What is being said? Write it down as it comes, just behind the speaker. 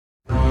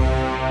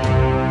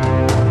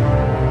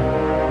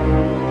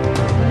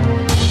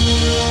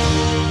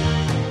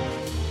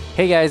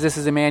Hey guys, this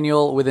is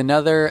Emmanuel with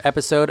another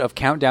episode of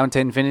Countdown to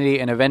Infinity,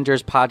 an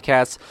Avengers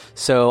podcast.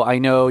 So I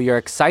know you're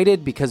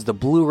excited because the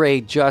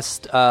Blu-ray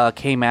just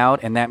came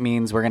out, and that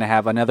means we're going to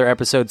have another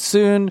episode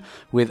soon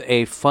with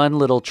a fun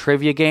little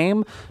trivia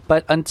game.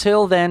 But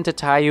until then, to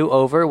tie you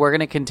over, we're going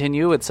to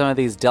continue with some of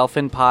these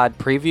Delphin Pod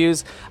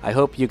previews. I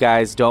hope you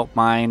guys don't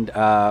mind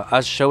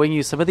us showing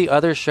you some of the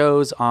other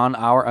shows on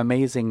our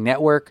amazing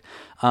network.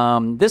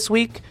 Last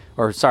week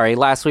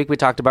we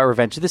talked about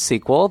Revenge of the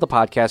Sequel, the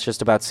podcast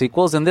just about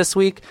sequels, and this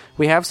week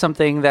we have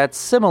something that's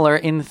similar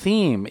in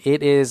theme.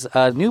 It is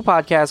a new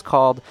podcast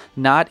called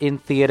Not in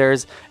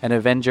Theaters, an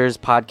Avengers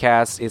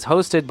podcast. Is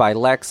hosted by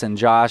Lex and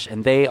Josh,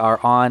 and they are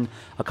on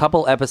a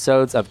couple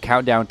episodes of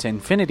Countdown to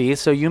Infinity,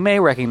 so you may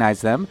recognize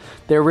them.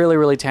 They're really,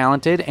 really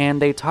talented,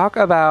 and they talk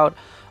about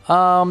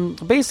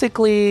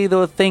basically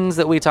the things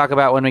that we talk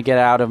about when we get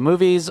out of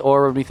movies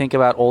or when we think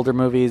about older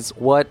movies.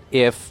 What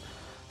if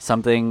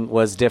something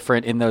was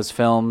different in those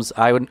films?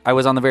 I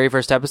was on the very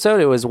first episode.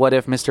 It was what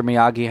if Mr.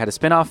 Miyagi had a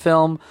spin-off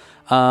film,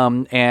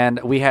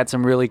 and we had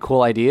some really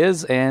cool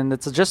ideas, and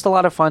it's just a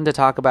lot of fun to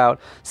talk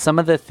about some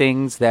of the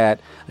things that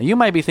you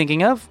might be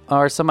thinking of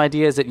or some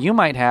ideas that you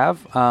might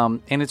have,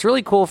 and it's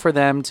really cool for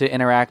them to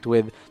interact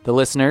with the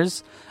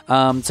listeners.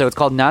 So it's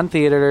called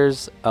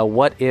Non-Theaters, a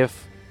What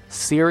If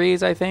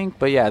series, I think.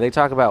 But yeah, they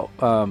talk about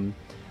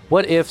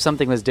what if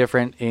something was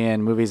different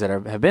in movies that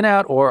have been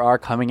out or are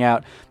coming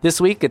out this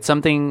week. It's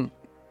something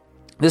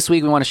this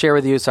week we want to share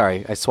with you.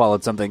 Sorry, I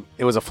swallowed something.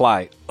 It was a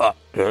fly.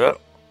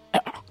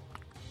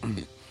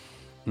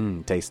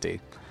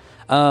 Tasty.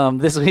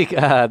 This week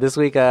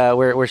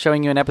we're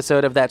showing you an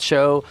episode of that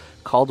show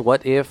called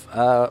What If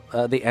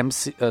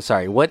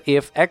What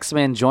If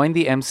X-Men joined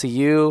the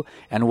MCU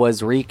and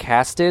was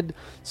recasted.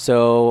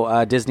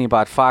 So Disney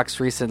bought Fox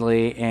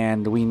recently,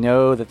 and we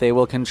know that they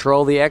will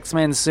control the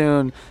X-Men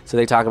soon. So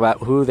they talk about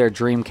who their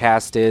dream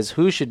cast is,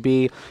 who should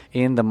be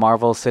in the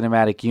Marvel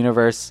Cinematic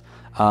Universe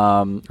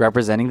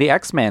representing the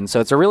X-Men. So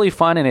it's a really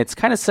fun, and it's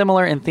kind of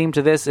similar in theme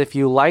to this. If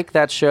you like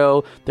that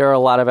show, there are a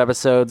lot of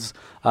episodes.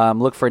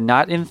 Look for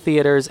Not in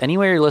Theaters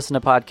anywhere you listen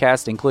to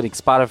podcasts, including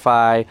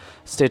Spotify,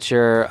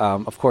 Stitcher,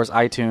 of course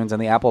iTunes,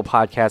 and the Apple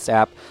Podcast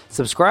app.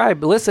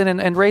 Subscribe, listen,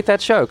 and rate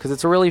that show because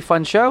it's a really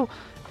fun show.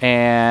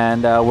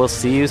 And we'll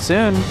see you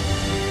soon.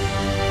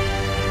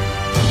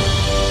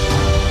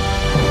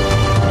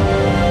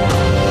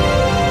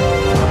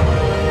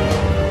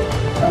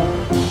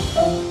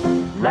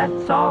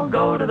 Let's all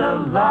go to the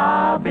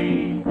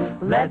lobby.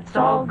 Let's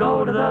all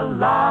go to the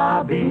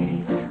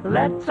lobby.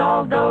 Let's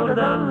all go to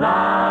the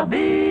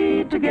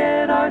lobby to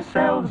get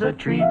ourselves a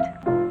treat.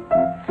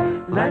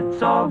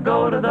 Let's all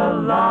go to the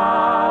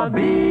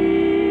lobby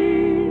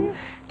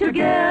to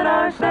get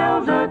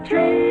ourselves a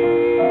treat.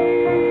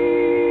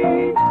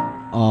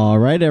 All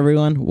right,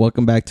 everyone.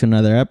 Welcome back to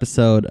another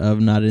episode of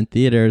Not in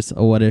Theaters,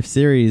 a What If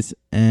series.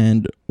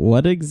 And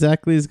what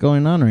exactly is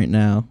going on right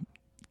now?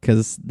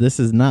 Because this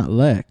is not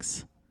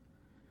Lex.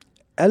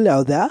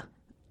 Hello there.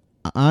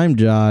 I'm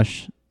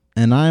Josh,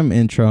 and I'm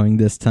introing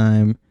this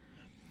time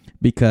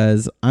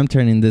because I'm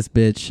turning this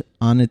bitch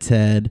on its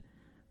head.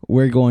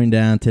 We're going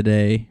down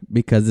today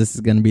because this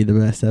is going to be the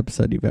best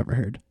episode you've ever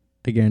heard.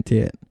 I guarantee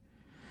it.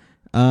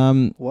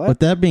 What? With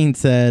that being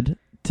said,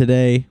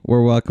 today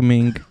we're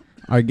welcoming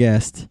our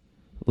guest,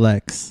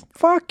 Lex.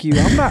 Fuck you.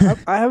 I'm not.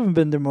 I haven't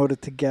been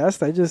demoted to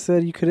guest. I just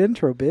said you could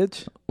intro,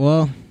 bitch.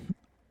 Well,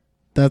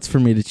 that's for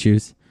me to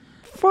choose.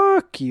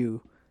 Fuck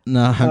you.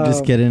 No, I'm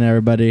just kidding,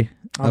 everybody.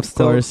 Of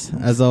course,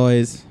 as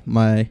always,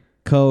 my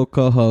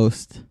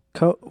co-host.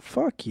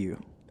 Fuck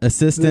you.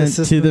 Assistant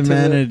to the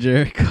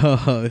manager,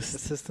 co-host.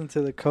 Assistant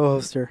to the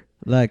co-hoster.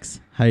 Lex,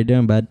 how you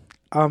doing, bud?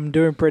 I'm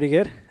doing pretty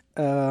good.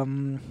 Yeah,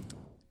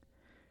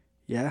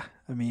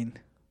 I mean,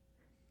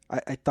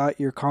 I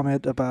thought your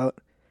comment about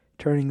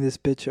turning this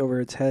bitch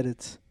over its head,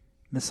 it's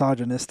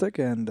misogynistic,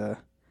 and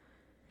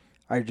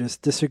I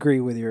just disagree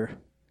with your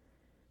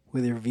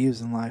views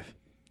in life.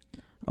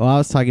 Oh, I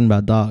was talking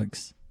about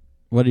dogs.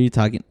 What are you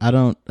talking? I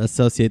don't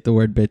associate the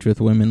word bitch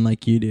with women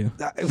like you do.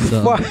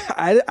 So.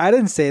 I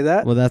didn't say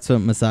that. Well, that's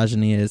what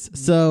misogyny is.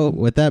 So,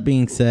 with that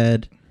being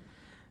said,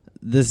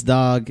 this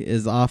dog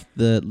is off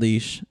the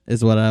leash,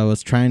 is what I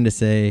was trying to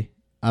say.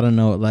 I don't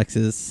know what Lex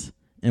is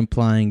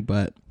implying,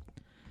 but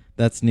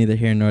that's neither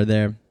here nor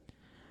there.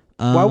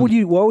 Why would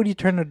you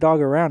turn a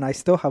dog around? I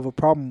still have a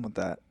problem with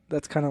that.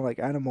 That's kind of like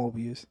animal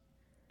abuse.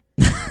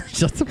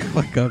 Shut the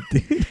fuck up,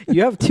 dude.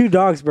 You have 2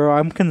 dogs, bro.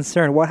 I'm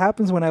concerned. What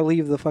happens when I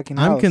leave the fucking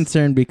house? I'm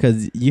concerned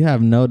because you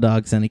have no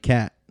dogs and a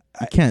cat.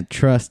 I can't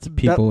trust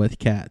people with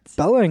cats.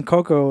 Bella and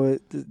Coco,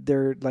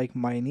 they're like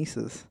my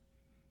nieces.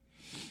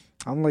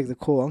 I'm like the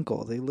cool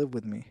uncle. They live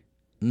with me.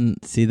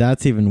 See,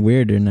 that's even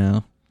weirder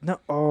now. No.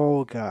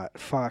 Oh, God.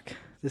 Fuck.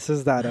 This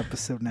is that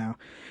episode now.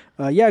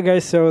 Yeah,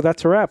 guys. So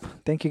that's a wrap.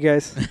 Thank you,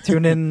 guys.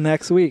 Tune in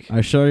next week.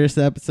 Our shortest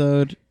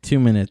episode, 2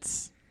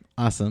 minutes.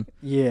 Awesome.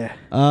 Yeah.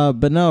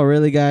 But no,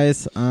 really,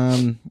 guys,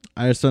 I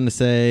just want to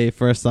say,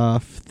 first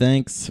off,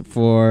 thanks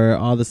for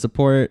all the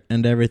support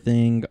and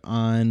everything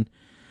on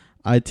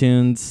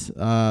iTunes,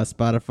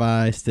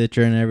 Spotify,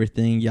 Stitcher, and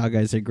everything. Y'all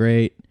guys are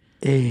great.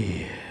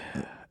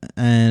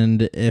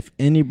 And if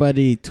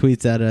anybody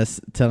tweets at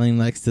us telling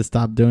Lex to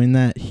stop doing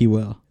that, he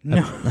will.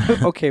 No.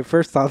 Okay,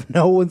 first off,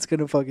 no one's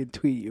gonna fucking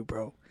tweet you,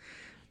 bro.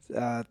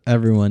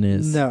 Everyone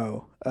is.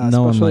 No.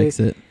 No one likes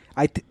it.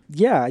 I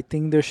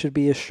think there should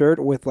be a shirt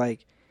with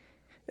like,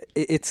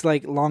 it's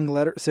like long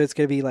letter, so it's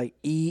gonna be like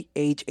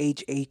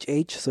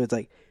EHHHH. So it's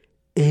like,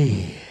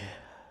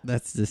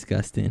 That's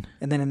disgusting.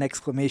 and then an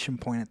exclamation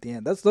point at the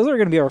end. Those are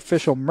gonna be our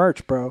official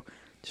merch, bro.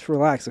 Just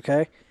relax,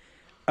 okay?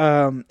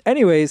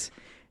 Anyways,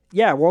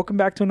 yeah, welcome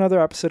back to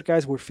another episode,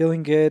 guys. We're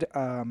feeling good.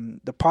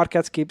 The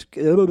podcast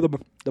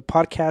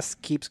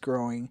keeps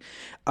growing.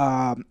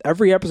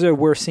 Every episode,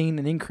 we're seeing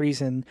an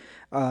increase in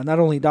not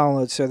only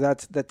downloads. So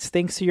that's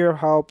thanks to your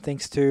help,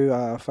 thanks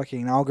to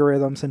fucking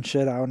algorithms and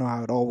shit. I don't know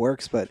how it all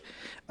works, but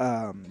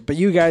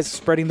you guys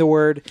spreading the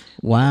word.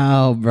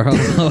 Wow, bro!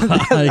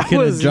 I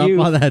couldn't drop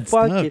you. all that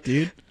Fuck stuff, it.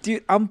 dude.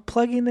 Dude, I'm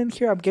plugging in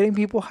here. I'm getting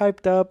people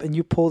hyped up, and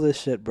you pull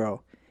this shit,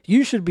 bro.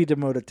 You should be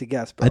demoted to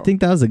guest, bro. I think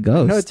that was a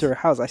ghost. No, it's your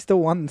house. I still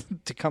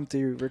want to come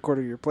to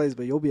record your plays,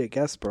 but you'll be a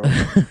guest, bro.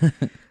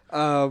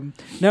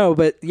 No,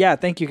 but yeah,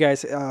 thank you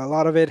guys. A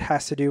lot of it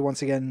has to do,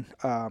 once again,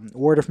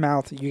 word of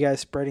mouth, you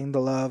guys spreading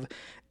the love.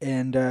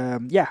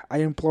 And yeah, I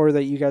implore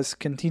that you guys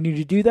continue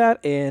to do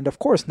that. And of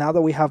course, now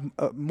that we have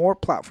more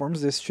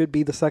platforms, this should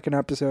be the second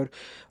episode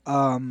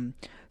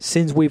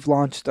since we've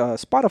launched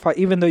Spotify,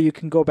 even though you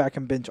can go back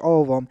and binge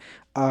all of them.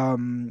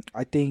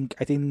 I think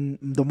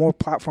the more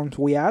platforms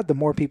we add, the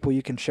more people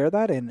you can share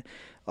that, and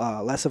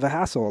less of a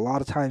hassle. A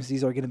lot of times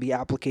these are going to be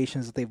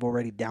applications that they've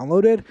already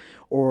downloaded,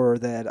 or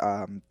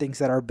that things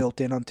that are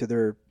built in onto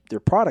their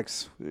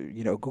products.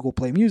 You know, Google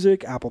Play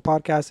Music, Apple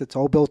Podcasts, it's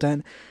all built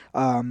in.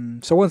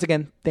 So once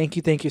again, thank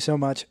you so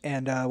much.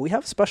 And we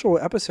have a special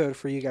episode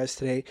for you guys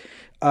today.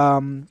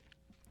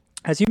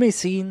 As you may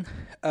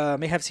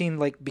have seen,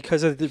 like,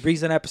 because of the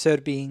recent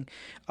episode being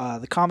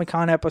the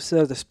Comic-Con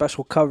episode, the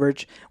special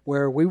coverage,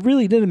 where we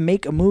really didn't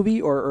make a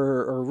movie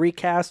or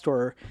recast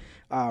or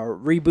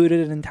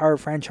rebooted an entire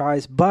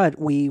franchise, but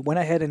we went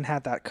ahead and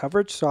had that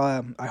coverage. So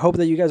I hope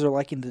that you guys are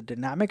liking the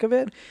dynamic of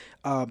it.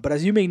 But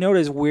as you may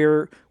notice,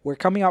 we're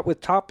coming out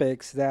with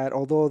topics that,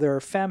 although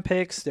they're fan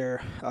picks,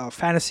 they're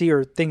fantasy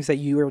or things that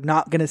you are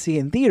not going to see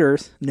in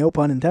theaters, no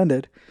pun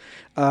intended.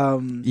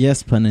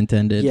 Yes, pun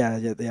intended. Yeah.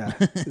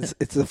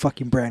 It's the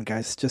fucking brand,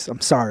 guys. Just,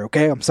 I'm sorry,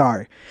 okay? I'm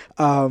sorry.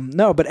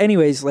 No, but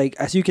anyways, like,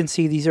 as you can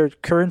see, these are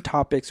current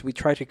topics. We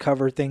try to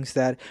cover things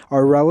that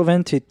are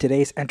relevant to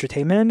today's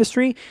entertainment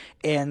industry.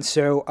 And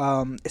so,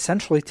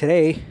 essentially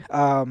today,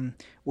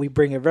 we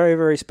bring a very,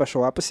 very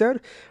special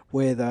episode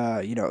with,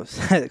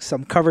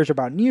 some coverage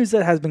about news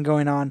that has been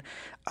going on,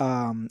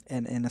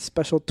 and a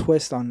special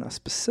twist on a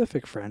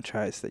specific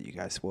franchise that you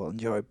guys will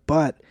enjoy.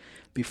 But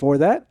before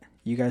that,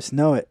 you guys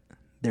know it.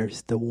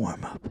 There's the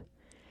warm-up.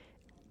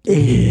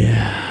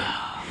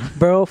 Yeah.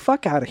 Bro,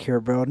 fuck out of here,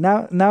 bro.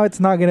 Now it's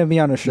not going to be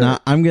on a shirt. Nah,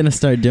 I'm going to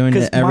start doing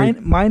it every...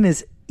 Mine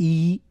is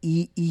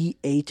EEEHHHH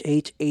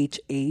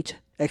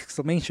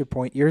exclamation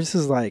point. Yours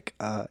is like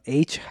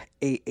HAH,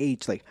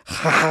 like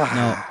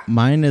No,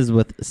 mine is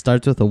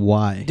starts with a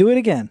Y. Do it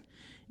again.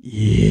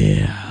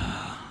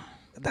 Yeah.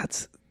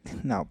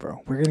 No,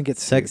 bro. We're going to get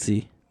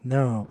sexy. Sued.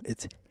 No,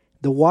 it's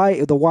the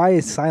Y. The Y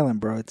is silent,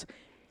 bro. It's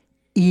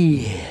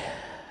E.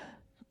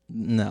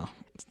 No.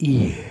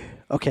 Yeah.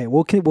 Okay,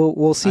 we'll see.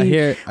 We'll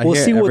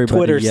see what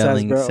Twitter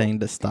yelling, says, bro.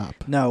 saying to stop.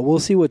 No, we'll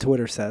see what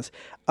Twitter says.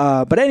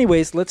 But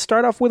anyways, let's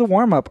start off with a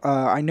warm up.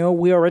 I know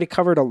we already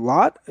covered a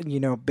lot,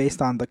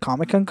 based on the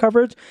Comic-Con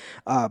coverage.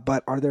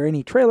 But are there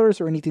any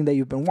trailers or anything that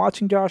you've been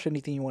watching, Josh?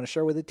 Anything you want to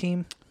share with the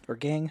team or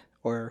gang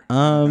or?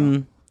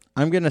 I'm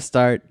gonna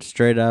start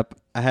straight up.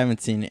 I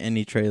haven't seen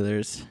any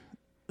trailers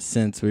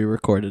since we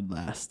recorded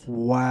last.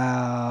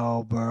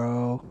 Wow,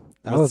 bro.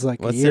 That was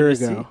like a year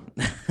ago.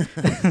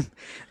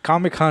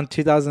 Comic-Con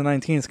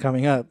 2019 is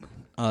coming up.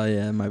 Oh,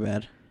 yeah, my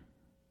bad.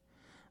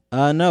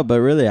 No,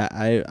 but really,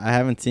 I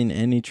haven't seen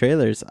any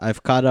trailers.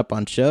 I've caught up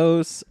on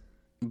shows,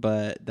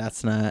 but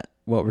that's not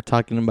what we're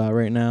talking about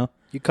right now.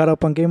 You caught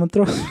up on Game of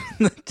Thrones?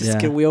 Just Yeah.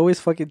 kidding. We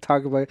always fucking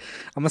talk about it.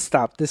 I'm going to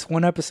stop. This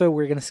one episode,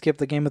 we're going to skip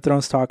the Game of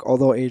Thrones talk,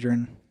 although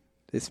Adrian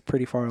is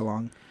pretty far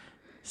along.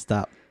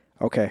 Stop.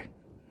 Okay.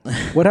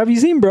 What have you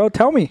seen, bro?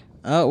 Tell me.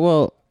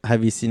 Well,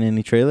 have you seen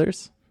any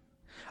trailers?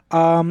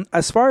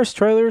 As far as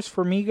trailers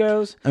for me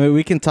goes, I mean,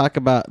 we can talk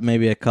about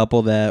maybe a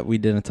couple that we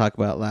didn't talk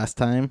about last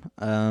time.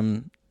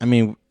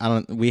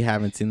 We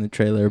haven't seen the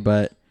trailer,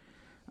 but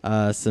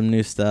some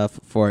new stuff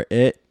for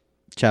It.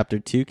 Chapter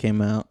 2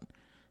 came out.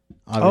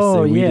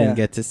 Obviously, we didn't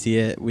get to see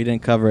it. We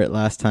didn't cover it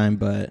last time,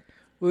 but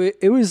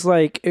it was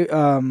like,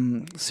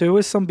 so it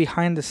was some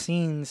behind the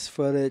scenes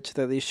footage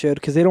that they showed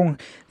because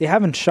they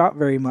haven't shot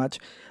very much.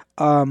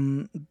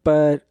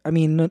 But I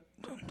mean,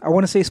 I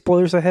want to say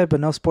spoilers ahead, but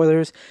no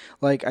spoilers.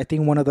 Like, I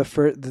think one of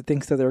the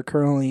things that they're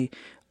currently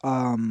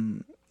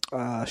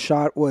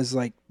shot was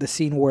like the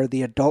scene where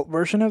the adult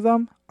version of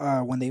them,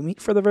 when they meet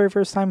for the very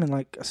first time in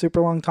like a super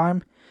long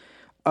time.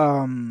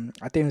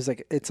 I think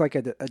it's like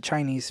a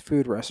Chinese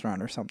food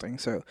restaurant or something.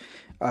 So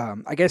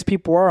I guess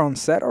people are on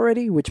set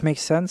already, which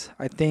makes sense.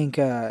 I think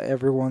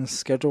everyone's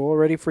schedule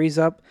already freed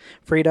up,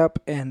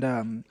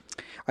 and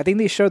I think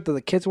they showed that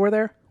the kids were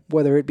there,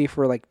 whether it be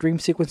for like dream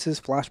sequences,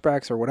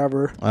 flashbacks, or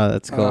whatever. Oh,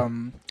 that's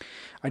cool.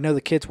 I know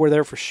the kids were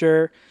there for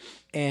sure,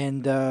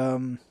 and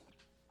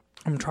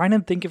I'm trying to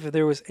think if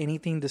there was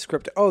anything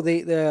descriptive. Oh,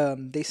 they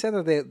said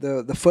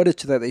that the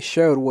footage that they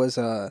showed was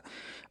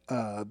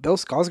Bill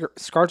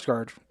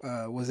Skarsgård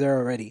was there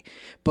already.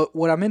 But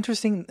what I'm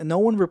interesting, no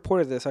one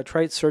reported this. I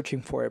tried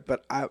searching for it,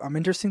 but I'm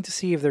interested to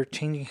see if they're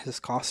changing his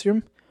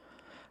costume.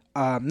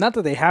 Not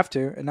that they have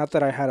to, and not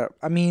that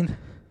I mean,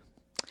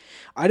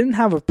 I didn't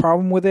have a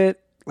problem with it.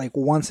 Like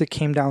once it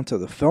came down to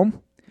the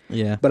film.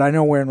 Yeah. But I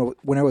know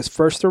when it was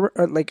first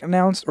like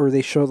announced or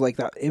they showed like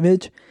that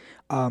image,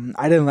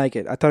 I didn't like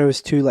it. I thought it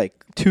was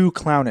too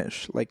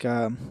clownish. Like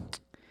I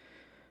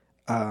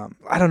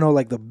don't know,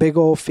 like the big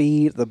old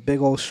feet, the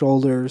big old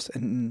shoulders,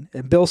 and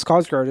Bill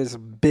Skarsgård is a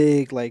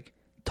big, like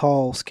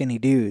tall, skinny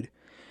dude.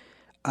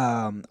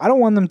 I don't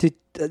want them to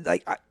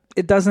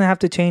it doesn't have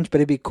to change, but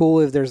it'd be cool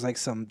if there's like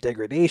some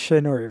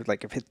degradation or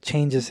like if it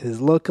changes his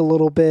look a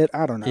little bit.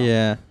 I don't know.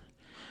 Yeah.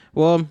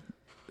 Well,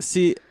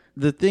 see,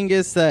 the thing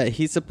is that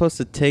he's supposed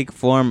to take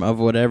form of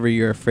whatever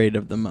you're afraid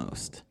of the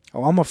most.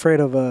 Oh, I'm afraid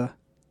of a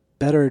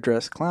better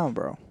dressed clown,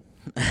 bro.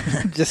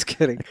 Just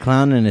kidding. A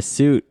clown in a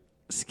suit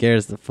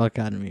scares the fuck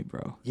out of me,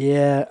 bro.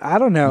 Yeah, I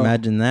don't know.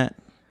 Imagine that.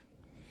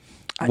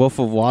 Wolf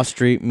of Wall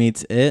Street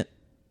meets It.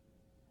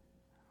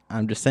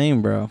 I'm just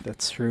saying, bro.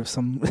 That's true.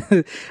 Some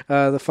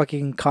the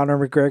fucking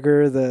Conor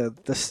McGregor,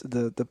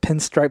 the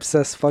pinstripe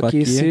says fuck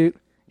you suit.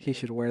 He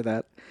should wear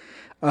that.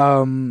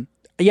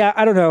 Yeah,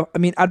 I don't know. I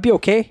mean, I'd be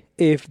okay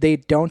if they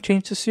don't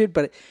change the suit,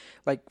 but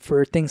like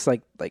for things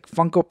like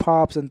Funko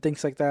Pops and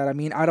things like that. I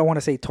mean, I don't want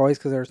to say toys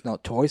because there's no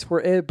toys for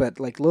it, but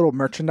like little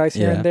merchandise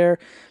here and there,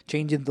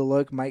 changing the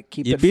look might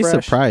keep it fresh. You'd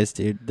be surprised,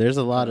 dude. There's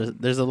a lot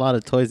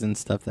of toys and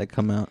stuff that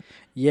come out.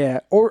 Yeah,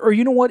 or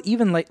you know what?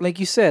 Even like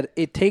you said,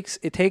 it takes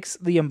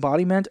the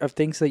embodiment of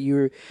things that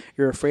you're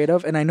afraid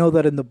of, and I know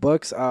that in the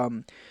books,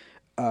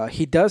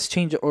 he does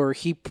change, or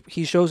he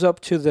shows up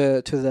to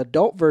the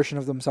adult version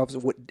of themselves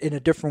in a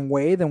different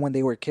way than when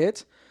they were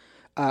kids,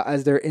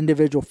 as their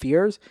individual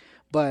fears.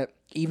 But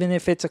even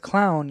if it's a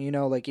clown, you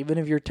know, like even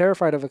if you're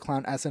terrified of a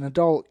clown as an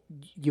adult,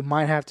 you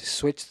might have to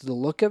switch the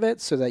look of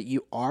it so that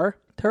you are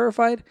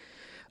terrified.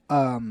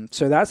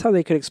 So that's how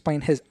they could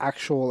explain his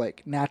actual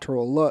like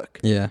natural look.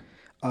 Yeah.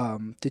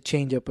 To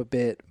change up a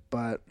bit,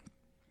 but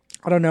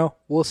I don't know.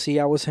 We'll see.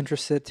 I was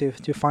interested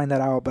to find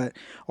that out, but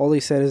all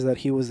he said is that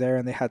he was there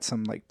and they had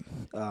some like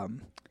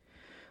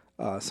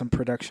some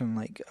production,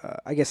 like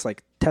I guess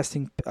like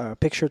testing,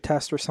 picture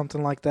test or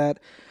something like that.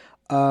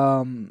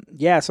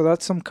 Yeah, so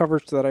that's some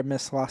coverage that I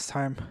missed last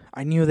time.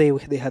 I knew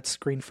they had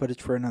screen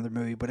footage for another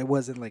movie, but it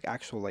wasn't like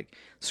actual like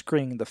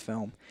screening the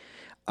film.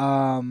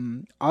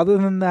 Other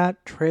than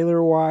that,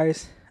 trailer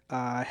wise,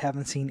 I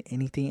haven't seen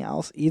anything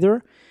else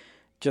either.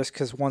 Just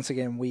because once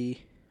again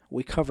we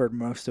covered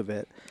most of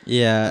it.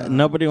 Yeah,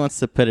 nobody wants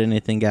to put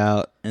anything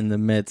out in the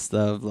midst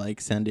of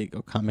like San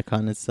Diego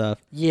Comic-Con and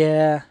stuff.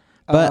 Yeah,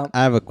 but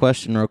I have a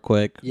question real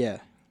quick. Yeah,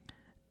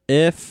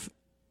 if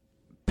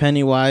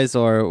Pennywise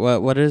or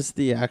what is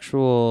the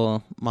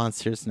actual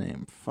monster's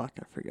name? Fuck,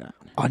 I forgot.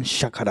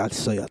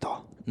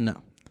 Anshakaratsuyato. No, I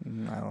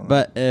don't know.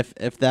 But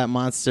if that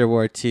monster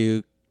were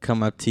to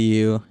come up to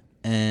you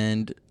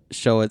and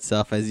show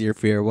itself as your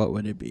fear, what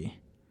would it be?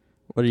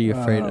 What are you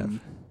afraid of?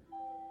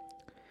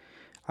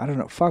 I don't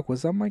know. Fuck,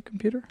 was that my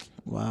computer?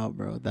 Wow,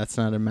 bro. That's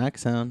not a Mac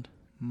sound.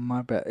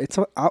 My bad. It's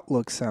an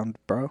Outlook sound,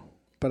 bro.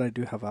 But I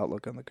do have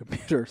Outlook on the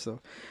computer, so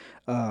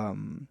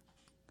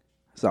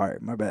sorry,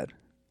 my bad.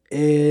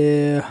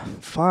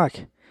 Fuck.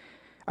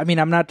 I mean,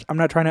 I'm not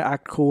trying to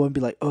act cool and be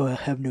like, "Oh, I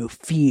have no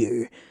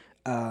fear."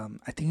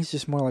 I think it's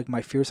just more like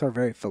my fears are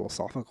very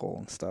philosophical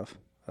and stuff.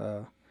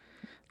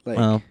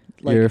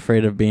 You're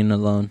afraid of being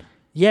alone.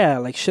 Yeah,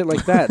 like shit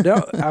like that.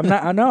 No, I'm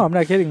not. I know, I'm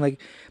not kidding. Like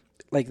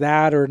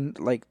that, or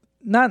like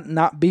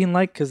not being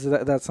like, because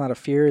that's not a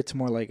fear. It's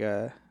more like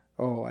I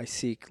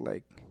seek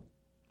like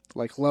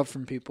love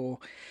from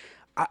people.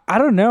 I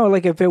don't know.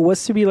 Like if it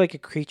was to be like a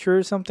creature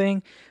or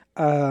something,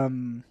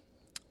 it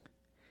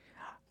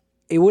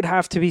would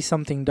have to be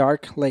something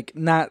dark, like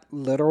not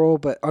literal,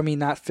 but I mean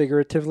not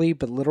figuratively,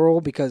 but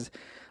literal, because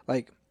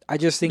like I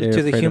just think You're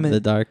to the afraid human, of the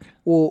dark.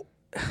 Well,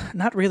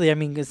 not really. I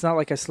mean, it's not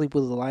like I sleep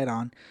with the light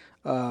on,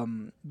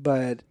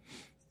 but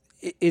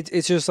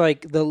it's just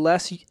like the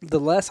less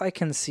I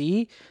can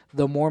see,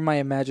 the more my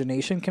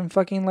imagination can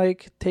fucking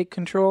like take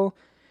control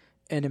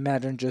and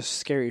imagine just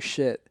scary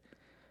shit.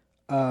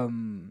 But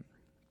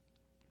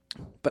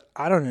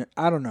I don't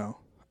know.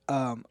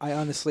 I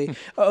honestly.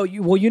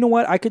 You know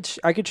what? I could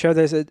share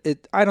this.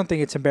 I don't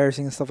think it's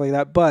embarrassing and stuff like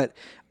that. But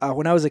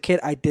when I was a kid,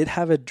 I did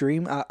have a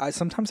dream.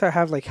 Sometimes I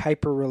have like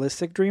hyper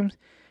realistic dreams,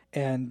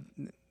 and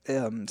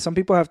some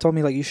people have told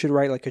me like you should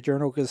write like a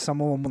journal, because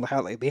some of them will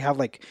have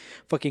like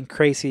fucking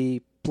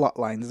crazy plot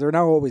lines. They're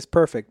not always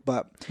perfect,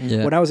 but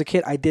Yeah. when I was a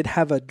kid, I did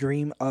have a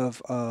dream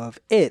of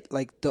It,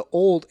 like the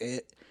old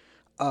It,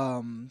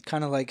 kind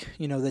of like,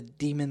 you know, the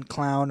demon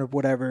clown or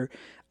whatever.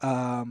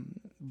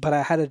 But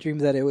I had a dream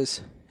that it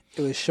was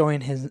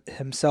showing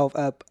himself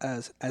up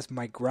as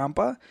my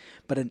grandpa,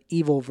 but an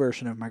evil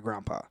version of my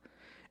grandpa.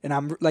 And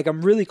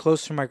I'm really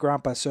close to my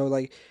grandpa, so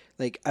like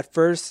at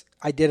first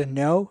I didn't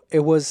know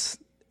it was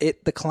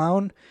It the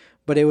clown,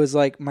 but it was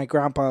like my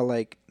grandpa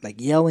like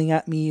yelling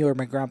at me, or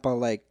my grandpa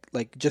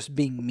like just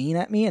being mean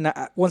at me. And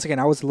once again,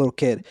 I was a little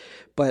kid,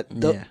 but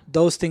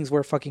those things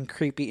were fucking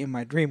creepy in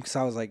my dream, because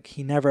I was like,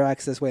 he never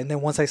acts this way. And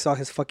then once I saw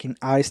his fucking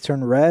eyes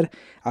turn red,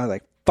 I was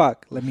like,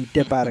 fuck, let me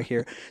dip out of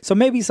here. So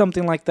maybe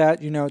something like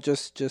that, you know,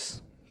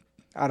 just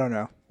I don't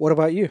know. What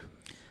about you?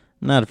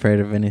 I'm not afraid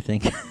of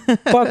anything.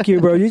 Fuck you,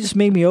 bro. You just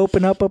made me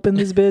open up in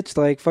this bitch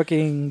like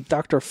fucking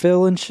Dr.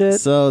 Phil and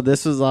shit. So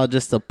this was all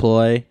just a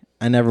ploy.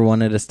 I never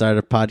wanted to start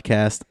a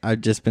podcast.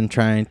 I've just been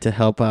trying to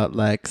help out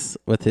Lex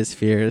with his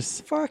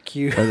fears Fuck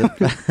you. for the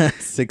past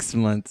 6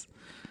 months.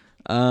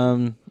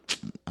 I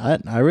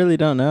really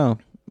don't know.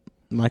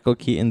 Michael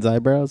Keaton's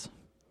eyebrows?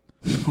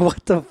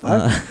 What the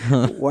fuck?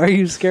 Why are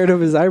you scared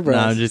of his eyebrows?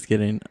 No, I'm just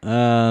kidding.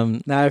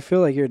 Nah, I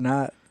feel like you're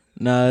not.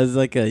 No, it's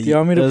like a... Do you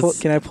want me to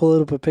can I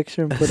pull up a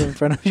picture and put it in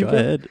front of you? Go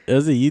ahead. It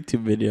was a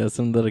YouTube video.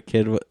 Some little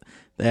kid,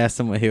 they asked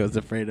him what he was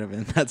afraid of,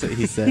 and that's what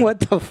he said. What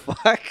the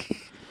fuck?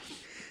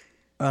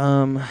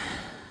 I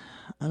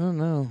don't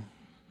know.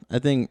 I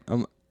think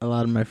a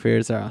lot of my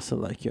fears are also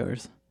like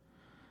yours.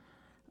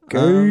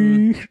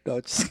 No,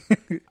 just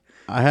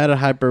I had a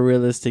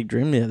hyper-realistic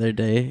dream the other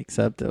day,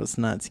 except it was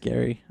not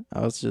scary.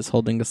 I was just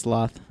holding a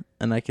sloth,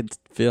 and I could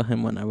feel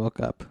him when I woke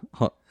up,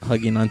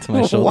 hugging onto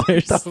my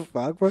shoulders. What the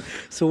fuck, bro?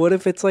 So what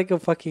if it's like a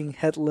fucking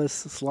headless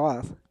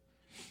sloth?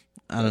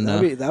 I don't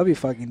know. That'd be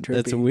fucking trippy.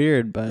 It's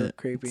weird, but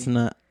creepy. It's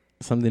not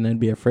something I'd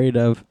be afraid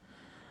of.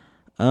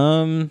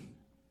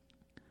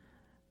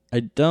 I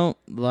don't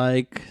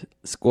like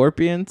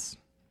scorpions.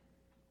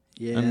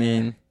 Yeah. I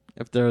mean,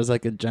 if there was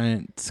like a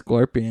giant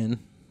scorpion,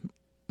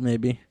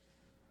 maybe.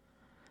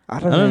 I I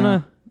don't don't know.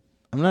 know.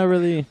 I'm not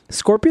really...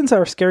 Scorpions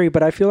are scary,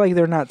 but I feel like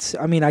they're not.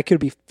 I mean, I could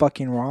be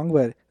fucking wrong,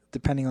 but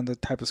depending on the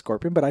type of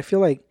scorpion, but I feel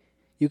like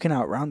you can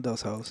outrun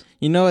those hoes.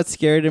 You know what's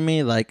scary to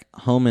me? Like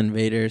home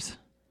invaders.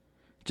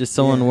 Just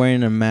someone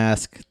wearing a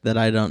mask that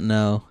I don't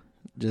know,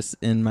 just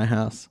in my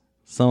house.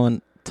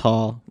 Someone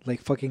tall.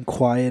 Like fucking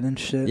quiet and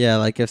shit. Yeah,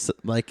 like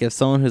if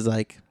someone who's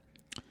like...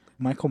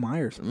 Michael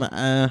Myers.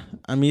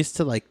 I'm used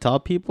to like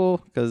tall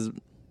people because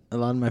a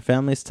lot of my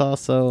family's tall,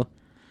 so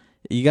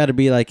you got to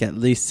be like at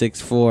least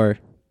 6'4"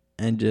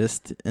 and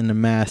just in a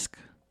mask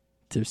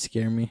to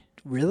scare me.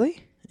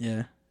 Really?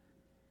 Yeah.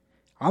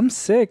 I'm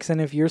 6,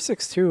 and if you're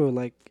 6'2",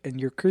 like,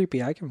 and you're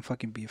creepy, I can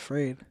fucking be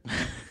afraid.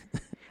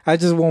 I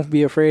just won't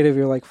be afraid if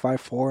you're like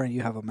 5'4" and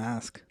you have a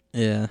mask.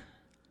 Yeah.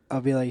 I'll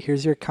be like,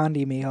 here's your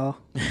candy, mijo.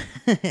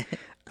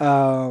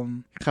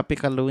 Happy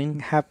Halloween.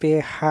 Happy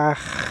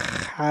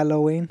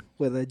Halloween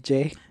with a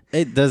J.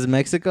 Hey, does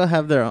Mexico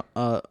have their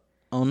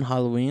own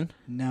Halloween?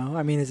 No,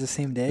 I mean, it's the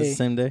same day. It's the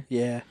same day?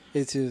 Yeah.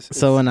 It's just...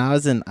 So when I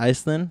was in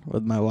Iceland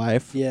with my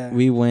wife,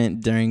 we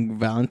went during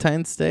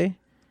Valentine's Day.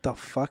 The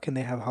fuck, and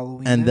they have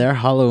Halloween And there? their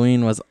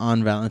Halloween was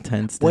on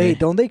Valentine's Day. Wait,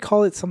 don't they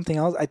call it something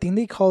else? I think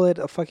they call it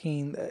a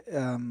fucking...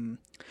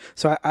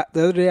 So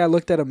the other day I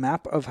looked at a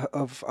map of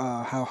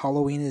how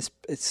Halloween is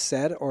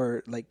said,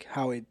 or like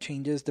how it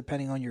changes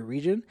depending on your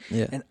region.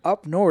 Yeah. And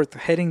up north,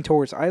 heading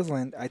towards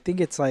Iceland, I think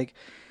it's like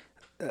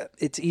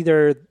it's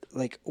either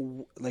like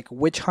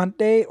Witch Hunt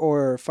Day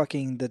or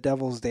fucking the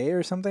Devil's Day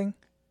or something.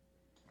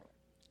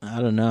 I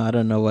don't know. I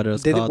don't know what it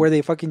was called. Were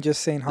they fucking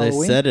just saying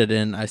Halloween? They said it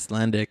in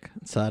Icelandic,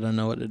 so I don't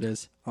know what it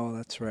is. Oh,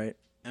 that's right.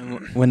 And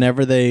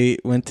whenever they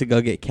went to go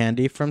get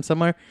candy from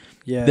somewhere,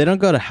 they don't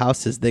go to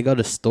houses. They go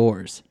to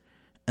stores.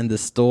 And the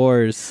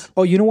stores...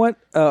 Oh, you know what?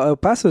 El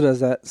Paso does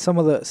that. Some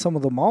of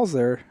the malls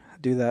there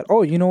do that.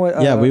 Oh, you know what?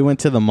 Yeah, we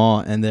went to the mall,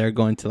 and they're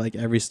going to like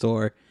every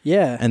store.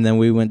 Yeah. And then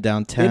we went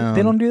downtown.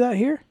 They don't do that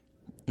here?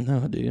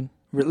 No, dude.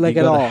 Like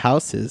you at go all? to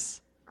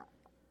houses.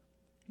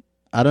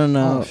 I don't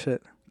know. Oh,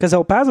 shit. Because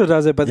El Paso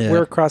does it, but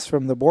we're across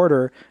from the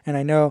border, and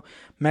I know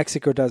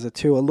Mexico does it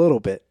too a little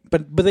bit.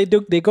 But they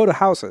go to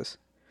houses.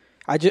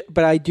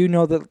 But I do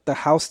know that the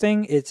house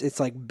thing, it's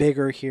like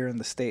bigger here in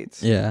the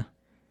States. Yeah.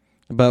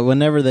 But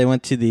whenever they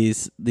went to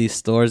these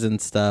stores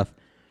and stuff,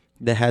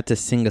 they had to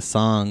sing a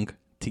song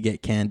to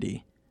get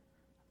candy.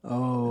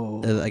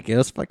 Oh. Like, it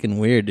was fucking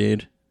weird,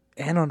 dude.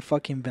 And on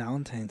fucking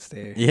Valentine's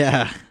Day.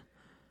 Yeah.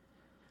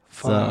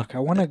 Fuck. I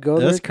want to go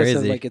there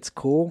because like it's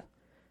cool.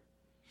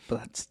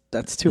 But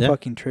that's too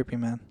fucking trippy,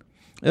 man.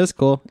 It was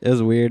cool. It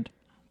was weird.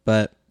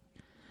 But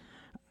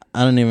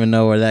I don't even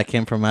know where that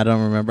came from. I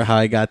don't remember how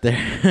I got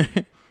there.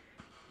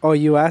 Oh,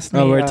 you asked me.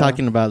 Oh, we're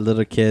talking about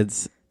little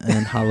kids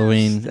and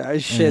Halloween.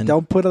 Shit,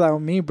 don't put it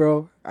on me,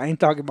 bro. I ain't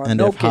talking about no kids.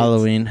 And if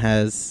Halloween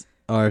has,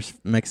 or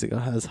Mexico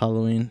has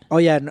Halloween. Oh,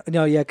 yeah.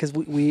 No, yeah, because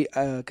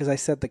because I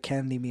said the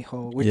candy,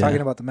 mijo. We're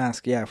talking about the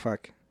mask. Yeah,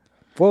 fuck.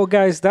 Well,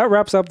 guys, that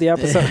wraps up the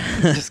episode.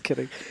 Just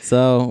kidding.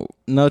 So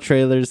no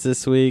trailers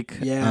this week.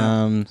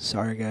 Yeah.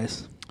 Sorry,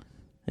 guys.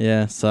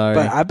 Yeah, sorry.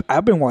 But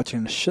I've been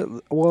watching shit.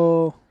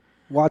 Well,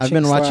 I've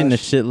been watching a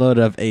shitload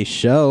of a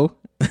show.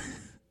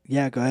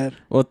 Yeah, go ahead.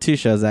 Well, 2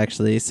 shows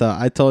actually. So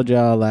I told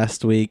y'all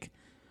last week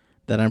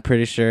that I'm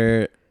pretty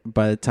sure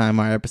by the time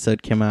our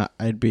episode came out,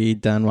 I'd be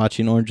done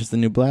watching Orange is the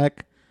New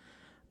Black.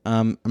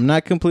 I'm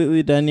not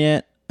completely done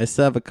yet. I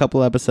still have a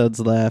couple episodes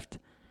left,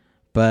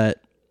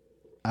 but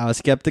I was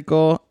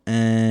skeptical,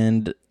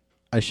 and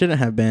I shouldn't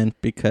have been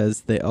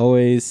because they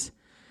always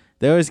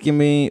give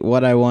me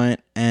what I want,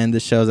 and the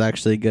show's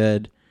actually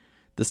good.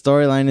 The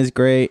storyline is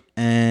great,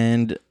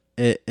 and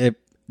it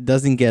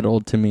doesn't get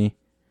old to me.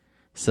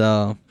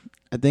 So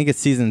I think it's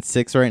season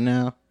 6 right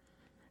now,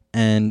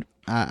 and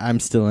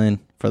I'm still in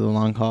for the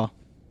long haul.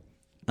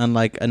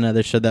 Unlike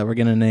another show that we're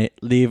gonna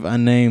leave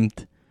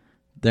unnamed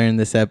during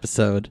this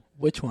episode.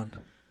 Which one?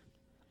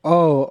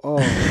 Oh,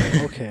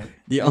 okay.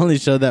 The only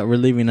show that we're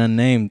leaving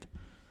unnamed.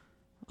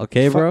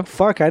 Okay, bro.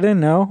 Fuck, I didn't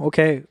know.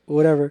 Okay,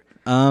 whatever.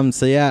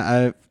 So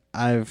yeah,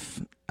 I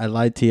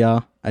lied to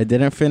y'all. I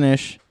didn't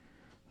finish,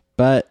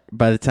 but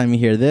by the time you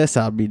hear this,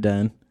 I'll be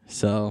done.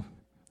 So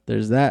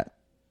there's that.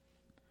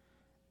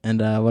 And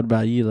what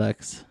about you,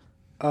 Lex?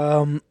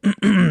 I've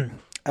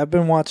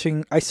been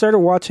watching. I started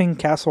watching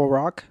Castle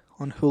Rock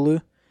on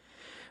Hulu.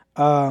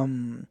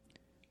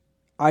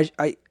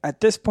 I at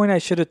this point I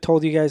should have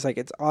told you guys like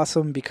it's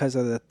awesome because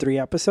of the 3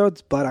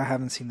 episodes, but I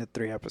haven't seen the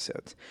 3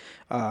 episodes.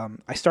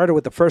 I started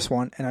with the first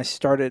one and I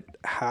started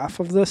half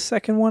of the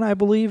second one, I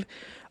believe.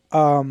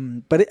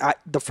 But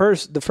the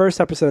first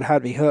episode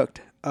had me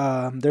hooked.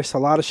 There's a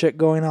lot of shit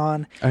going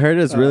on. I heard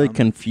it's really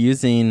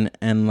confusing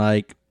and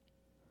like.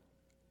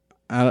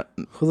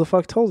 Who the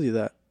fuck told you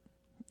that?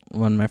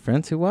 One of my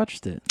friends who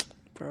watched it.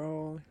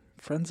 Bro,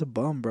 friend's a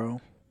bum,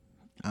 bro.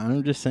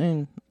 I'm just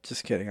saying.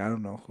 Just kidding. I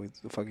don't know who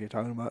the fuck you're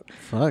talking about.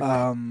 Fuck.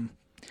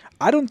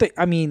 I don't think.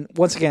 I mean,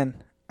 once again,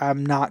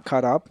 I'm not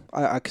caught up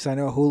because I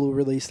know Hulu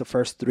released the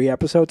first 3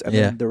 episodes, and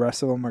then the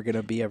rest of them are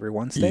gonna be every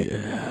Wednesday.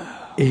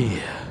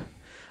 Yeah.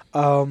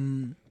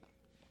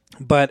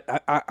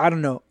 But I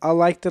don't know. I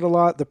liked it a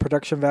lot. The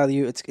production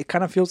value. It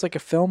kind of feels like a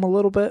film a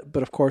little bit,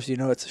 but of course, you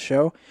know, it's a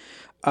show.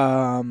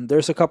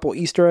 There's a couple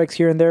Easter eggs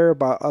here and there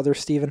about other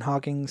Stephen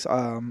Hawking's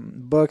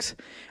books.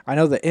 I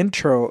know the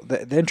intro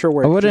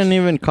where I wouldn't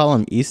even call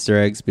them Easter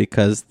eggs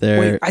because they're.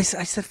 Wait, I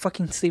said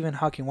fucking Stephen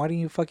Hawking. Why didn't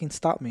you fucking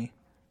stop me?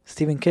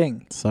 Stephen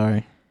King.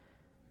 Sorry.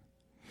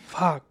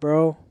 Fuck,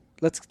 bro.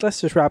 Let's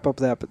just wrap up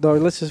that. No,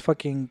 let's just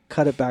fucking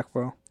cut it back,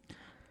 bro.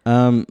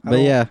 But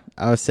yeah,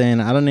 I was saying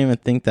I don't even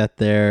think that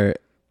they're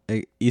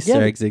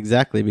Easter eggs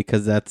exactly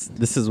because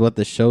this is what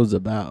the show's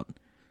about.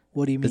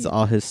 What do you mean? It's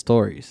all his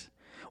stories.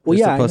 Well,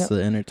 they're supposed to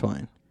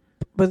intertwine.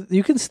 But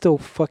you can still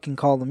fucking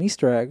call them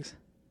Easter eggs.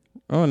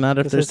 Oh, not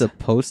if they're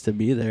supposed to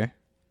be there.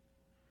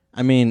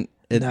 I mean,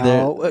 it's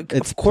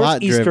of course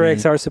Easter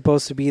eggs are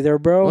supposed to be there,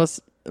 bro. Well,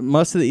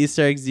 most of the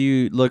Easter eggs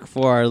you look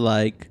for are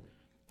like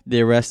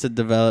the Arrested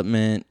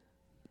Development,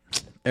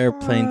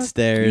 Airplane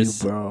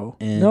Stairs, bro.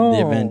 And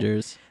the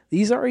Avengers.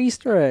 These are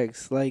Easter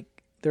eggs. Like,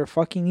 they're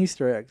fucking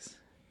Easter eggs.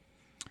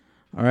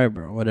 All right,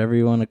 bro. Whatever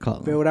you want to call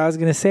them. But what I was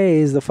going to say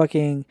is the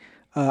fucking...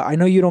 I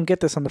know you don't get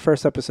this on the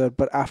first episode,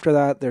 but after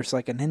that, there's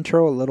like a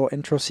little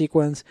intro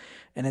sequence,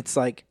 and it's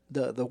like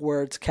the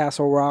words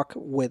Castle Rock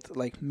with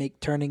like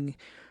turning.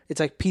 It's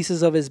like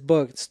pieces of his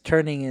book. It's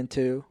turning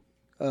into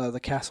the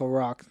Castle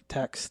Rock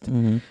text,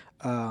 and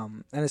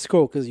it's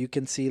cool because you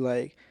can see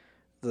like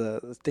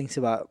the things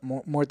about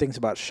more things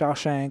about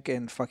Shawshank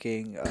and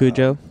fucking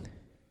Cujo.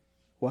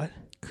 What?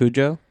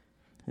 Cujo?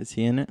 Is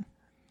he in it?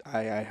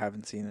 I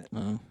haven't seen it.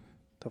 Oh.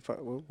 The fuck?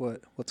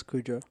 What's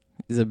Cujo?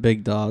 He's a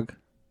big dog.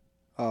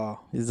 Oh.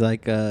 He's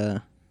like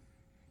I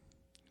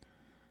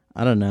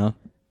don't know.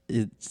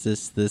 It's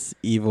just this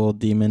evil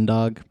demon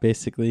dog,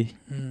 basically.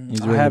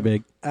 He's really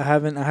big. I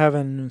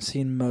haven't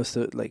seen most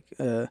of like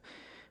I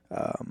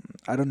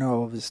don't know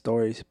all of his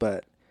stories,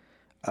 but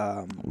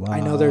wow. I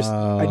know there's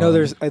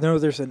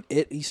an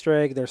Easter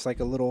egg. There's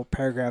like a little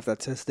paragraph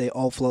that says they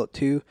all float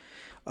too,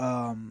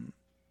 or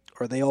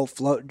they all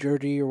float,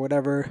 Georgie, or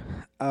whatever.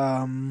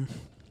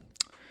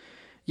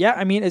 Yeah,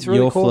 I mean it's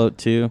really cool. You'll float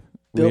too.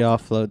 We all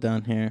float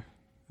down here.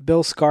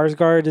 Bill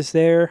Skarsgård is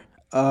there.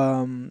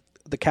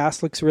 The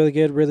cast looks really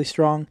good, really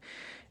strong,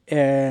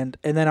 and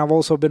then I've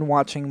also been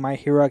watching My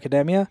Hero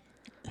Academia.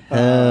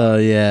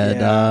 Hell yeah,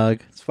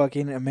 dog! It's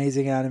fucking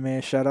amazing anime.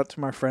 Shout out to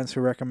my friends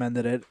who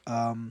recommended it.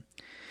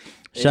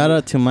 Shout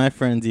out to my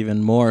friends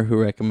even more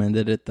who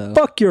recommended it though.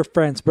 Fuck your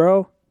friends,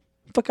 bro.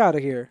 Fuck out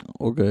of here.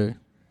 Okay.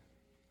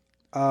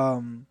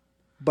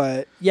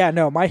 But yeah,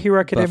 no, My Hero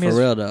Academia. But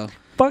for real though.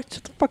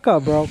 Shut the fuck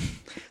up, bro.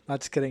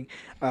 Not just kidding.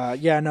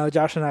 Yeah, no,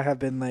 Josh and I have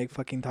been like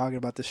fucking talking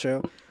about the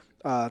show.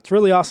 It's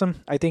really awesome.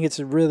 I think it's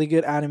a really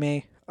good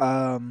anime.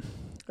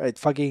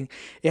 It's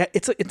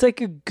like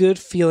a good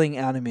feeling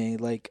anime.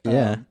 Like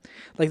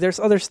like there's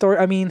other story.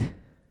 I mean,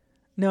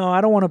 no,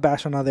 I don't want to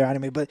bash on other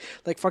anime, but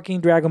like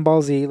fucking Dragon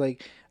Ball Z,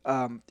 like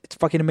it's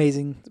fucking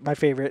amazing. My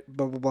favorite.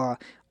 Blah blah blah.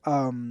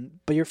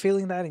 But you're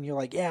feeling that, and you're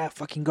like, yeah,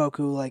 fucking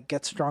Goku, like,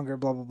 get stronger,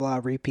 blah blah blah,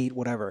 repeat,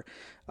 whatever.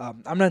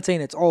 I'm not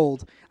saying it's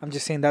old. I'm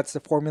just saying that's the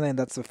formula and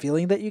that's the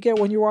feeling that you get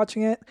when you're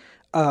watching it.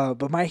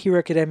 But My Hero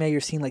Academia,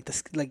 you're seeing like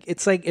this, like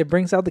it's like it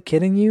brings out the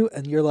kid in you,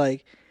 and you're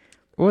like,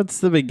 What's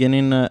the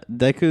beginning?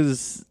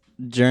 Deku's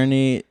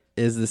journey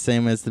is the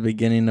same as the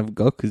beginning of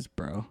Goku's,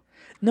 bro.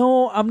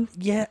 no,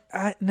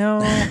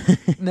 no,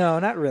 no,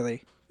 not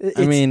really.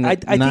 I mean, I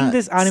think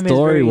this anime is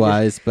story very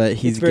wise, but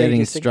he's very getting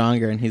distinct.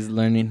 stronger and he's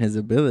learning his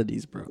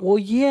abilities, bro. Well,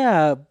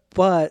 yeah,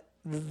 but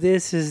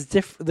this is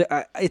different.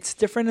 It's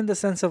different in the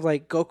sense of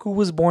like Goku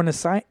was born a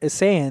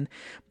Saiyan,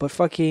 but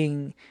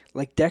fucking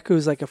like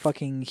Deku's like a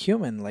fucking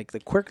human, like the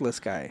quirkless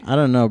guy. I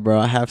don't know, bro.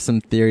 I have some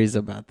theories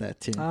about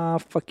that too.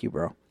 Fuck you,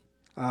 bro.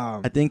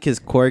 I think his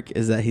quirk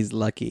is that he's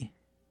lucky.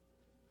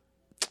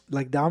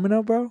 Like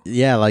Domino, bro.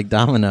 Yeah, like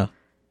Domino.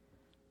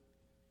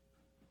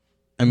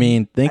 I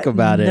mean, think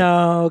about it.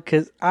 No,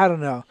 because I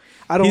don't know.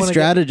 I don't He want to.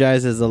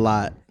 strategizes a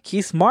lot,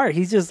 He's smart.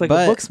 He's just like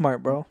a book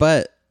smart, bro.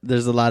 but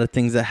there's a lot of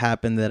things that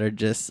happen that are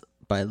just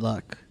by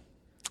luck.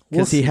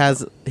 We'll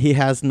Because he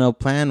has no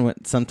plan.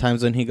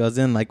 Sometimes when he goes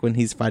in, like when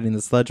he's fighting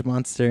the sludge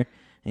monster,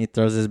 and he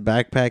throws his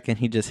backpack and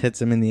he just hits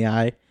him in the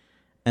eye,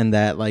 and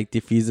that like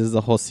diffuses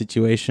the whole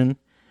situation.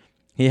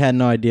 He had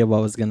no idea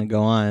what was gonna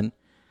go on.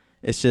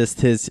 It's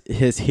just his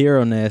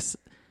hero-ness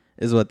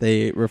is what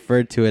they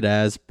referred to it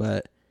as,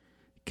 but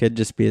could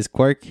just be his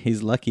quirk.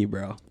 He's lucky,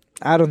 bro.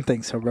 I don't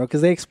think so, bro.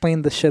 Because they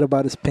explained the shit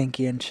about his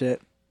pinky and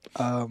shit.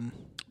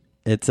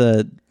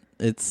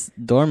 It's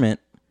dormant.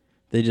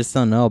 They just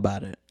don't know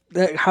about it.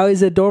 How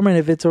is it dormant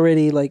if it's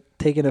already like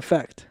taken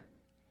effect?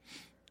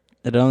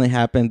 It only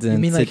happens in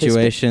mean like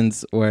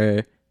situations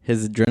where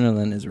his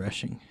adrenaline is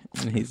rushing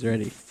and he's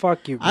ready.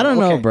 Fuck you, bro. I don't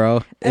know, Okay.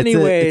 bro.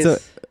 Anyways.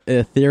 It's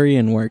a theory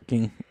in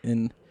working.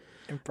 In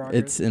progress.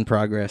 It's in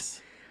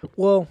progress.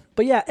 Well,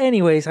 but yeah.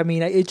 Anyways, I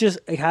mean, it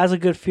has a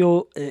good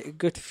feel,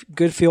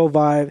 good feel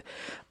vibe.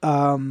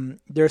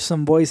 There's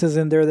some voices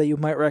in there that you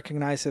might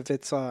recognize if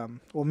it's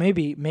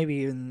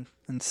maybe in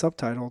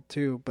subtitle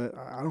too, but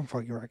I don't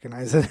fucking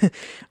recognize it.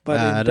 But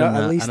I don't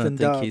know. at least I don't in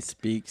think dubbed, he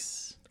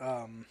speaks.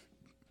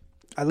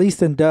 at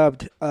least in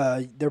dubbed,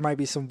 there might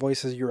be some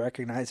voices you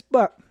recognize.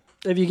 But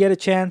if you get a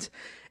chance,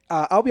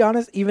 I'll be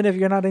honest, even if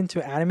you're not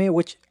into anime,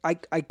 which I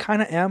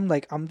kind of am,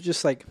 like I'm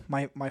just like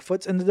my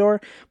foot's in the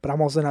door, but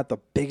I'm also not the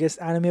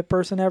biggest anime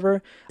person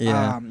ever.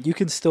 Yeah. You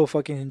can still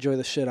fucking enjoy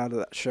the shit out of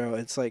that show.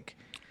 It's like,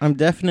 I'm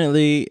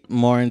definitely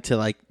more into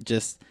like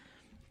just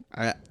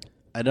I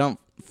don't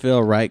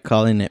feel right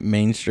calling it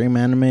mainstream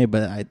anime,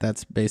 but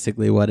that's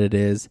basically what it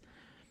is.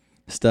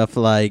 Stuff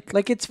like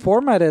it's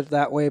formatted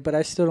that way, but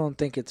I still don't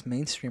think it's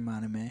mainstream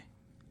anime.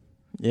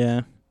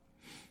 yeah.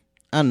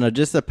 I don't know,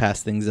 just the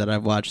past things that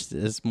I've watched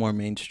is more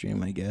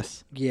mainstream, I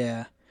guess.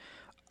 Yeah.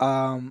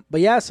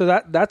 But yeah,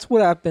 so that's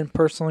what I've been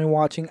personally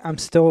watching. I'm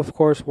still, of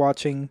course,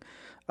 watching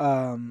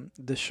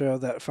the show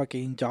that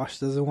fucking Josh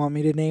doesn't want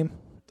me to name.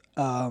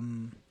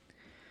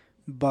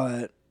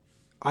 But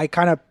I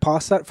kind of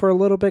paused that for a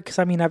little bit because,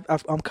 I mean,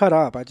 I'm cut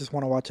up. I just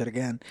want to watch it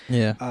again.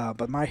 Yeah.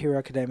 But My Hero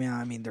Academia,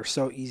 I mean, they're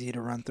so easy to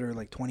run through,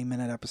 like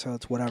 20-minute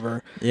episodes,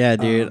 whatever. Yeah,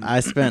 dude.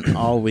 I spent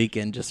all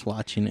weekend just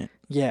watching it.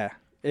 Yeah.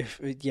 It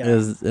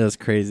was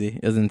crazy.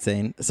 It was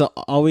insane. So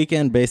all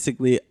weekend,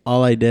 basically,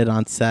 all I did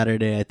on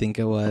Saturday, I think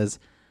it was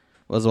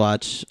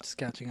watch just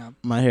catching up.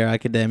 My Hero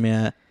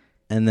Academia,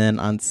 and then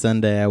on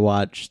Sunday I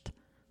watched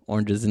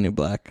Orange Is the New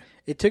Black.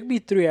 It took me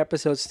 3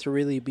 episodes to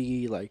really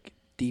be like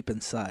deep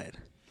inside.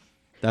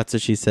 That's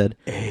what she said.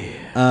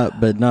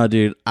 But no,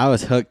 dude, I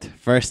was hooked.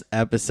 First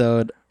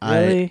episode.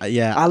 Really?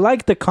 I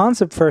liked the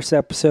concept first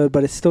episode,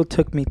 but it still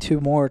took me 2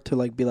 more to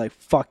like be like,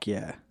 fuck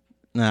yeah.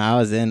 No, I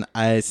was in.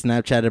 I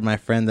Snapchatted my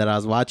friend that I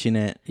was watching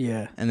it.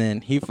 Yeah. And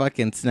then he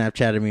fucking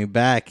Snapchatted me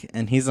back,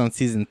 and he's on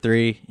season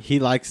 3.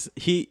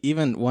 He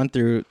even went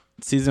through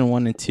season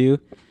 1 and 2.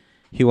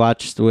 He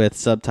watched with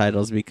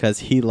subtitles because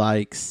he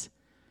likes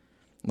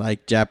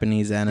like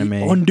Japanese anime.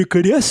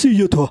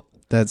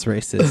 That's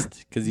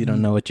racist because you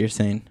don't know what you're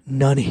saying.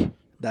 Nani.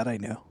 That I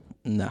know.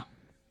 No.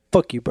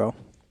 Fuck you, bro.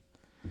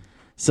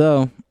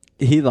 So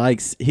he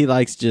likes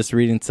just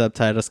reading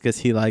subtitles because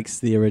he likes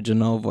the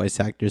original voice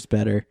actors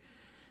better.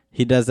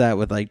 He does that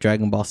with like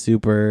Dragon Ball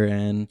Super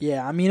and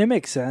Yeah, I mean it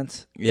makes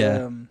sense.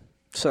 Yeah.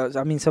 So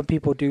I mean, some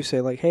people do say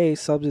like, "Hey,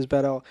 subs is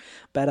better."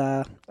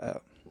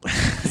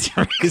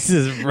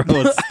 racist,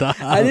 bro.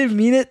 Stop. I didn't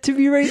mean it to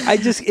be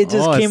racist. It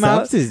just came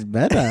out. Subs is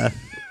better.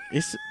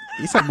 It's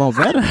more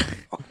better.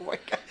 Oh my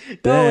god!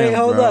 No, wait,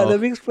 hold bro. on. Let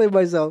me explain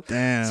myself.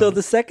 Damn. So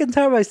the second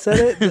time I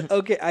said it,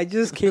 okay, I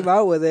just came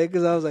out with it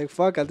because I was like,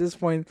 "Fuck!" At this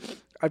point,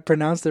 I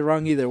pronounced it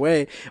wrong either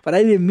way, but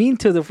I didn't mean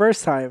to the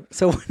first time.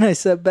 So when I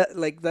said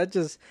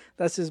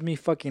that's just me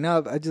fucking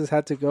up. I just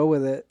had to go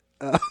with it.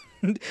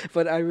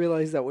 But I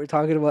realized that we're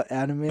talking about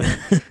anime.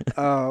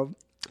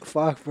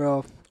 Fuck,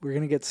 bro, we're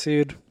gonna get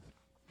sued.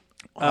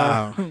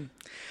 Wow.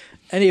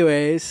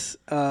 Anyways,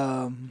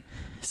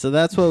 So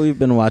that's what we've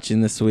been watching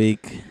this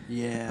week.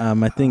 yeah.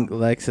 I think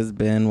Lex has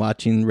been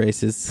watching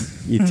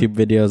racist YouTube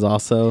videos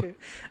also.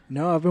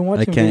 No, I've been I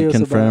watching can't videos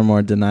confirm about...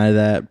 or deny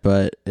that,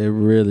 but it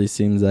really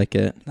seems like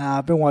it. Nah,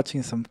 I've been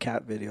watching some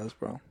cat videos,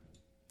 bro.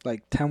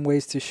 Like 10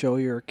 ways to show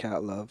your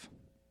cat love.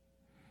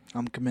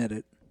 I'm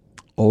committed.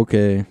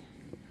 Okay.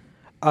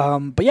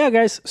 But yeah,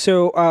 guys.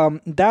 So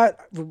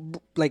that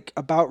like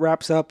about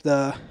wraps up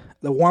the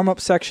warm up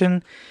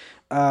section.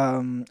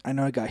 I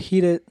know it got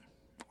heated,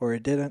 or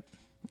it didn't.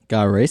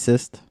 Got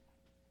racist.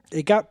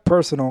 It got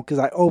personal because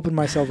I opened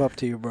myself up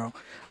to you, bro.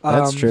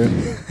 That's true.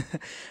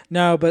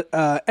 No, but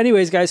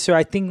anyways, guys. So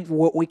I think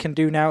what we can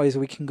do now is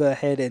we can go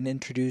ahead and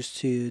introduce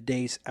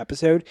today's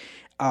episode,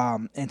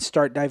 and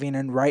start diving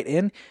in right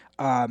in.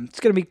 It's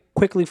going to be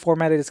quickly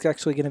formatted. It's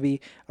actually going to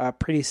be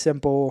pretty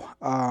simple.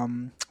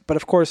 But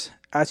of course,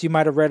 as you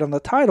might have read on the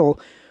title,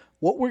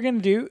 what we're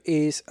going to do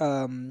is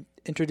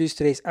introduce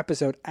today's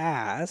episode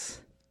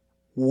as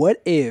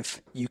what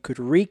if you could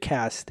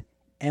recast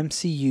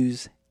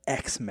MCU's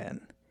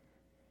X-Men?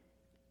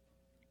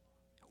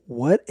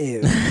 What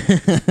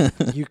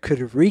if you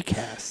could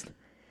recast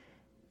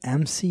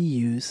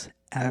MCU's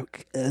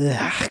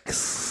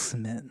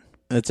X-Men?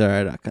 It's all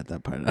right. I'll cut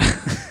that part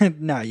out.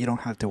 No, you don't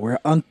have to. We're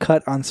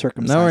uncut,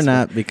 uncircumcised. No, we're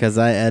not, because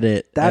I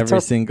edit That's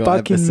every single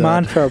fucking episode.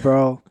 mantra,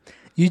 bro.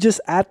 You just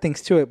add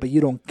things to it, but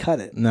you don't cut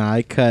it. No,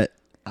 I cut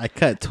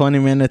 20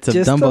 minutes of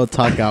Just Dumbo the-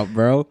 talk out,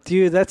 bro.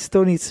 Dude, that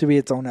still needs to be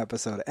its own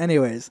episode.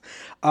 Anyways,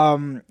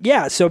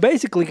 yeah, so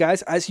basically,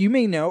 guys, as you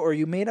may know or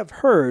you may have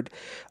heard,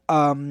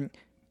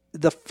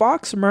 the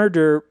Fox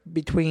merger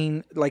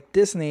between like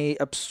Disney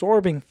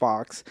absorbing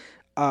Fox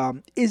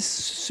is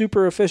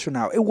super official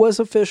now. It was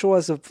official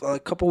as of a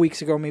couple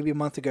weeks ago, maybe a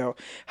month ago.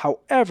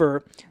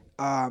 However,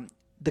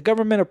 the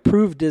government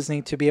approved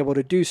Disney to be able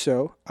to do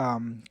so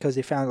because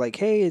they found like,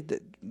 hey,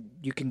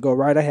 you can go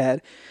right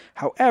ahead.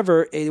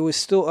 However, it was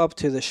still up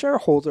to the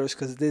shareholders,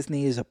 because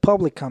Disney is a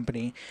public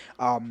company,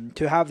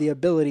 to have the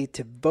ability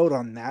to vote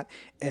on that.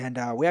 And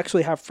we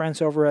actually have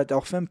friends over at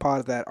Dolphin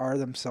Pod that are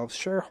themselves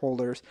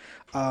shareholders.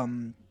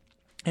 And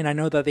I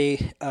know that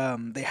they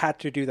had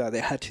to do that. They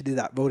had to do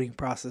that voting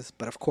process.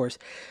 But of course,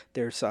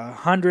 there's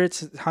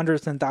hundreds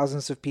and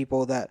thousands of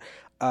people that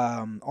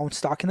own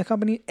stock in the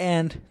company,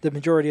 and the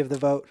majority of the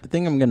vote. I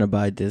think I'm going to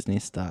buy Disney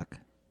stock.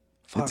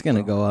 Fuck, It's going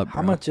to bro. go up,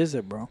 How bro. much is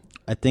it, bro?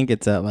 I think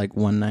it's at like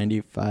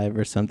 195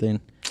 or something.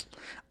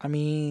 I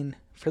mean,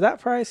 for that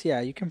price, yeah,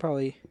 you can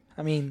probably...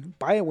 I mean,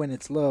 buy it when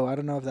it's low. I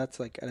don't know if that's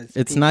like at its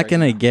It's peak not right going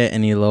to now. get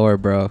any lower,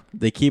 bro.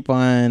 They keep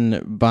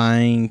on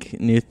buying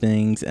new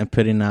things and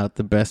putting out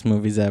the best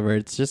movies ever.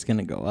 It's just going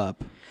to go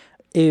up.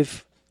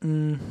 If...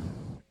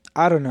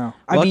 I don't know.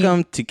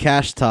 Welcome to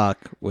Cash Talk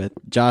with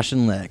Josh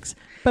and Lex.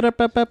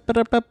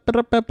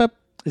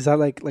 Is that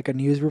like a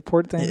news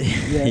report thing?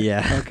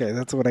 Yeah. Okay,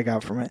 that's what I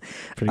got from it.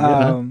 Pretty good,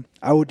 huh?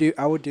 I would do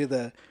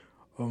the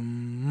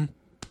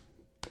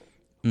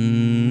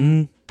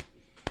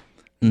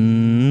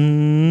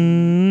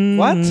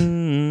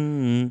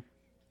What?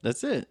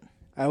 That's it.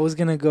 I was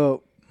gonna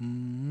go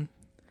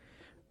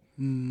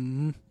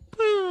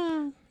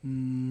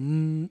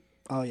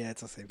Oh yeah,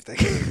 it's the same thing.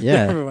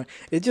 Yeah. Never mind.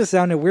 It just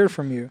sounded weird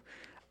from you.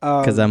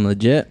 Because I'm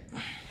legit.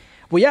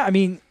 Well, yeah. I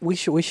mean, we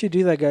should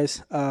do that,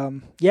 guys.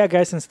 Yeah,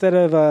 guys. Instead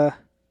of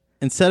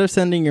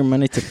sending your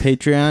money to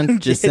Patreon,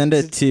 just send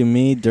it to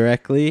me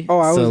directly. I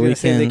was so gonna we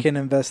say they can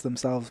invest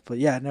themselves, but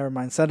yeah, never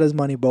mind. Send us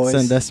money, boys.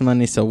 send us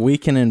money so we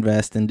can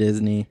invest in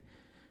Disney.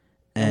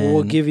 And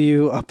We'll give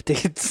you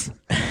updates.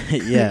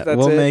 yeah, That's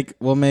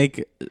we'll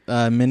make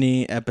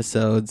mini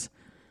episodes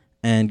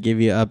and give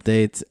you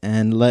updates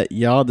and let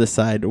y'all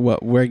decide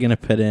what we're gonna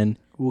put in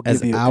We'll as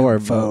give you our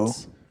info.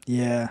 votes.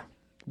 Yeah,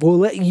 we'll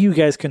let you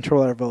guys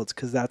control our votes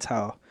because that's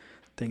how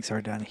things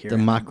are done here.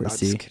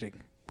 Democracy. No, just kidding.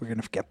 We're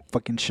gonna get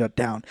fucking shut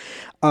down.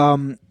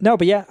 No,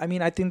 but yeah, I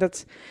mean, I think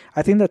that's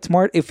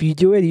smart. If you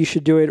do it, you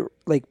should do it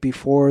like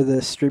before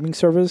the streaming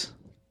service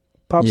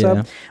pops Yeah.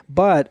 up.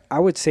 But I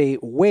would say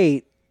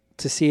wait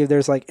to see if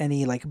there's like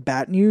any like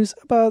bad news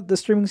about the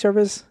streaming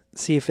service.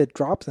 See if it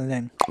drops, and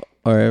then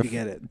Or you if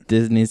get it.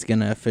 Disney's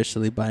gonna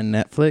officially buy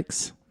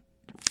Netflix.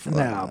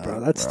 No, bro,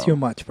 that's too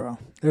much, bro.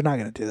 They're not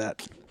gonna do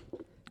that.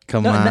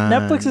 Come No, on.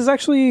 Netflix is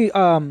actually,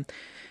 I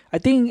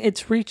think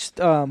it's reached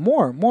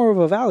more of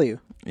a value.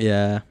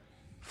 Yeah.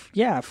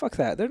 Yeah, fuck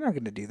that. They're not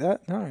going to do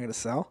that. They're not going to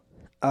sell.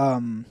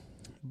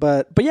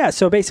 But yeah,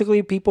 so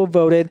basically people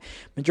voted,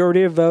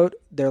 majority of vote.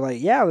 They're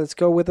like, yeah, let's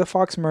go with the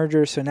Fox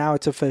merger. So now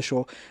it's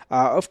official.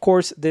 Of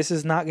course, this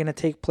is not going to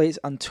take place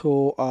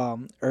until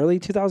early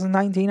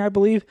 2019, I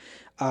believe,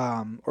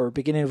 or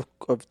beginning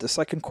of the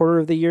second quarter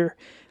of the year.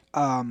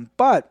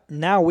 But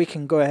now we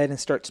can go ahead and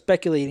start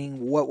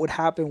speculating what would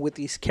happen with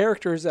these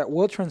characters that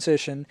will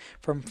transition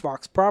from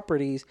Fox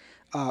properties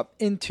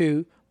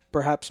into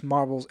perhaps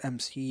Marvel's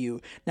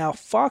MCU. Now,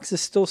 Fox is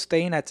still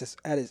staying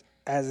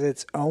as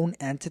its own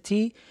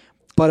entity,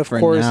 but of For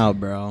course, now,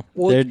 bro.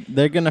 Well-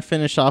 They're gonna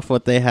finish off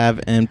what they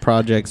have in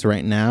projects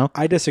right now.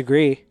 I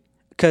disagree.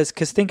 Because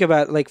think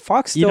about it, like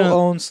Fox You still don't-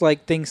 owns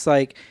like things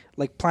like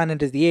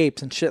Planet of the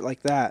Apes and shit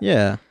like that.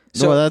 Yeah.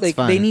 So Well, that's like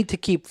fine. they need to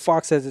keep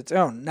Fox as its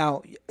own.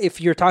 Now,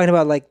 if you're talking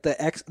about like the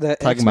Talking X-Men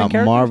about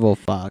characters, Marvel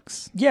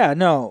Fox. yeah,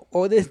 no,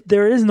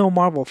 there is no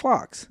Marvel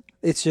Fox.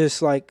 It's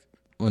just like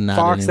Well, not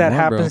Fox that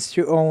anymore, bro. happens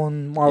to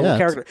own Marvel Yeah,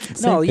 characters.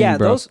 Same No, thing, yeah,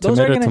 bro. those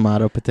tomato, are gonna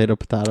tomato,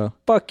 potato.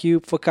 fuck you,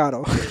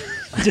 Focado.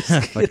 Just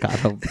kidding.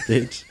 Avocado,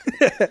 bitch.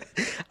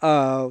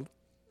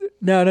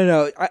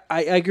 No.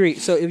 I agree.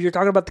 So if you're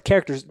talking about the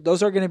characters,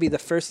 those are going to be the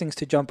first things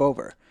to jump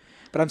over.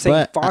 But I'm saying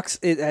But Fox,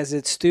 as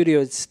its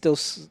studio, it's still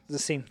the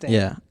same thing.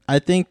 Yeah, I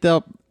think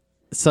they'll.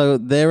 So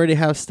they already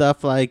have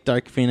stuff like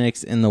Dark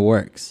Phoenix in the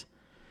works.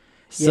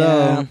 So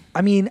Yeah.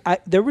 I mean,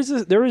 there was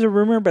a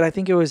rumor, but I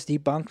think it was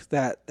debunked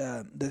that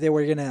they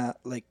were gonna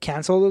like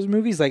cancel those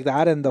movies like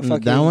that and the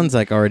fucking that one's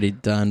like already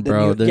done,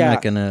 bro. They're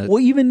not gonna. Well,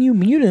 even New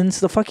Mutants,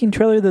 the fucking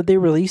trailer that they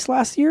released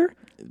last year,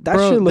 that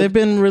Bro, shit they've looked.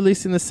 been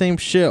releasing the same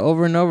shit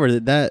over and over.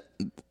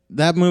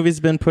 That movie's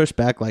been pushed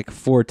back like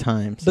 4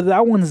 times. But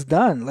that one's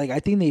done. Like I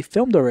think they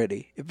filmed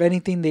already. If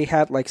anything, they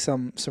had like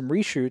some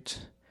reshoots.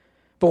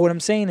 But what I'm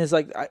saying is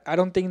like I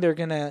don't think they're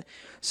gonna.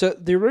 So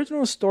the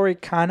original story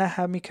kind of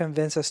had me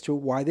convinced as to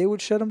why they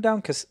would shut them down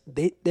because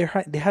they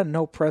had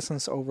no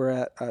presence over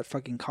at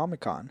fucking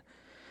Comic-Con.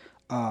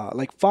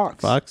 Like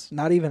Fox,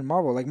 not even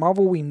Marvel. Like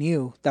Marvel, we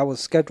knew that was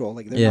scheduled.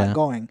 Like they're not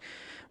going.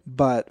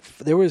 But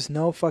there was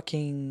no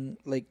fucking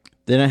like.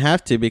 They didn't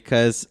have to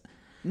because.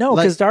 No,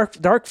 because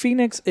Dark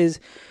Phoenix is,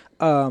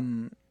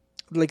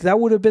 like that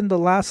would have been the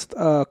last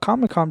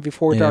Comic-Con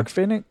before Dark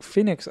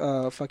Phoenix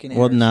fucking airs.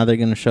 Well, now they're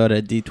gonna show it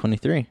at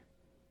D23.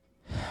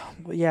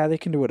 Well, yeah, they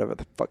can do whatever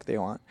the fuck they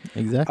want.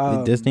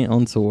 Exactly. Disney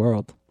owns the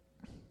world.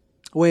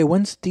 Wait,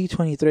 when's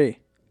D23?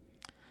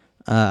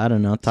 I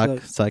don't know.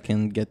 So I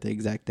can get the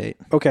exact date.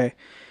 Okay.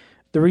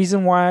 The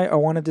reason why I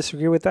want to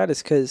disagree with that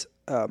is because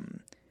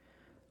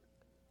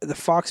the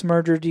Fox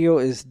merger deal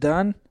is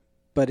done,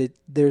 but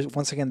there's a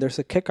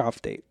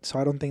kickoff date. So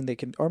I don't think they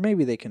can, or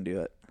maybe they can do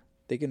it.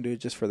 They can do it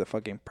just for the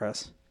fucking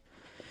press.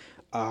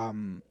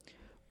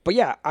 But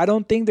yeah, I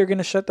don't think they're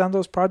gonna shut down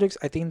those projects.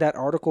 I think that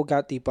article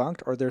got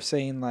debunked, or they're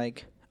saying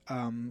like,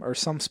 or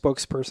some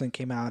spokesperson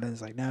came out and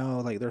is like,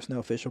 no, like there's no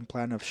official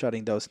plan of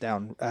shutting those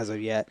down as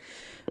of yet,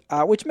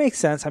 which makes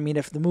sense. I mean,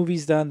 if the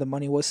movie's done, the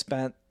money was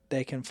spent,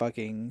 they can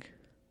fucking.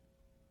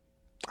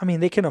 I mean,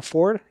 they can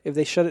afford if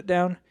they shut it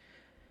down.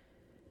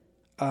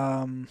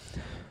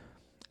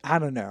 I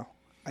don't know.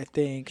 I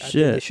think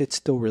they should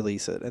still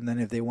release it, and then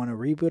if they want to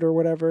reboot or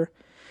whatever,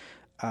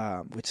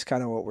 which is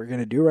kind of what we're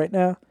gonna do right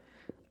now.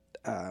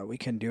 We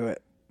can do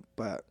it,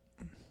 but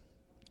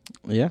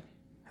yeah,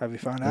 have you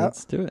found out?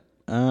 Let's do it.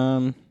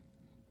 Come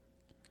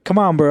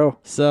on, bro.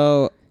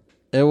 So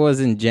it was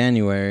in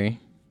January.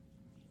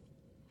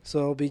 So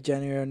it'll be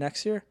January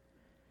next year.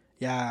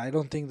 Yeah, I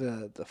don't think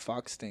the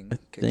Fox thing.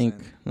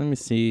 Let me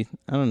see.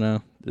 I don't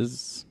know.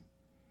 There's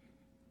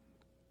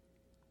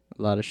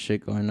a lot of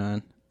shit going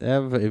on. They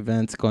have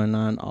events going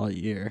on all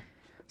year.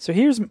 So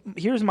here's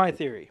my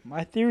theory.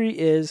 My theory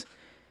is,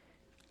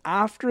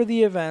 after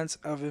the events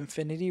of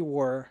Infinity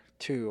War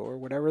 2 or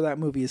whatever that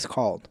movie is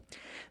called,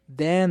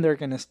 then they're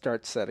gonna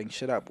start setting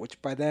shit up.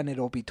 Which by then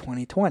it'll be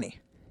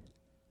 2020.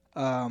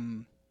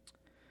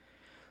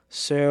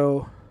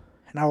 So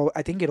now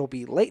I think it'll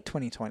be late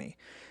 2020.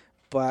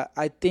 But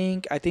I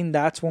think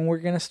that's when we're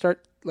gonna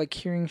start like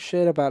hearing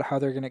shit about how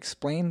they're gonna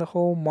explain the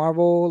whole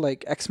Marvel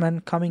like X-Men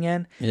coming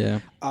in.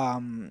 Yeah.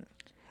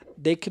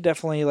 They could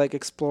definitely like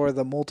explore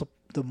the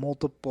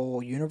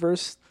multiple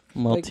universe,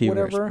 multiverse, like,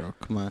 whatever. bro.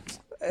 Come on.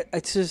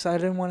 It's just I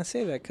didn't want to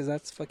say that because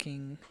that's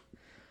fucking.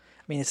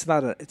 I mean, it's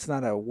not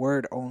a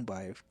word owned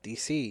by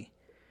DC,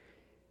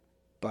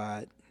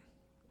 but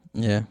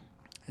yeah,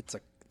 it's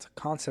a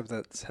concept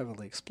that's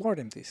heavily explored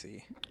in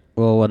DC.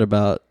 Well, what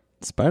about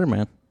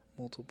Spider-Man?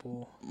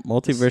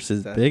 Multiverse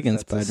is big in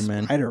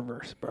Spider-Man.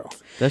 Spider-Verse, bro.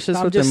 That's just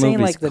I'm what just the saying,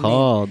 movie's like,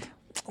 called.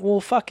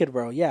 Well, fuck it,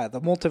 bro. Yeah, the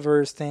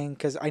multiverse thing,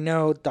 because I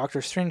know Doctor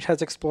Strange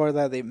has explored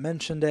that. They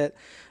mentioned it.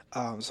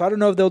 So I don't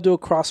know if they'll do a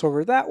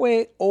crossover that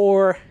way,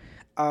 or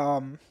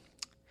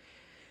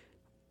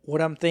what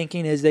I'm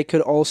thinking is they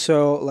could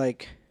also,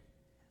 like,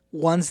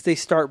 once they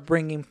start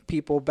bringing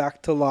people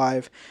back to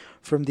life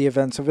from the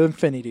events of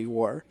Infinity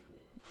War,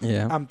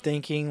 yeah, I'm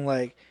thinking,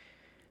 like,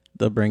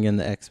 they'll bring in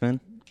the X-Men.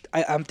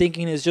 I'm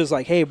thinking it's just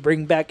like, hey,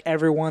 bring back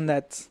everyone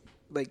that's,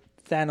 like,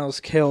 Thanos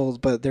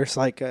killed, but there's,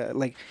 like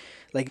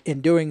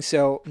in doing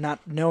so, not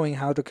knowing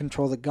how to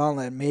control the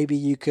gauntlet, maybe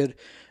you could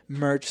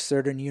merge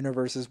certain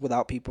universes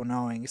without people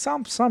knowing.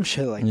 Some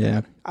shit like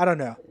that. I don't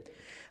know.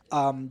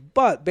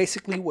 But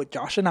basically what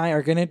Josh and I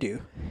are going to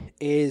do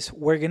is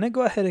we're going to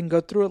go ahead and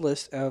go through a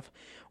list of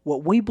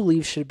what we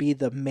believe should be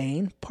the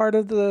main part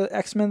of the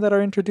X-Men that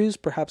are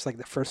introduced, perhaps like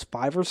the first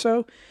 5 or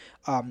so.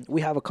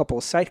 We have a couple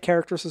of side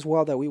characters as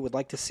well that we would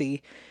like to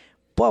see.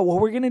 But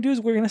what we're going to do is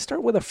we're going to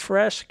start with a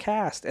fresh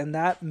cast. And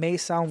that may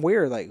sound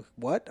weird. Like,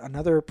 what?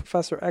 Another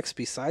Professor X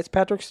besides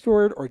Patrick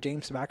Stewart or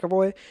James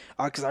McAvoy?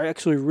 Because I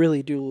actually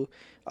really do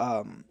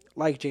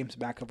like James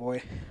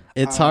McAvoy.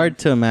 It's hard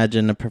to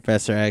imagine a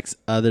Professor X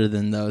other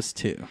than those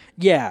two.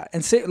 Yeah.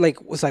 And say,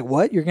 like, was like,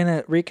 what? You're going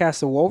to recast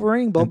the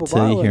Wolverine? Blah, blah,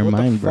 blah. Until you hear what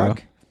mine, the bro.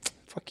 fuck?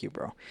 Fuck you,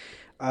 bro.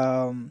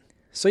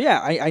 So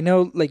yeah, I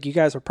know like you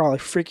guys are probably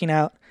freaking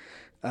out.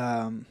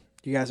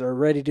 You guys are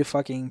ready to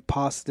fucking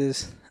pause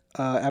this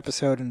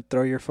episode and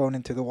throw your phone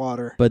into the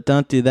water. But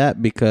don't do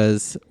that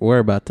because we're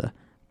about to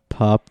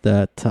pop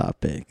that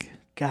topic.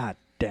 God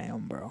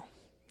damn, bro.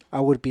 I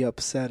would be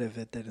upset if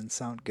it didn't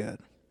sound good.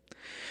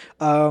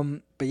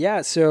 But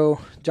yeah,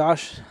 so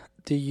Josh,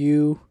 do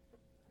you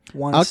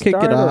want to start?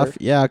 I'll kick it off.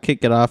 Yeah, I'll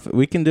kick it off.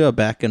 We can do a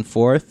back and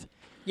forth.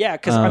 Yeah,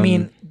 because I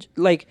mean,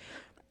 like,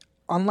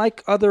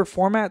 unlike other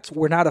formats,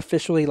 we're not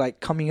officially like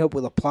coming up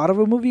with a plot of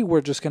a movie.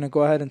 We're just gonna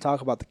go ahead and talk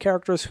about the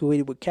characters, who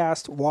we would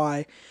cast,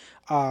 why,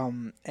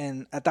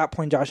 and at that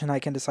point, Josh and I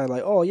can decide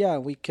like, oh yeah,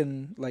 we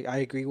can like I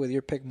agree with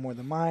your pick more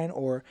than mine,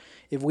 or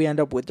if we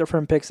end up with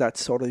different picks,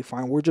 that's totally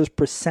fine. We're just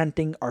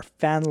presenting our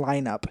fan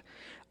lineup.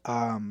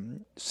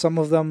 Some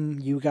of them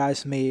you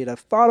guys may have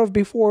thought of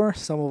before.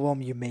 Some of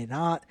them you may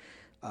not.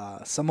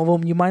 Some of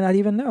them you might not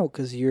even know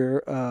because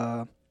you're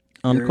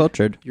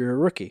Uncultured. You're a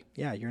rookie.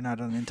 Yeah, you're not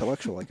an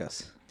intellectual like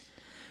us.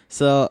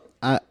 So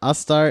I'll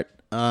start.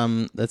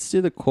 Let's do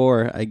the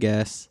core, I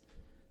guess.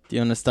 Do you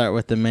want to start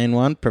with the main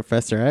one,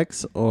 Professor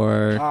X,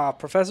 or?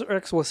 Professor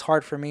X was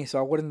hard for me, so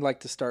I wouldn't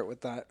like to start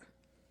with that.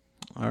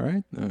 All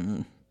right.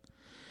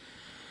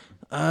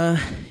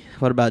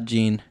 What about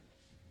Jean?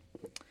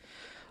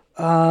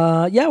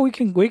 Yeah, we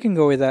can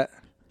go with that.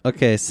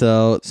 Okay,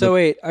 so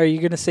wait, are you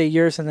gonna say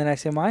yours and then I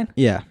say mine?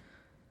 Yeah.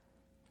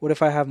 What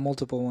if I have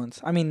multiple ones?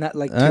 I mean, not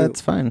like two.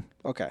 That's fine.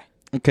 Okay.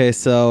 Okay,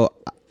 so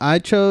I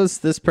chose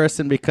this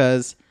person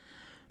because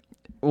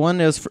one,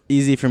 it was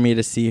easy for me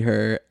to see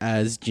her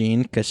as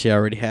Jean because she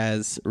already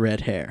has red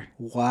hair.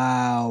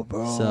 Wow,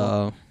 bro.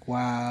 So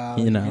wow,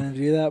 you know, you're gonna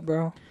do that,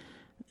 bro?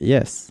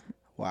 Yes.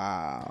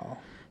 Wow.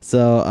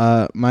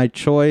 So my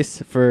choice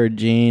for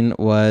Jean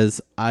was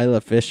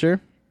Isla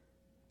Fisher.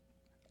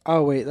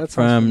 Oh wait, that's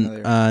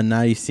from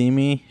Now You See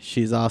Me.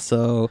 She's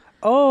also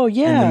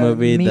yeah in the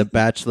movie The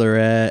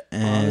Bachelorette.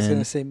 And I was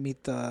gonna say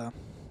meet the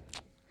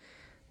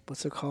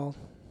what's it called?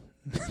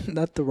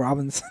 Not the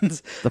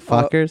Robinsons. The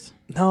Fockers.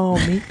 No,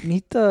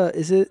 meet the.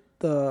 Is it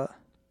the?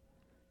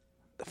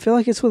 I feel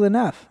like it's with an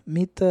F.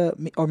 Meet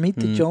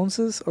the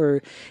Joneses,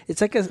 or it's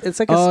like a.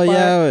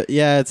 Oh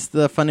yeah. It's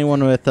the funny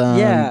one with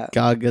and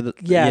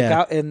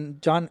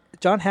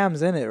John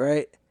Hamm's in it,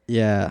 right?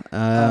 Yeah.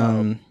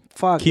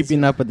 Fuck.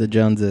 Keeping Up with the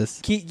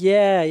Joneses.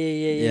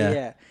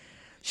 Yeah.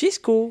 She's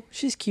cool.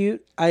 She's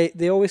cute.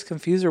 They always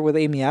confuse her with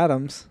Amy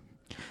Adams.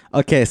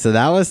 Okay, so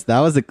that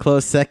was a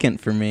close second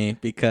for me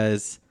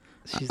because,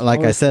 like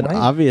I said,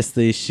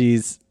 obviously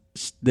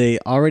they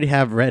already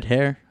have red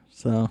hair.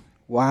 So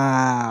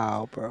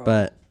wow, bro.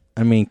 But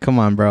I mean, come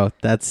on, bro.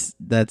 That's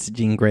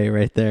Jean Grey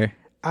right there.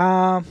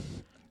 I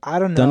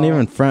don't know. Don't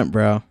even front,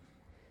 bro.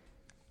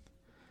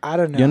 I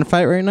don't know. You want to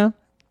fight right now?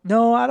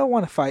 No, I don't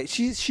want to fight.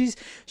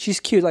 She's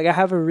cute. Like I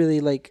have a really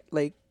like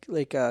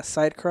a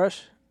side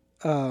crush.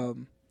 I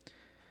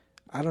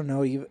don't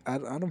know. I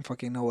don't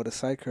fucking know what a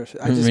side crush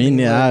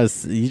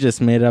is. You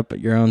just made up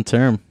your own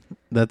term.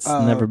 That's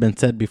never been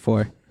said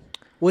before.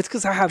 Well, it's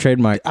because I have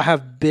trademark. I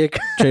have big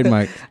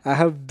trademark. I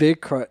have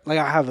big crush. Like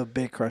I have a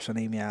big crush on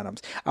Amy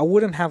Adams. I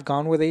wouldn't have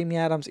gone with Amy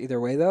Adams either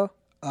way though.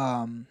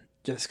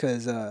 Just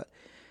because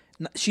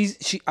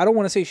she. I don't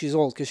want to say she's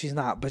old because she's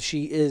not, but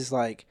she is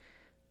like.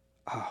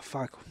 Oh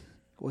fuck!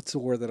 What's the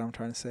word that I'm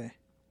trying to say?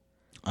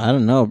 I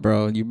don't know,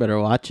 bro. You better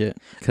watch it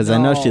because I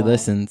know she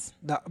listens.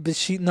 No, but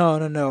she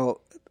no.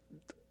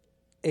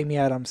 Amy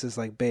Adams is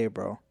like babe,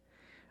 bro.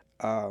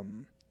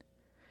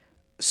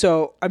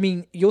 So I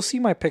mean, you'll see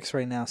my picks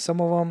right now.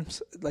 Some of them,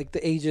 like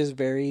the ages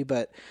vary,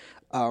 but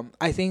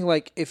I think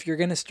like if you're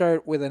gonna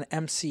start with an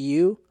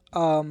MCU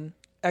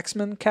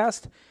X-Men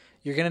cast,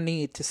 you're gonna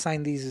need to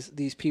sign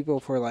these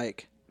people for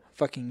like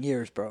fucking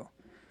years, bro.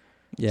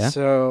 Yeah.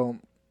 So.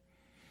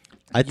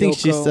 I think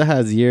she still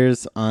has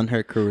years on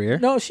her career.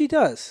 No, she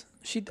does.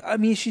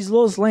 She's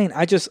Lois Lane.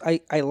 I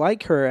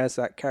like her as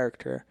that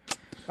character.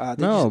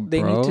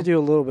 They need to do a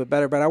little bit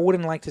better, but I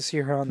wouldn't like to see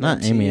her on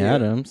not Amy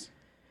Adams.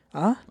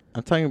 Huh?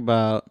 I'm talking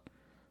about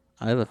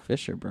Isla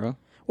Fisher, bro.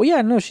 Well,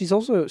 yeah, no, she's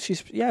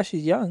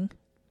young.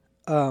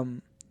 I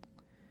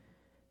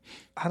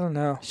don't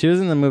know. She was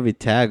in the movie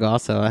Tag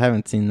also. I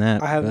haven't seen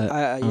that. I haven't.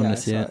 I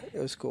saw it. It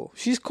was cool.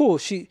 She's cool.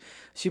 She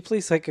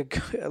plays like a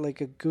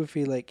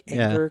goofy like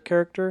anger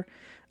character.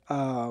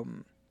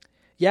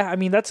 Yeah, I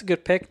mean that's a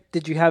good pick.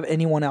 Did you have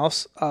anyone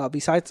else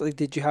besides? Like,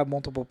 did you have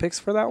multiple picks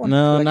for that one?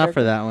 No, not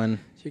for that one.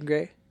 Jean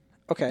Grey.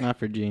 Okay. Not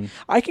for Jean.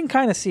 I can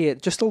kind of see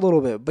it just a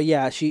little bit, but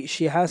yeah, she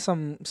has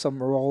some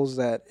roles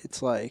that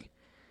it's like,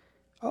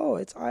 oh,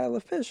 it's Isla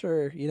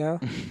Fisher, you know?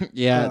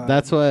 Yeah,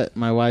 that's what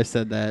my wife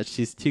said, that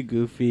she's too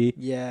goofy.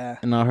 Yeah.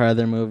 In all her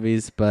other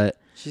movies, but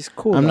she's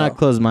cool. I'm not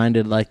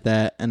closed-minded like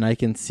that, and I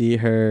can see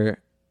her,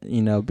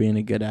 being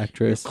a good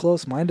actress. You're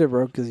close-minded,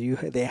 bro, because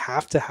they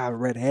have to have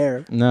red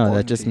hair. No,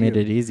 that just made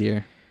it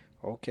easier.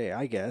 Okay,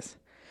 I guess.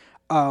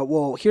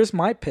 Well, here's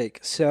my pick.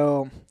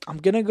 So I'm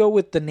gonna go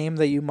with the name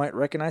that you might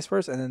recognize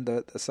first, and then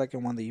the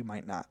second one that you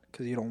might not,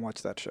 because you don't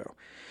watch that show.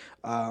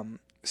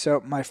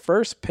 So my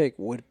first pick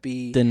would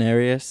be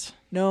Daenerys.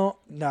 no.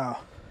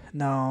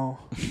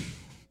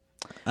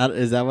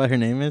 Is that what her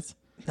name is?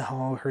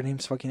 No, her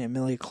name's fucking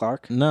Emilia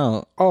Clarke.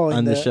 No. Oh,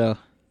 on the show.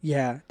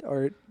 Yeah,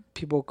 or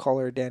people call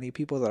her Danny.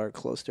 People that are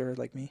close to her,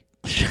 like me.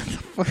 Shut the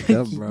fuck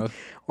up, bro.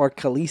 Or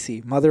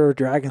Khaleesi, Mother of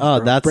Dragons. Oh,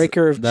 bro. that's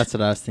That's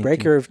what I was thinking.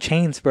 Breaker of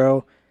Chains,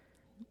 bro.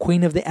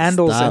 Queen of the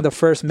Andals Stop. and the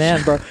First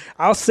Man, bro.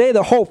 I'll say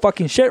the whole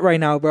fucking shit right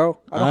now, bro.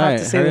 I don't have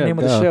to say the name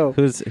of the show.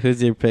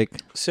 Who's your pick?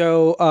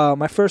 So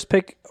my first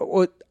pick,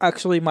 well,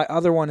 actually my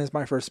other one is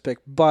my first pick,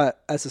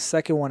 but as a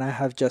second one I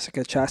have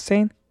Jessica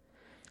Chastain.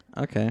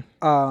 Okay.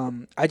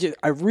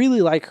 I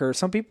really like her.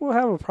 Some people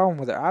have a problem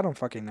with her. I don't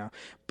fucking know.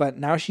 But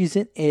now she's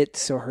in it,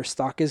 so her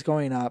stock is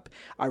going up.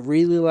 I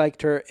really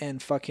liked her in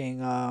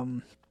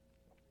fucking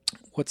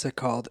what's it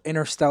called?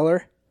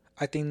 Interstellar.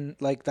 I think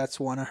like that's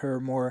one of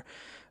her more.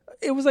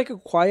 It was like a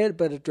quiet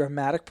but a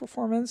dramatic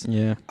performance.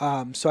 Yeah.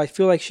 So I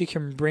feel like she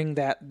can bring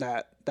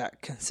that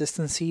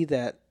consistency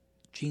that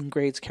Jean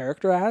Grey's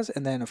character has,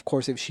 and then of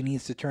course if she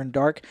needs to turn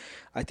dark,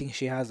 I think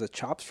she has the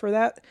chops for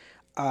that.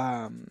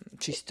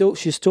 She's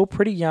still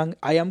pretty young.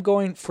 I am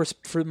going for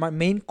my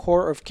main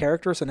core of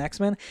characters in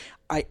X-Men.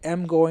 I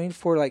am going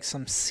for like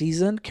some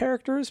seasoned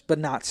characters, but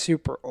not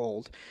super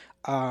old.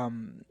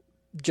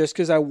 Just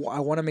because I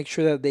want to make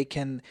sure that they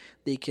can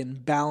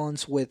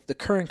balance with the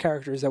current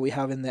characters that we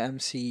have in the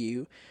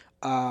MCU.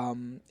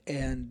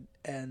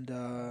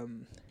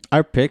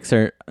 Our picks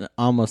are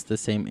almost the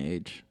same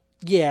age.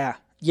 Yeah.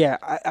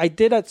 I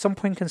did at some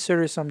point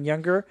consider some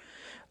younger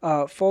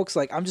folks.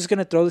 Like, I'm just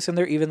gonna throw this in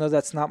there, even though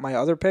that's not my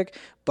other pick.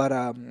 But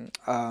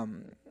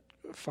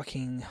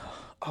fucking,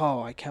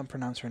 I can't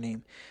pronounce her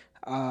name.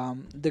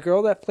 The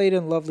girl that played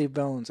in Lovely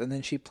Bones, and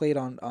then she played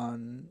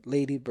on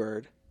Lady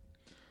Bird.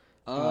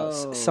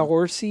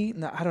 Saoirse.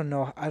 No, I don't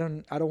know. I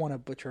don't want to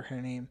butcher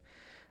her name.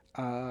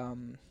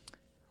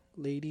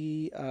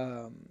 Lady.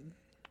 What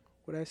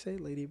did I say?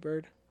 Lady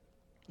Bird.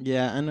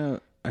 Yeah, I know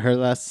her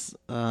last.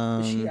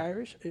 Is she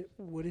Irish?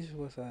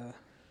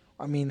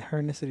 I mean,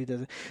 her ethnicity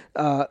doesn't.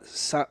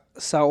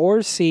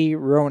 Saoirse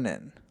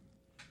Ronan.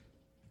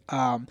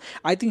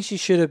 I think she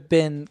should have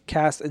been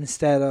cast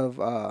instead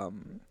of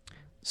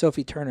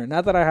Sophie Turner.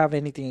 Not that I have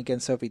anything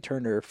against Sophie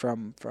Turner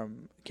from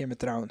Game of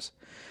Thrones.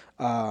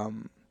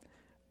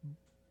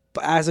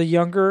 But as a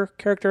younger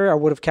character, I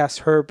would have cast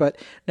her. But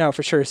no,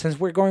 for sure, since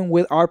we're going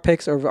with our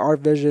picks or our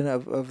vision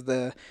of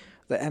the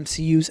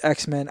MCU's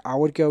X-Men, I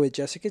would go with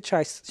Jessica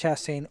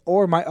Chastain.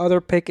 Or my other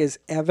pick is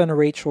Evan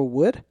Rachel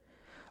Wood.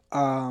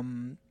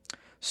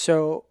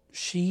 So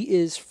she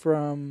is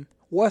from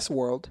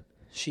Westworld.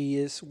 She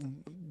is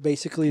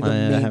basically the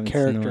main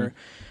character.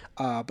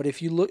 But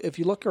if you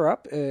look her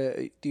up,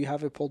 do you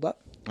have it pulled up?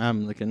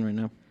 I'm looking right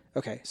now.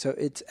 Okay, so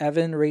it's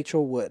Evan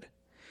Rachel Wood.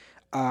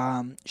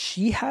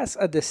 She has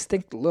a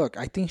distinct look.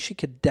 I think she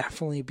could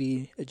definitely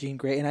be a Jean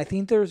Grey, and I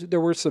think there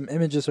were some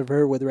images of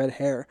her with red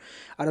hair.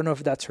 I don't know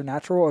if that's her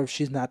natural or if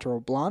she's natural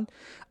blonde.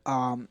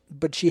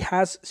 But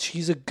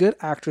she's a good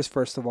actress.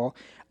 First of all,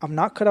 I'm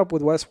not caught up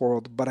with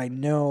Westworld, but I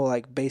know,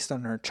 like, based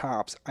on her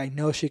chops, I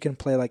know she can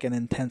play like an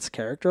intense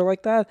character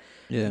like that.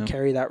 Yeah, and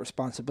carry that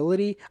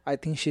responsibility. I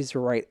think she's the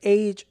right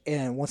age,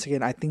 and once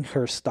again, I think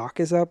her stock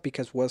is up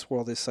because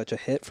Westworld is such a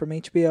hit from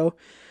HBO.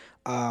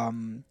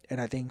 And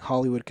I think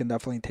Hollywood can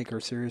definitely take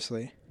her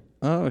seriously.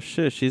 Oh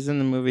shit, she's in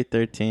the movie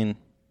 13.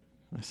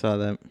 I saw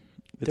that.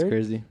 It's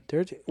crazy.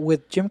 13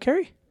 with Jim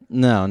Carrey?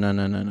 No.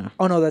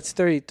 Oh no, that's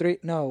 33.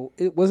 No,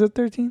 was it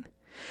 13?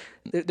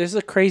 There's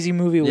a crazy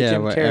movie with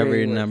Jim Carrey.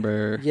 Every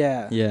number.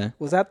 Yeah.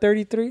 Was that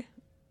 33?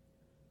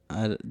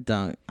 I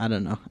don't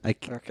know.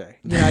 Okay.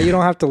 Yeah, you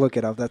don't have to look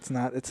it up. It's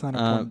not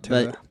important to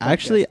but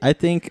actually, I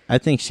think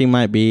she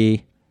might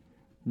be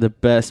the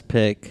best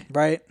pick.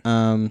 Right.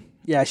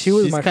 Yeah, she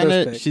was my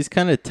first pick. She's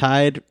kind of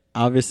tied,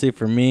 obviously,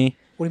 for me.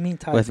 What do you mean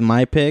tied? With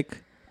my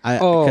pick.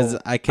 Because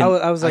I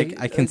was like,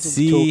 I can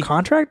see to a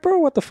contract, bro.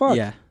 What the fuck?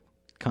 Yeah,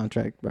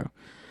 contract, bro.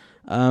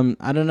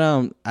 I don't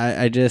know.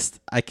 I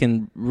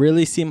can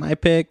really see my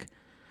pick,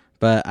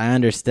 but I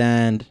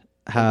understand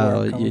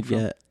how you'd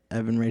get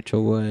Evan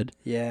Rachel Wood.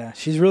 Yeah,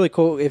 she's really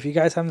cool. If you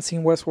guys haven't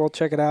seen Westworld,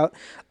 check it out.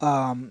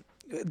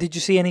 Did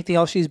you see anything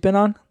else she's been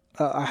on?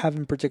 I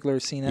haven't particularly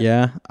seen it.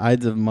 Yeah,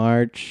 Ides of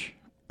March.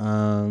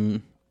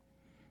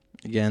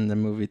 Again, the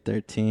movie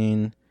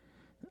 13.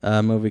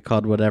 A movie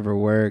called Whatever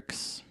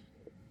Works.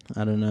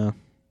 I don't know.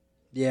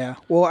 Yeah.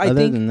 Well,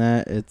 Other than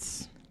that,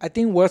 I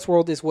think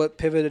Westworld is what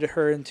pivoted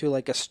her into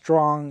like a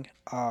strong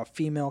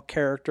female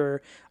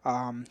character.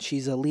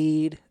 She's a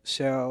lead.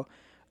 So,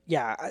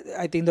 yeah,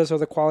 I think those are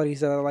the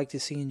qualities that I like to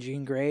see in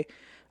Jean Grey.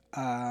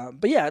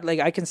 But yeah, like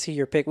I can see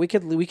your pick. We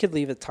could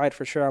leave it tied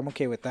for sure. I'm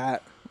okay with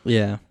that.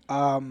 Yeah.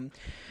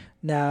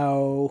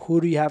 Now, who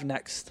do you have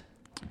next?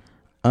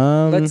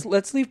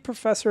 Let's leave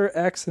Professor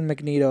X and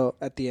Magneto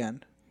at the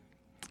end.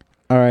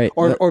 All right.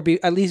 Or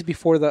at least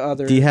before the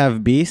other. Do you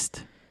have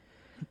Beast?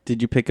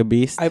 Did you pick a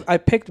beast? I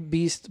picked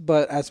Beast,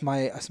 but as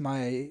my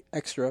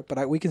extra.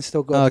 But we can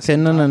still go. Oh, okay,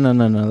 no.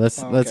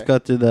 Let's okay. go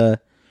through the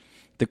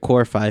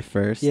core 5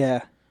 first.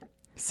 Yeah.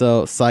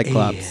 So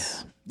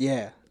Cyclops.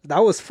 Yeah. That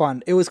was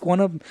fun. It was one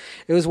of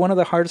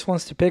the hardest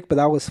ones to pick, but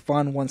that was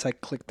fun once I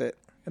clicked it.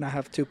 And I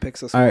have 2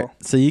 picks as well. All right,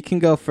 so you can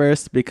go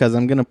first because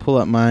I'm gonna pull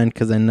up mine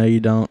because I know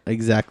you don't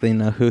exactly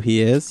know who he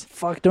is.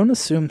 Fuck! Don't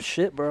assume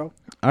shit, bro.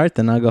 All right,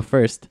 then I'll go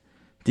first.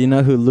 Do you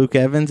know who Luke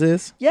Evans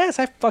is? Yes,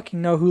 I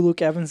fucking know who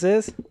Luke Evans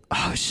is.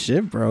 Oh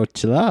shit, bro,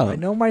 chill out. I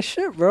know my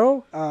shit,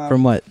 bro.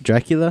 From what?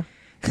 Dracula?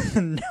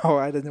 No,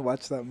 I didn't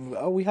watch that movie.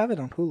 Oh, we have it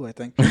on Hulu, I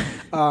think.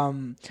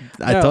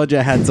 I told you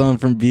I had someone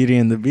from Beauty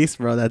and the Beast,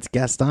 bro. That's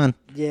Gaston.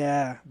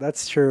 Yeah,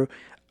 that's true.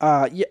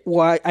 Yeah,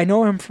 well, I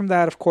know him from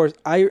that, of course.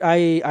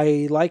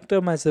 I liked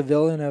him as the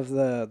villain of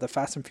the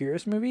Fast and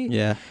Furious movie.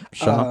 Yeah,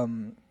 Shaw.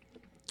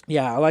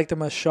 Yeah, I liked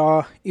him as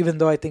Shaw, even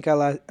though I think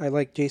I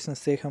like Jason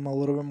Statham a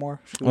little bit more.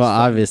 Well,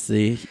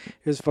 obviously, he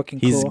was fucking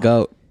he's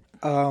cool.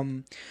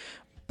 GOAT.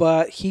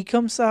 But he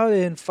comes out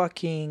in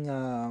fucking.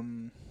 I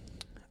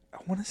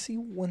want to see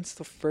when's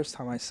the first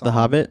time I saw The him.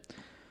 Hobbit?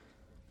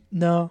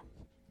 No,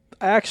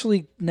 I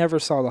actually never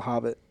saw The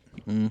Hobbit.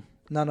 Mm.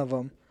 None of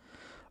them.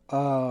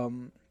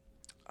 I'm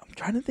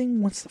trying to think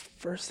when's the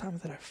first time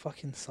that I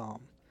fucking saw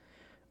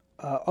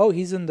him.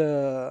 He's in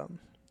the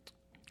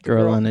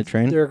Girl on a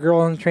Train? The Girl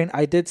on the Train.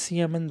 I did see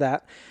him in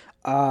that.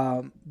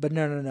 But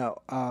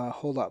no.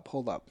 Hold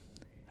up.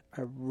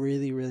 I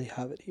really, really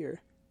have it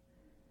here.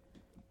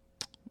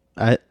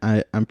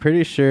 I'm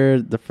pretty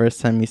sure the first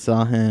time you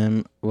saw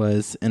him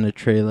was in a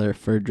trailer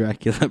for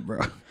Dracula,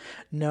 bro.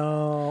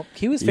 No,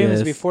 he was famous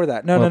Yes. before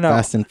that. No.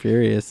 Fast and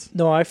Furious.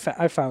 No, I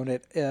found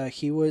it.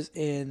 He was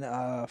in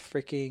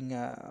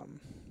freaking.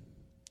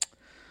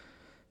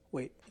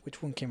 Wait,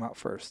 which one came out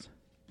first?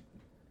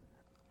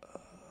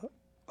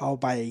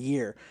 By a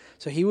year.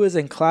 So he was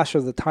in Clash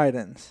of the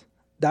Titans.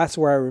 That's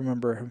where I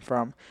remember him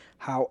from.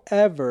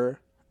 However,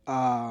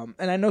 and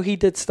I know he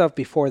did stuff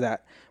before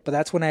that, but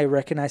that's when I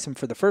recognized him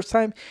for the first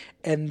time.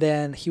 And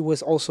then he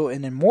was also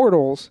in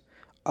Immortals,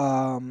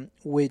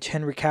 which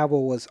Henry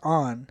Cavill was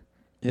on.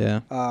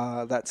 Yeah.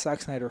 That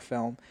Zack Snyder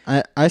film.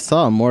 I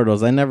saw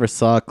Immortals. I never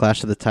saw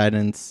Clash of the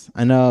Titans.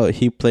 I know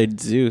he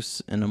played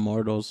Zeus in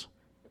Immortals.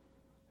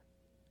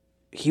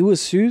 He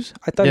was Zeus?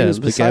 I thought he was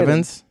Luke Poseidon.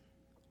 Evans?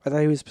 I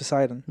thought he was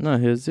Poseidon. No,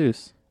 he was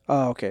Zeus.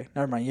 Oh, okay.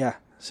 Never mind. Yeah.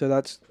 So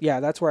that's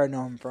where I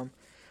know him from.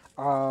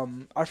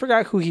 I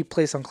forgot who he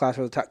plays on Clash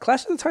of the Titans.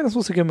 Clash of the Titans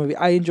was a good movie.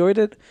 I enjoyed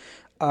it.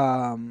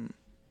 But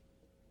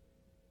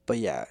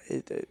yeah,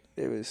 it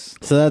was.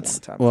 So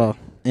that's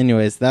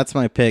anyways, that's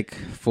my pick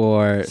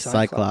for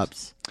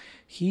Cyclops.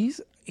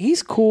 He's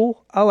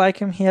cool. I like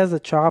him. He has the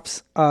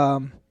chops. I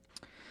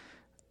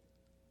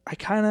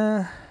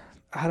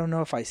don't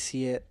know if I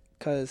see it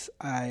because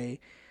I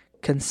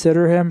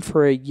consider him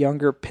for a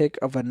younger pick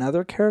of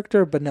another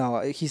character, but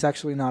no, he's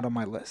actually not on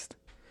my list.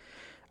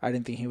 I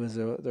didn't think he was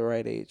the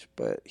right age,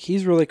 but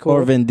he's really cool.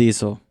 Or Vin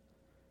Diesel.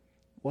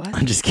 What?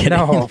 I'm just kidding.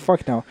 No,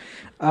 fuck no.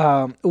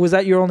 Was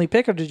that your only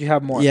pick, or did you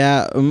have more?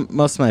 Yeah,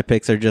 most of my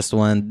picks are just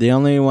one. The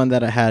only one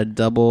that I had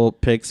double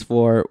picks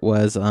for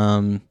was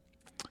who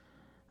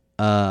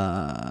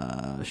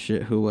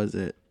was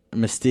it?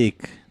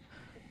 Mystique.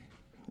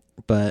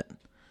 But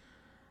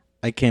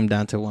I came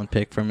down to one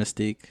pick for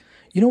Mystique.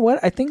 You know what?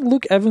 I think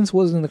Luke Evans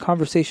was in the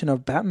conversation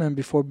of Batman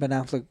before Ben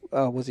Affleck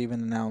was even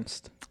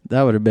announced.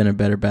 That would have been a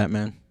better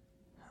Batman.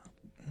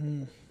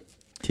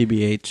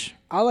 TBH.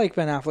 I like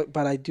Ben Affleck,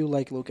 but I do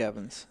like Luke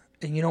Evans.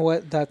 And you know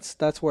what?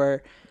 That's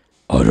where.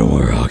 I don't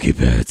wear hockey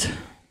pads.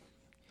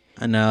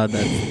 I know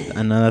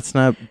that's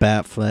not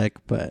Batfleck,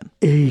 but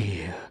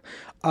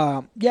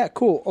yeah,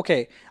 cool.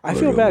 Okay, I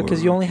feel bad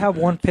because you only have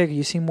one pick.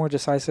 You seem more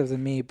decisive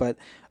than me, but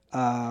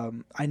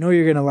I know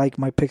you're gonna like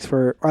my picks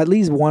for or at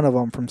least one of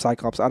them from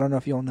Cyclops. I don't know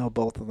if you'll know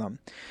both of them,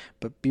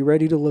 but be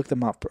ready to look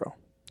them up, bro.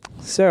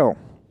 So,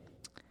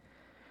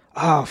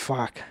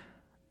 fuck,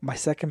 my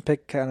second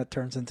pick kind of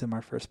turns into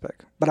my first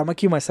pick, but I'm gonna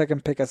keep my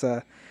second pick as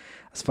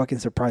fucking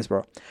surprise,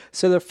 bro.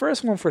 So the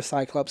first one for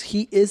Cyclops,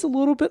 he is a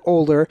little bit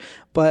older,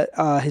 but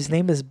his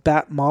name is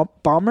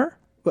Bomber,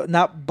 but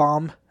not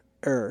Bomber,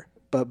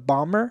 but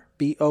Bomber,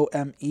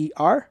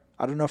 Bomer.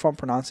 I don't know if I'm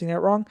pronouncing it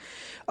wrong.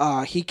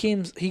 He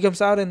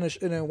comes out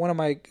in one of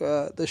my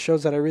the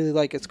shows that I really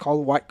like. It's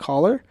called White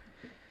Collar.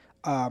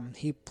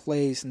 He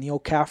plays Neil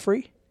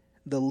Caffrey,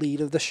 the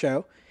lead of the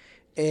show,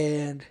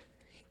 and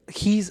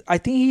I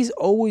think he's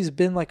always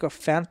been like a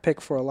fan pick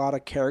for a lot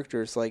of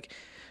characters. Like,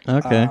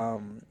 okay.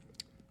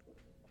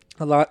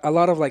 A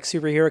lot of like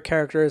superhero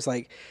characters.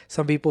 Like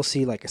some people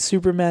see like a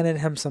Superman in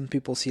him, some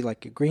people see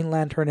like a Green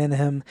Lantern in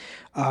him.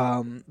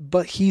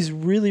 But he's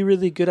really,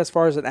 really good as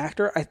far as an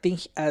actor. I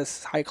think as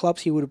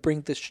Cyclops, he would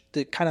bring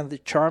the kind of the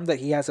charm that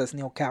he has as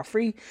Neil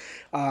Caffrey.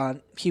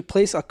 He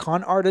plays a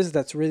con artist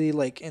that's really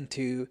like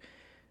into.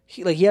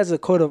 He has a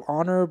code of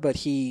honor, but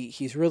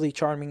he's really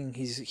charming.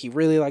 He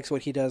really likes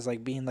what he does,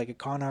 like being like a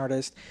con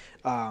artist.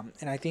 And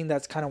I think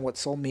that's kind of what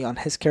sold me on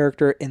his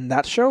character in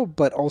that show,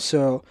 but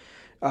also.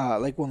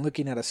 Like when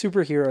looking at a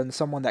superhero and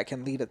someone that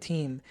can lead a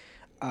team,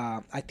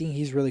 I think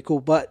he's really cool.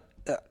 But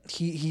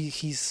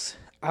he's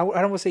I don't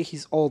want to say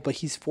he's old, but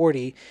he's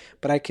 40.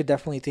 But I could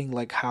definitely think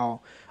like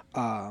how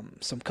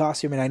some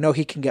costume, and I know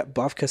he can get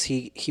buff because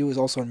he was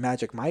also in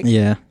Magic Mike.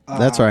 Yeah,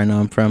 that's where I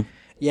know him from.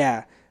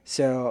 Yeah.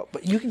 So,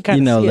 but you can kind of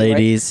You know, see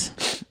ladies, it,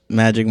 right?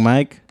 Magic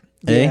Mike.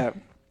 Yeah.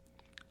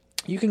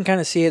 You can kind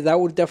of see it. That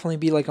would definitely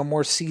be like a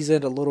more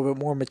seasoned, a little bit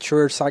more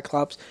mature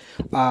Cyclops.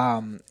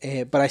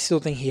 But I still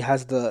think he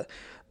has the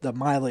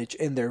mileage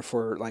in there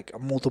for like a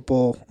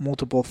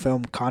multiple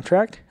film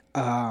contract.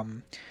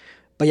 But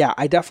yeah,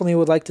 I definitely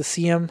would like to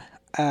see him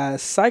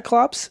as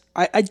Cyclops.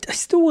 I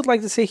still would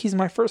like to say he's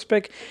my first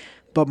pick,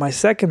 but my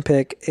second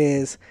pick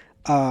is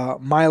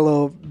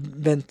Milo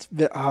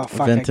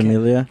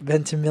Ventimiglia.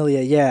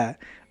 Ventimiglia, yeah.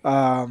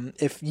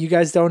 If you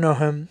guys don't know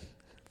him,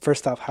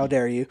 first off, how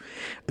dare you?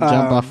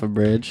 Jump off a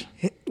bridge.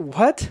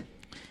 What?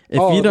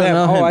 If you don't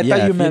know him, I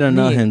thought you meant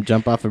know me. him,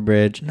 jump off a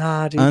bridge.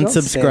 Nah, dude, don't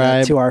say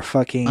that to our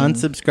fucking...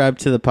 Unsubscribe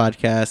to the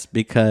podcast,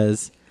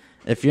 because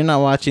if you're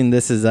not watching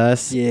This Is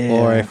Us,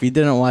 or if you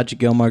didn't watch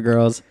Gilmore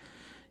Girls,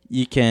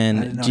 you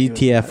can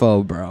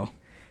GTFO, bro.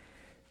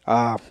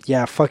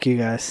 Yeah, fuck you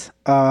guys.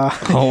 Oh,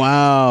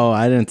 wow.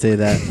 I didn't say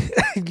that.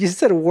 You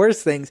said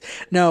worse things.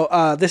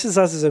 No, This Is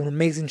Us is an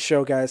amazing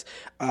show, guys.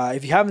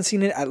 If you haven't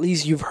seen it, at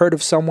least you've heard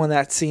of someone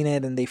that's seen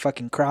it and they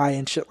fucking cry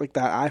and shit like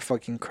that. I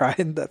fucking cry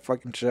in that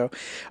fucking show.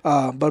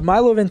 But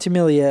Milo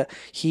Ventimiglia,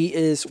 he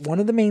is one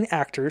of the main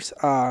actors.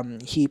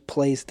 He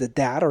plays the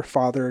dad or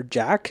father,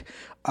 Jack,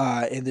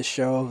 in the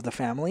show of the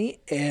family.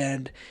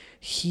 And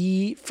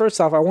he,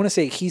 first off, I want to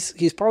say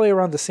he's probably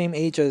around the same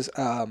age as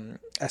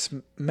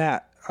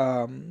Matt.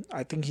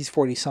 I think he's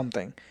 40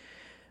 something,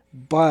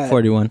 but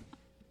 41.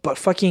 But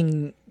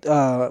fucking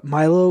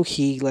Milo,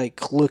 he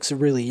like looks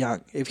really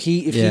young. If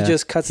he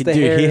just cuts the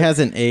hair, he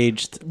hasn't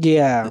aged.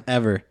 Yeah,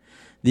 ever.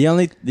 The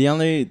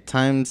only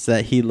times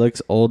that he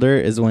looks older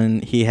is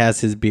when he has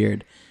his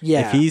beard.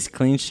 Yeah, if he's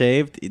clean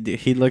shaved,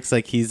 he looks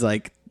like he's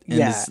like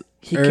in his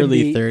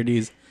early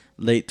 30s.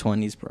 Late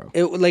 20s, bro.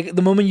 Like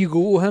the moment you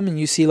Google him and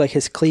you see like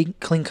his clean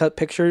cut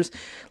pictures,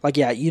 like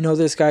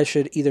this guy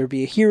should either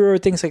be a hero or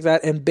things like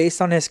that. And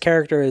based on his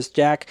character as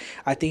Jack,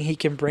 I think he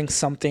can bring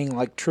something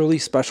like truly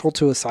special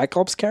to a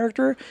Cyclops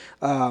character,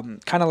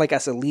 kind of like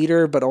as a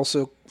leader, but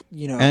also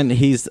And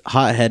he's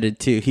hot headed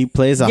too. He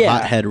plays a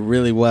hothead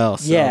really well.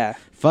 So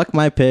fuck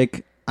my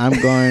pick. I'm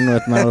going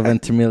with Milo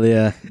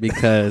Ventimiglia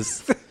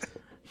because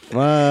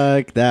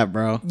fuck that,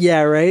 bro.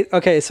 Yeah, right.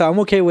 Okay, so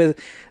I'm okay with.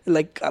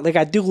 Like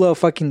I do love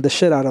fucking the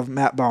shit out of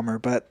Matt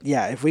Bomer, but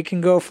yeah, if we can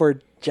go for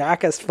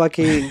Jack as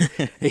fucking,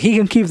 he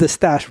can keep the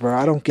stash, bro.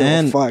 I don't give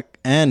a fuck.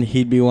 And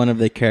he'd be one of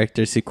the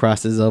characters who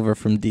crosses over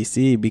from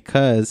DC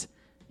because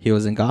he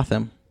was in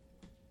Gotham.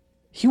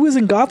 He was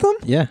in Gotham?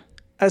 Yeah.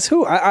 As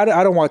who? I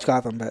don't watch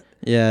Gotham, but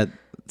yeah.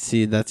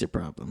 See, that's your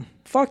problem.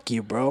 Fuck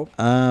you, bro.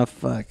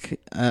 Fuck.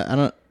 I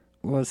don't.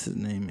 What's his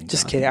name?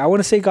 Just kidding. I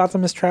want to say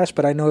Gotham is trash,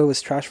 but I know it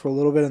was trash for a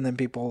little bit, and then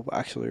people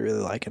actually really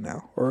like it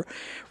now, or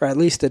at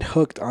least it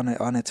hooked on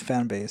its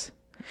fan base.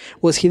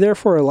 Was he there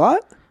for a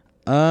lot?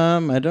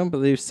 I don't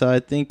believe so. I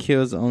think he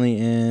was only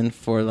in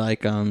for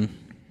like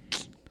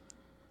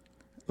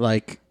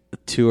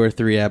 2 or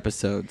 3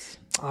 episodes.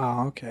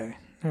 Oh, okay.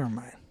 Never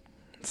mind.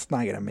 It's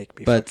not gonna make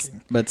me. But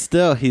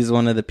still, he's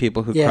one of the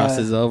people who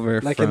crosses over.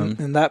 Like from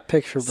in that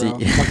picture, bro.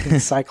 Fucking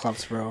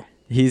Cyclops, bro.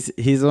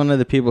 He's one of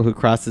the people who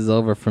crosses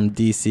over from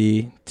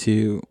DC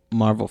to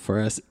Marvel for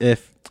us.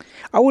 If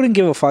I wouldn't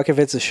give a fuck if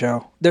it's a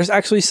show. There's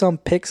actually some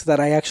picks that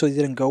I actually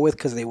didn't go with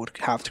because they would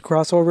have to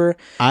cross over.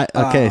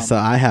 So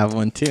I have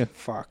one too.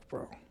 Fuck,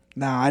 bro.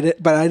 No, I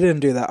didn't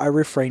do that. I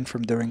refrained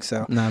from doing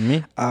so. Not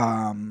me.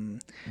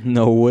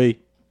 No way.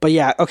 But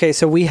yeah, okay.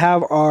 So we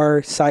have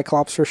our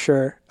Cyclops for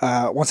sure.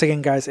 Once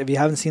again, guys, if you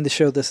haven't seen the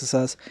show, This Is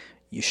Us,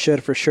 you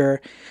should for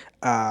sure.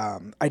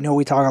 I know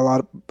we talk a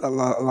lot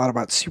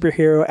about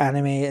superhero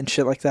anime and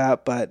shit like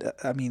that, but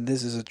I mean,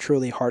 this is a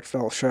truly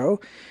heartfelt show.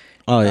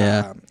 Oh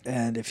yeah.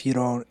 And if you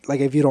don't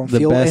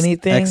feel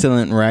anything,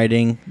 excellent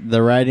writing.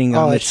 The writing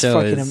on the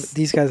show is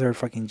these guys are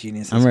fucking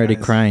geniuses. I'm already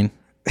crying.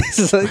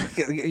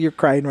 You're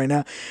crying right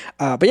now.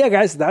 But yeah,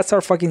 guys, that's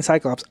our fucking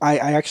Cyclops. I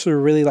actually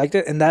really liked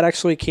it, and that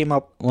actually came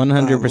up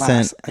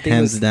 100%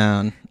 hands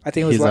down. I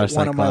think it was like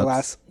one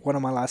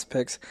of my last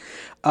picks.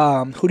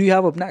 Who do you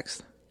have up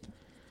next?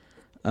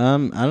 I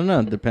don't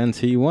know. Depends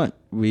who you want.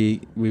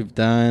 We've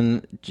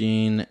done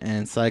Jean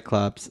and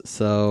Cyclops,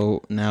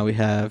 so now we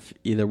have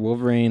either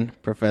Wolverine,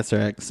 Professor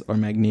X, or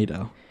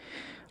Magneto.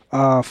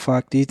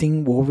 Fuck. Do you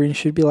think Wolverine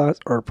should be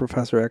last, or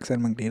Professor X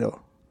and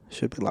Magneto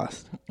should be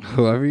last?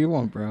 Whoever you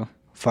want, bro.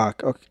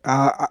 Fuck. Okay.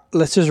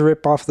 Let's just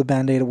rip off the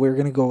Band-Aid. We're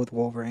going to go with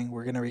Wolverine.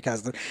 We're going to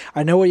recast it.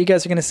 I know what you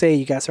guys are going to say.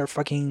 You guys are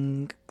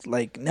fucking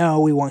like, no,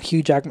 we want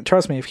Hugh Jackman.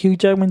 Trust me, if Hugh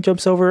Jackman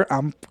jumps over,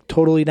 I'm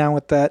totally down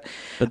with that.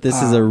 But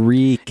this is a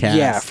recast.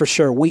 Yeah, for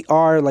sure. We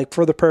are, like,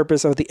 for the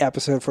purpose of the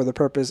episode, for the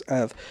purpose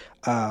of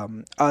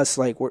us,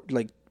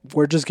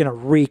 we're just going to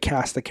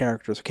recast the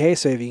characters, okay?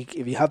 So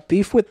if you have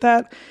beef with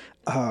that...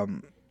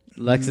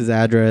 Lex's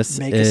address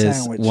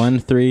is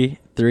 13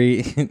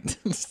 3.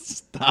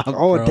 Stop.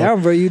 Oh, bro.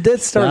 damn, bro. You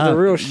did start Stop. the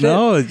real shit.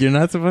 No, you're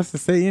not supposed to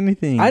say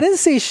anything. I didn't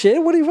say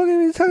shit. What are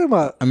you talking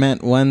about? I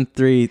meant 1,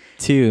 3,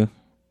 2,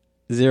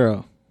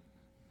 0.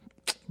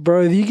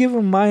 Bro, if you give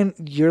him mine,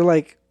 you're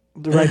like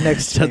right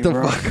next to Shut me, the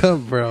bro. fuck up,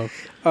 bro.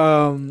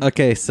 Um,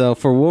 Okay, so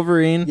for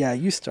Wolverine, yeah,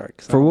 you start.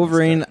 'cause I for don't wanna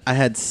Wolverine, start. I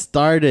had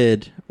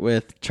started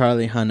with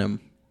Charlie Hunnam.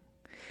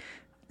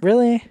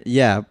 Really?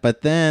 Yeah,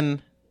 but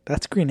then,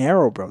 That's Green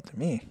Arrow, bro, to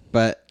me.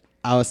 but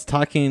I was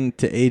talking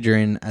to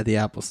Adrian at the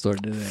Apple store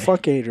today.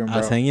 Fuck Adrian, I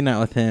bro. was hanging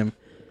out with him,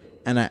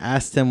 and I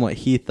asked him what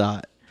he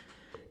thought.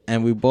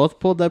 And we both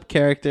pulled up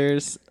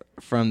characters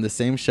from the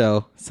same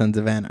show, Sons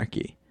of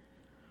Anarchy.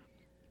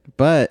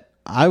 But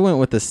I went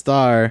with a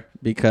star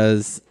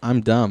because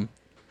I'm dumb.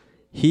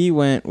 He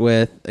went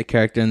with a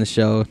character in the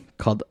show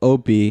called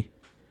Opie,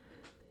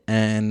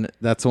 and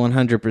that's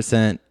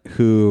 100%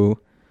 who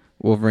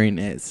Wolverine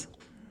is.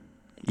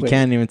 You Wait.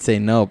 can't even say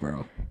no,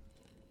 bro.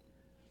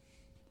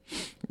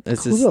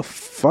 It's Who just, the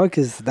fuck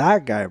is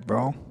that guy,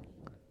 bro?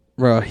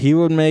 bro, he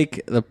would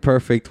make the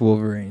perfect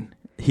Wolverine.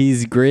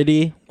 He's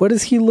gritty. What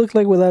does he look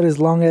like without his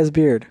long ass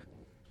beard?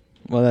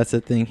 Well, that's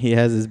the thing. He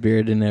has his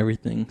beard and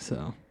everything,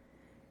 so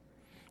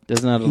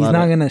there's not a He's lot.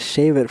 not gonna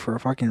shave it for a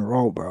fucking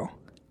role, bro.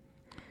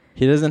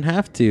 He doesn't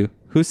have to.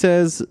 Who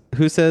says?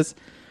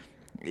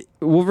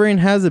 Wolverine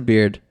has a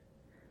beard?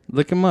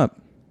 Look him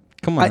up.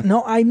 Come on.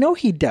 I know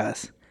he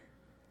does.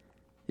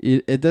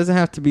 It doesn't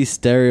have to be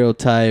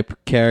stereotype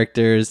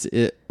characters.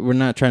 We're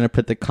not trying to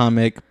put the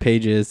comic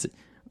pages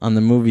on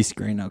the movie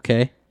screen,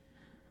 okay?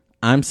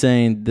 I'm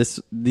saying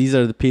these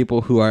are the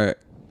people who are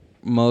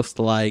most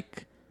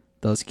like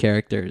those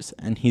characters,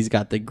 and he's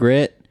got the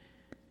grit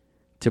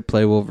to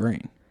play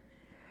Wolverine.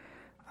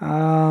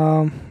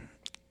 I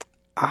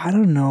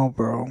don't know,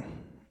 bro.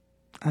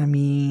 I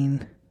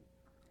mean,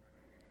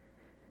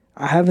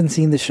 I haven't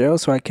seen the show,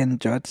 so I can't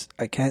judge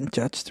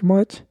too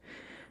much.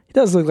 He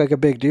does look like a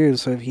big dude,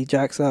 so if he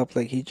jacks up,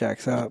 like he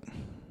jacks up.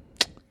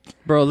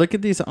 Bro, look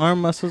at these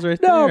arm muscles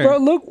right No, there. bro,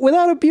 look,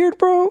 without a beard,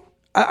 bro.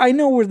 I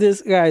know where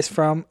this guy's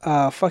from.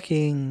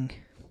 Fucking.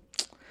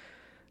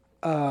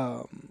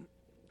 Okay,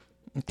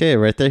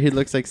 right there he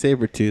looks like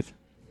Sabretooth.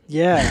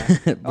 Yeah.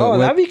 But Oh,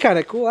 that'd be kind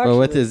of cool, actually. But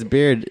with his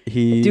beard,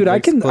 he Dude,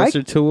 looks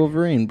closer to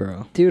Wolverine,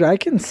 bro. Dude, I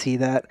can see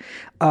that.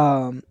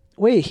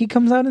 Wait, he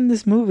comes out in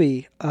this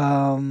movie.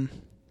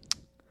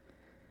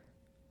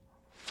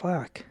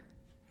 Fuck.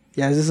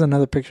 Yeah, this is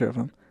another picture of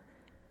him.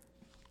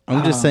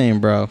 I'm just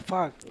saying, bro.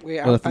 Fuck.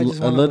 Wait, With I just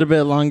a wanna little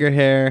bit longer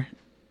hair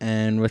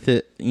and with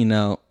it,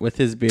 with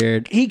his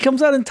beard. He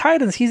comes out in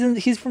Titans.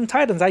 He's from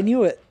Titans. I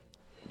knew it.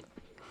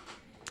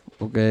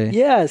 Okay.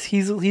 Yes,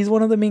 he's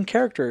one of the main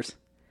characters.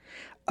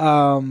 He's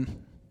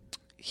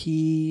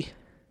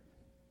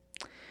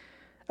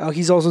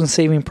also in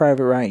Saving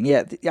Private Ryan.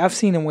 Yeah, I've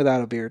seen him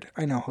without a beard.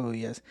 I know who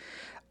he is.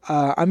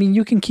 I mean,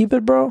 you can keep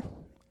it, bro.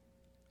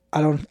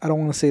 I don't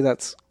want to say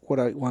that's what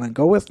I want to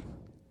go with,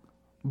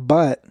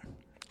 but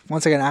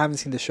once again, I haven't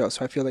seen the show,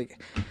 so I feel like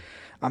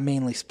I'm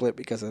mainly split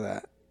because of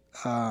that.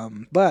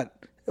 But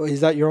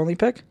is that your only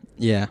pick?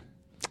 Yeah.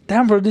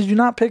 Damn, bro, did you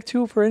not pick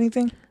two for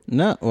anything?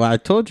 No, well, I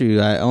told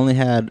you I only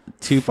had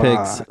 2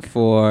 picks Fuck.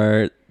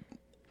 for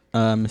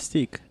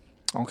Mystique.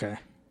 Okay.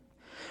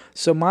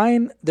 So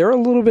mine, they're a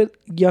little bit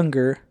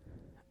younger,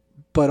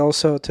 but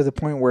also to the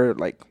point where,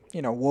 like,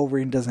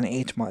 Wolverine doesn't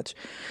age much.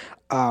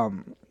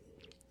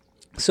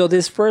 So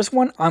this first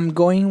one I'm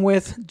going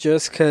with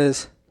just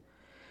because,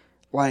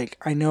 like,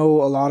 I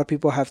know a lot of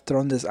people have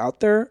thrown this out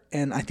there,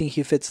 and I think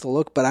he fits the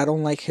look, but I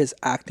don't like his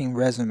acting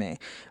resume.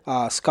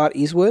 Scott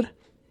Eastwood.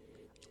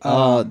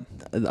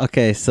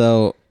 Okay,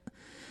 so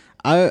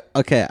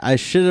I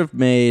should have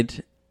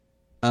made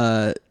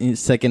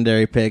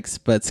secondary picks,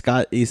 but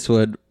Scott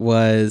Eastwood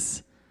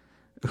was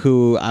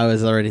who I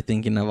was already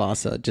thinking of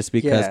also, just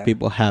because Yeah.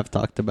 people have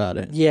talked about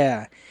it.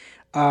 Yeah.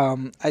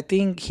 I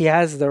think he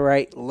has the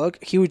right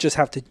look. He would just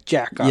have to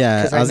jack up.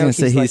 Yeah, 'cause I was know gonna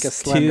say like a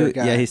slender too.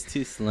 guy. Yeah, he's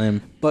too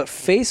slim. But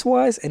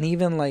face-wise, and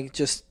even like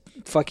just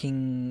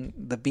fucking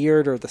the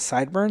beard or the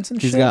sideburns and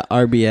He's shit. got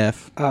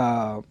RBF,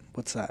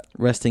 What's that?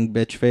 resting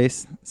bitch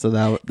face. So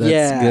that's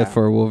Yeah. good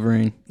for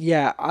Wolverine.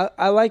 Yeah,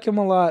 I like him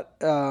a lot.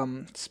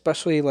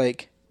 Especially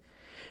like,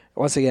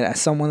 once again,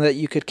 as someone that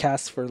you could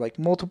cast for like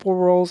multiple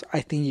roles,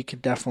 I think you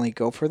could definitely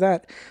go for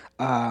that.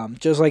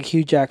 Just like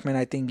Hugh Jackman,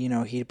 I think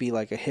he'd be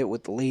like a hit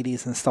with the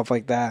ladies and stuff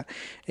like that.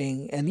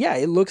 And yeah,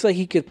 it looks like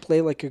he could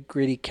play like a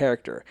gritty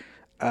character.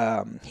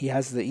 He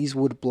has the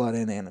Eastwood blood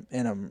in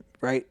him,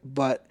 right?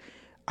 But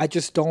I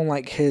just don't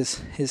like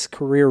his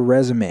career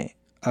resume.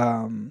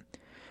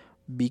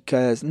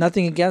 Because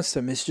nothing against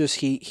him, it's just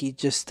he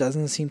just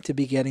doesn't seem to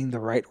be getting the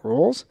right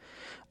roles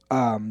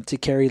to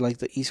carry like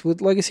the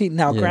Eastwood legacy.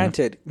 Now,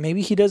 granted,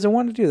 maybe he doesn't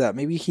want to do that.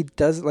 Maybe he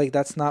does, like,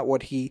 that's not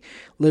what he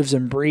lives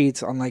and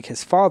breathes, unlike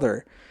his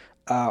father.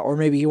 Or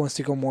maybe he wants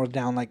to go more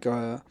down like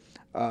a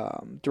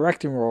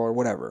directing role or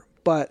whatever.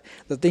 But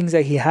the things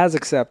that he has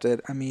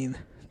accepted, I mean,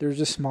 they're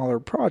just smaller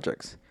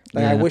projects.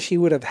 Like, I wish he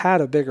would have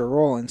had a bigger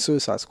role in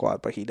Suicide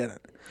Squad, but he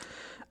didn't.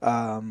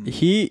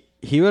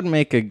 he would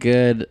make a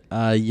good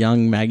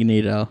young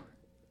Magneto.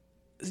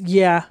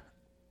 Yeah.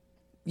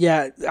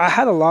 Yeah, I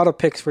had a lot of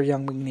picks for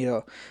young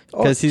Magneto.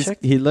 Because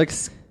he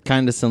looks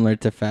kind of similar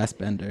to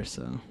Fassbender,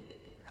 so.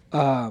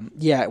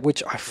 Yeah,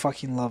 which I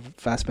fucking love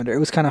Fassbender. It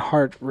was kind of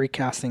hard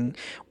recasting,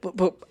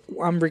 but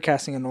I'm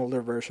recasting an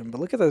older version. But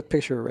look at that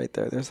picture right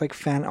there. There's like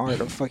fan art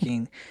of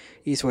fucking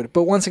Eastwood.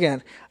 But once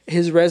again,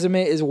 his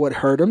resume is what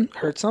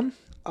hurts him,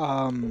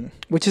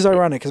 which is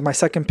ironic because my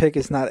second pick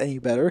is not any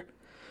better.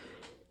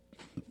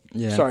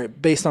 Yeah. Sorry,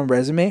 based on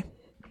resume.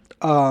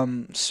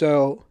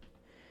 So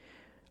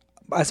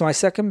as my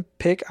second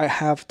pick, I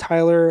have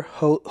Tyler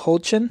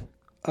Hoechlin.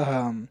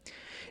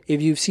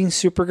 If you've seen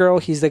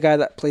Supergirl, he's the guy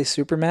that plays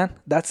Superman.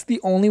 That's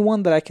the only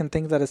one that I can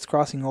think that is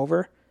crossing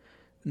over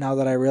now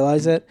that I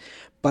realize it.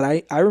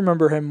 But I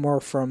remember him more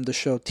from the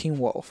show Teen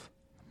Wolf.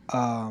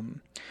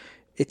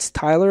 It's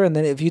Tyler, and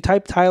then if you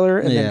type Tyler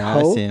and then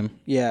Ho, I see him.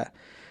 Yeah.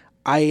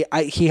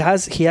 He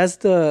has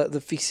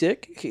the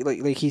physique.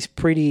 He's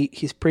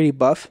pretty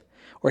buff,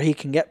 or he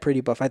can get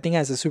pretty buff. I think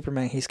as a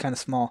Superman he's kind of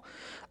small.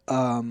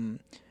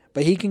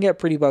 But he can get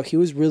pretty buff. He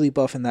was really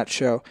buff in that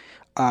show.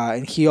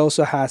 And he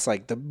also has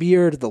like the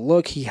beard, the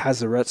look. He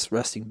has a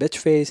resting bitch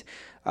face.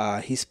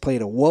 He's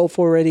played a wolf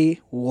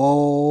already.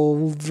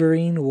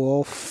 Wolverine,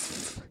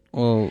 wolf.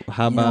 Well,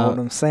 how You know about what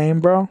I'm saying,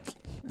 bro?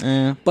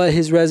 eh, But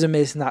his resume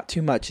is not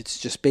too much. It's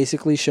just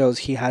basically shows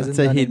he I'd hasn't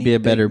say done he'd any be a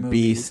big better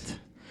movies. Beast.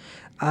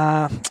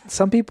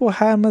 Some people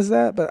had him as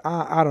that, but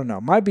I don't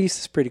know. My Beast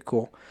is pretty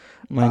cool.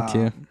 Mine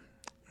too.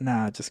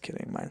 Nah, just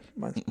kidding.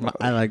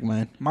 I like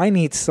mine. Mine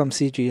needs some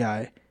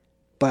CGI,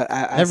 but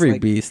Every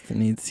Beast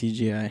needs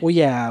CGI. Well,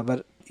 yeah,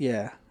 but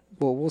yeah.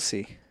 Well, we'll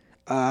see.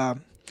 I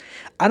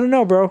don't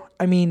know, bro.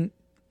 I mean,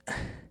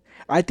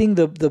 I think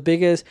the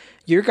biggest.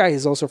 Your guy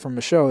is also from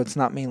a show. It's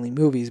not mainly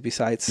movies.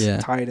 Besides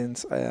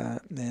Titans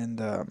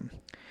and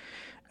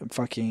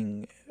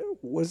fucking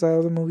what's that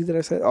other movie that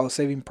I said? Oh,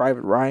 Saving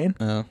Private Ryan.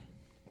 Oh,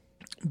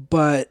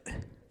 But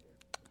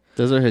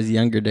those are his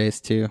younger days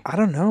too. I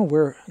don't know.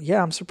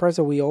 I'm surprised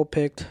that we all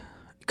picked.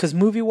 Because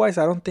movie-wise,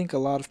 I don't think a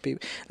lot of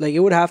people... Like, it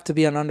would have to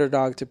be an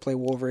underdog to play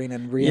Wolverine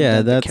and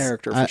reinvent the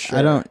character for sure.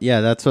 I don't...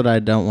 Yeah, that's what I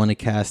don't want to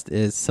cast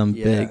is some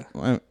big...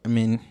 I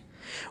mean...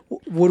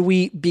 Would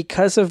we,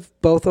 because of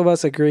both of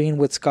us agreeing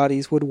with Scott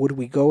Eastwood, would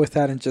we go with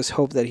that and just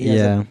hope that he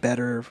has a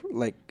better,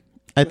 like...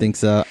 I think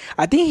so.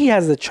 I think he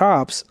has the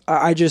chops.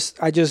 I just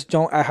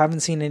don't... I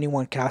haven't seen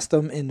anyone cast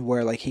him in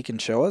where, like, he can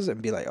show us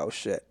and be like, oh,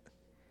 shit.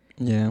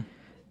 Yeah.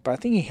 But I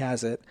think he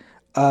has it.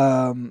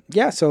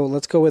 So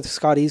let's go with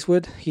Scott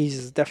Eastwood.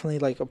 He's definitely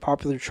like a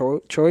popular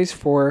choice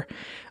for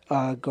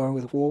going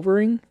with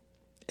Wolverine.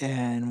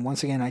 And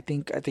once again, I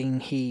think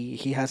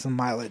he has the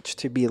mileage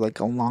to be like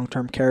a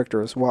long-term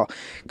character as well,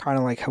 kind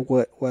of like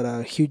what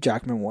Hugh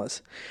Jackman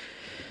was.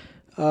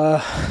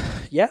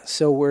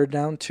 So we're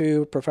down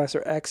to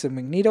Professor X and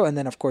Magneto, and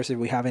then of course if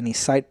we have any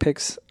side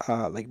picks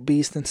like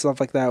Beast and stuff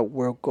like that,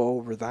 we'll go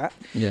over that.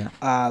 Yeah.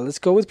 Let's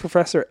go with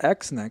Professor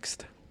X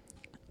next.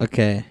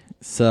 Okay,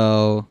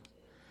 so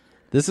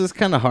this is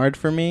kind of hard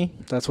for me.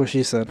 That's what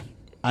she said.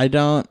 I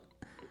want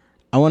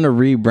to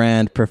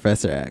rebrand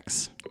Professor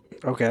X.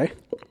 Okay.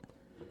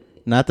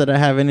 Not that I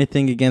have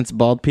anything against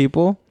bald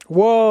people.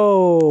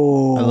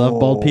 Whoa. I love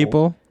bald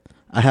people.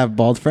 I have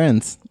bald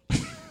friends.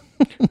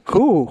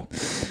 Cool.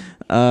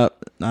 I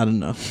don't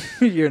know.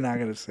 You're not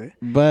gonna say.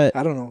 But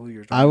I don't know who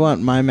you're talking I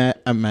want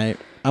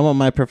I want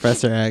my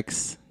Professor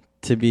X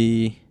to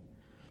be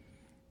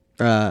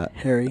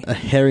Harry. a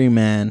hairy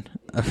man,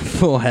 a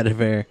full head of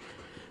hair.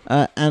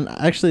 And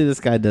actually this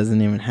guy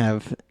doesn't even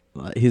have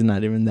he's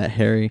not even that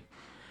hairy.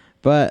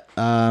 But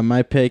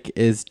my pick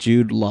is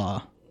Jude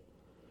Law.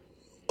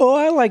 Oh,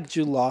 I like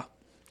Jude Law.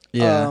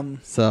 Yeah.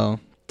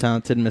 So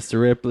talented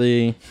Mr.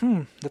 Ripley.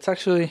 That's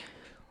actually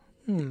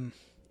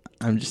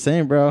I'm just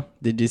saying, bro.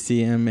 Did you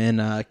see him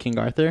in King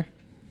Arthur?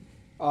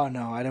 Oh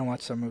no, I didn't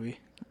watch that movie.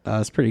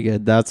 It's pretty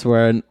good. That's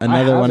where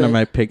another one of it.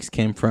 my picks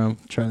came from.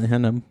 Charlie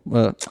Hunnam.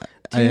 Well,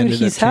 I Dude, ended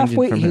he's up changing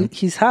halfway. from him.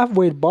 He's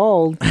halfway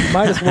bald. You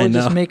might as I well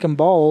know. just make him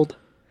bald.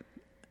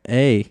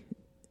 Hey,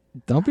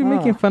 don't be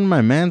making fun of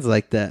my mans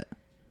like that.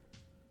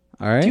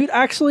 All right, Dude,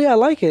 actually, I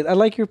like it. I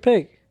like your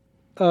pick.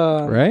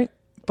 Right?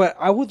 But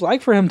I would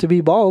like for him to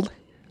be bald.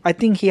 I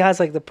think he has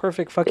like the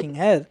perfect fucking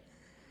head.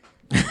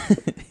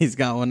 He's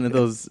got one of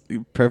those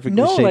perfectly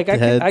No, shaped like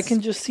heads. I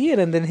can just see it,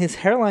 and then his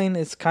hairline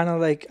is kind of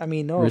like, I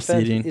mean, no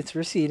Receding. offense, it's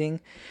receding.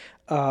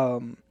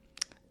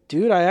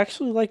 Dude, I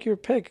actually like your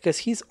pick because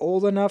he's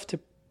old enough to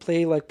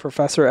play like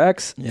Professor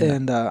X. Yeah.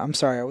 And I'm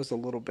sorry, I was a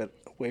little bit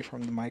away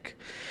from the mic.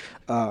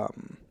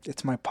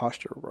 It's my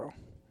posture, bro.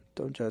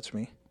 Don't judge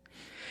me.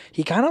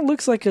 He kind of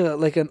looks like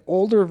an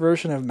older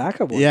version of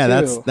McAvoy.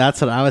 Yeah, too.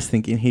 that's what I was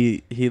thinking.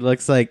 He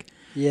looks like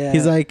Yeah.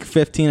 he's like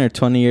 15 or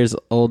 20 years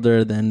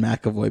older than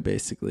McAvoy,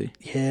 basically.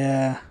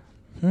 Yeah.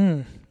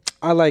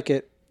 I like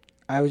it.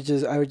 I would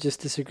just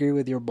disagree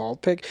with your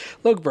bald pick.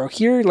 Look, bro,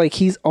 here like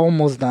he's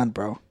almost done,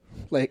 bro.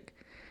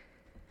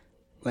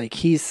 Like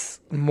he's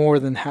more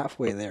than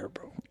halfway there,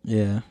 bro.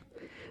 Yeah.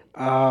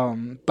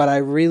 But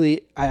I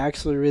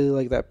actually really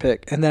like that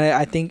pick. And then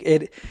I think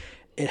it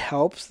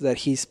helps that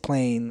he's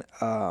playing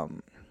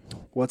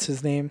what's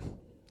his name?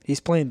 He's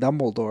playing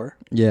Dumbledore.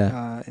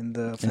 Yeah. In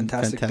the And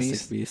Fantastic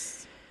Beasts.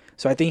 Beasts.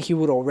 So I think he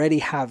would already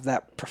have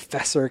that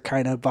professor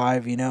kind of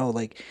vibe,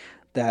 like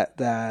that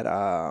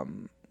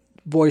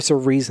voice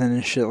of reason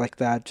and shit like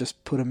that.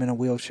 Just put him in a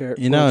wheelchair.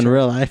 In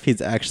real life,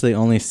 he's actually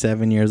only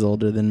 7 years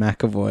older than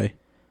McAvoy.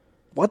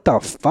 What the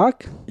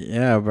fuck?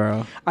 Yeah,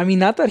 bro. I mean,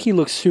 not that he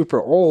looks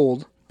super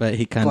old, But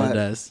he kind But- of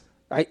does.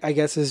 I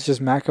guess it's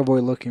just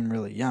McAvoy looking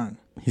really young.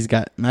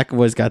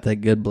 McAvoy's got that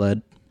good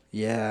blood.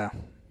 Yeah.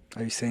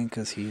 Are you saying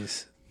because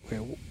he's... Wait,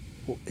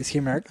 is he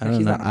American? I don't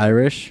He's know. not American.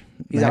 Irish?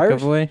 He's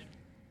Irish? McAvoy?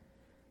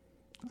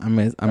 I'm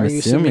Are you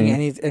assuming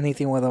assuming.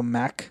 anything with a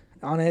Mac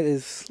on it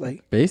is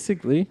like...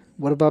 Basically,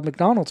 What about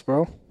McDonald's,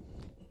 bro?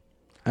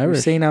 Are you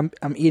Irish. saying I'm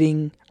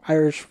eating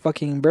Irish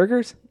fucking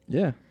burgers?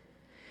 Yeah.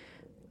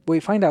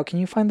 Wait, find out. Can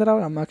you find that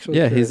out? I'm actually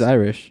Yeah, curious. he's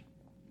Irish.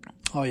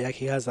 Oh, yeah,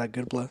 he has that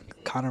good blood.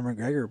 Conor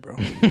McGregor, bro.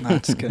 No,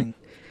 just kidding.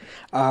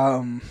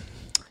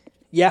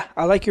 Yeah,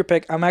 I like your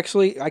pick.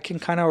 I can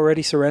kind of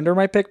already surrender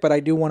my pick, but I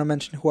do want to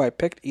mention who I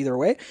picked either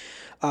way.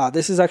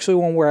 This is actually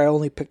one where I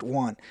only picked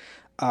one.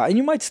 And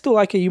you might still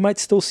like it. You might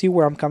still see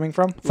where I'm coming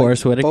from.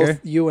 Forrest Whitaker? Both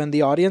you and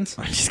the audience.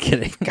 I'm just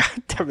kidding.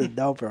 God damn it,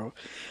 no, bro.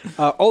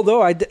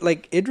 Although I did,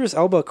 like, Idris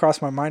Elba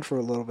crossed my mind for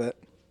a little bit.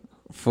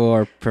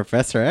 For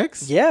Professor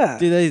X? Yeah.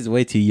 Dude, he's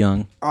way too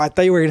young. Oh, I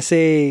thought you were going to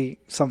say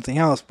something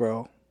else,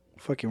 bro.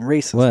 Fucking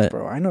racist, What?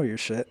 bro. I know your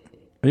shit.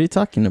 What are you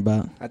talking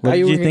about? I thought What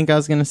you did were you gonna- think I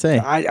was going to say?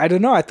 I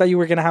don't know. I thought you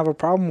were going to have a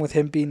problem with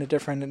him being a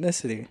different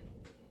ethnicity.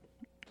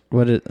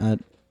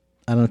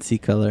 I don't see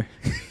color.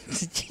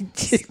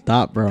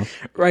 Stop, bro.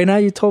 Right now,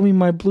 you told me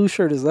my blue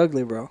shirt is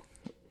ugly, bro.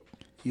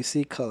 You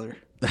see color.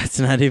 That's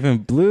not even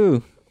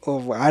blue.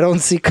 Oh, I don't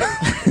see color.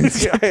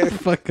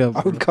 Fuck up.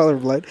 I'm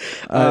colorblind.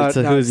 All right,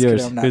 so no, who's just kidding,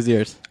 yours? I'm not. Who's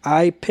yours?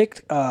 I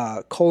picked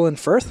Colin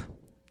Firth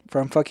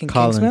from fucking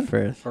Colin Kingsman.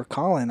 Firth. Or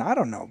Colin. I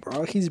don't know,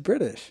 bro. He's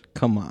British.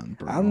 Come on,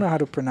 bro. I don't know how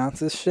to pronounce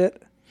this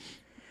shit.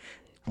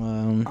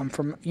 Um,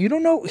 You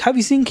don't know? Have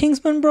you seen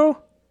Kingsman, bro?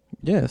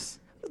 yes.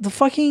 The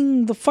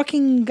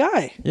fucking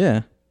guy.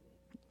 Yeah.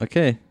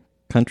 Okay.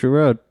 Country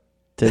Road.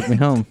 Take me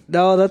home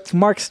No, that's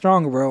Mark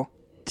Strong, bro.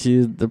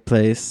 to the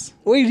place.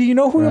 Wait, do you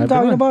know who where I I'm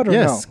talking belong. about or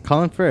yes, no?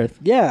 Colin Firth.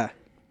 Yeah.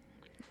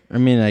 I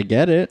mean, I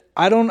get it.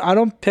 I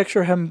don't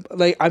picture him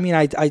like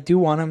I do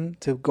want him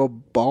to go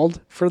bald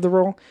for the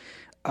role.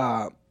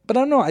 But I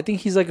don't know. I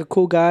think he's like a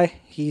cool guy.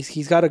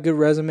 He's got a good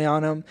resume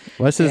on him.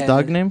 What's his And-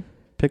 dog name?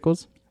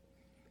 Pickles?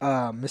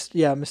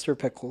 Mr.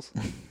 Pickles.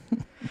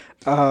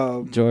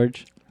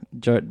 George.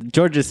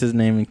 George is his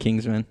name in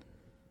Kingsman.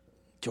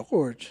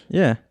 George.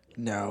 Yeah.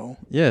 No.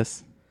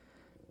 Yes.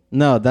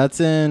 No, that's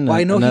in Well,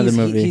 I know another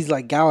movie. he's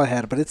like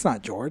Galahad, but it's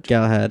not George.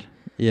 Galahad.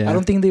 Yeah. I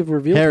don't think they've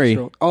revealed Harry. his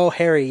role. Oh,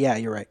 Harry. Yeah,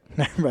 you're right.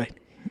 right.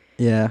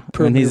 Yeah.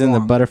 Prove When me he's in the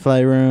wrong. butterfly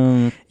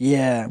room.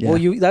 Yeah. Yeah.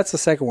 Well, that's the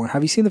second one.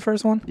 Have you seen the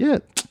first one? Yeah.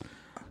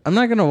 I'm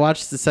not gonna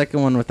watch the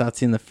second one without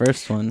seeing the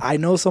first one. I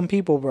know some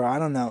people, bro. I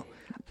don't know.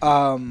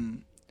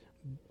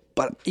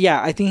 But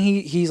yeah, I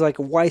think he's like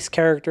a wise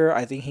character.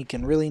 I think he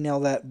can really nail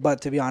that.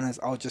 But to be honest,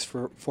 I'll just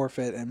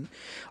forfeit and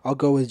I'll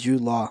go with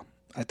Jude Law.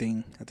 I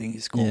think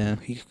he's cool. Yeah.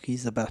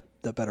 He's the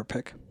better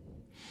pick.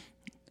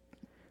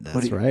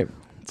 That's do you- right.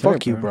 That's Fuck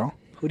right, you, bro.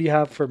 Who do you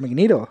have for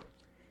Magneto?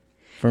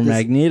 For This-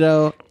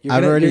 Magneto, I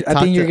I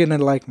think you're gonna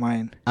like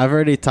mine. I've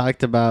already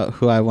talked about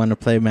who I want to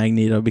play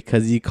Magneto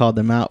because you called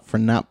him out for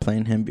not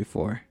playing him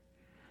before.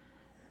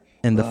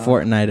 In the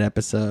Fortnite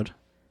episode.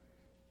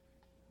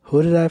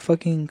 Who did I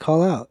fucking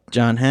call out?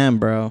 John Hamm,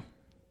 bro.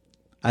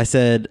 I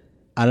said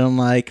I don't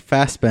like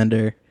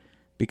Fassbender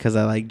because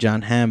I like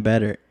John Hamm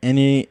better.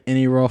 Any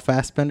role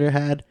Fassbender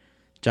had,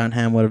 John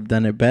Hamm would have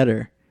done it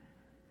better.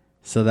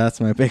 So that's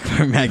my pick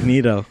for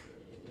Magneto.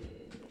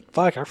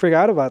 Fuck, I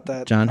forgot about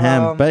that. John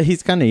Hamm, but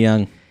he's kind of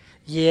young.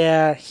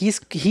 yeah, he's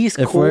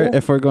If cool.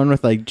 we're going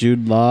with like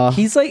Jude Law,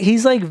 He's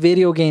like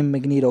video game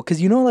Magneto, because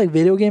like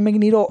video game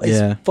Magneto is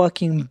Yeah.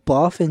 fucking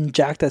buff and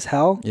jacked as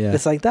hell. Yeah.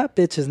 It's like that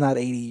bitch is not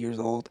 80 years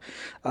old.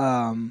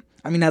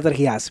 I mean, not that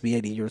he has to be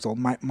 80 years old.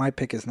 My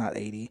pick is not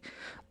 80.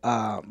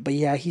 But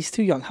yeah, he's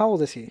too young. How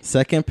old is he?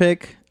 second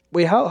pick,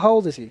 Wait, how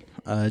old is he?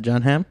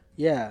 John Hamm.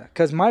 Yeah,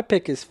 because my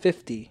pick is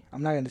 50.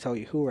 I'm not going to tell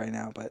you who right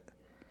now, but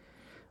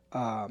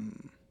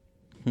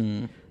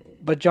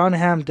but John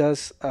Hamm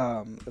does.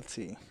 Let's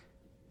see.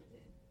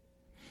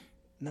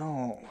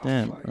 No,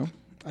 Damn, fuck. bro.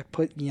 I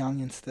put young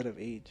instead of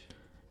age.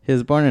 He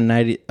was born in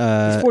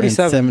 47. in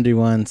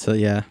 71, so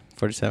yeah,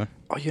 47.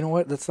 Oh, you know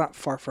what? That's not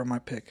far from my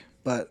pick,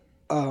 but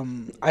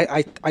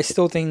I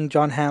still think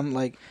John Hamm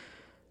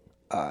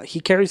he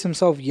carries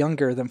himself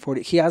younger than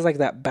 40. He has like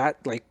that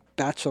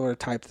bachelor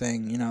type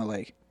thing,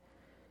 like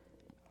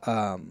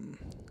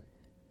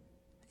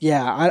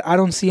yeah, I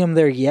don't see him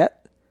there yet.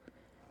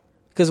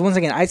 Because once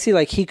again, I see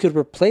like he could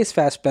replace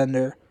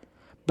Fassbender,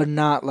 but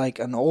not like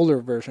an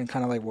older version,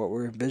 kind of like what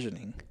we're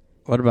envisioning.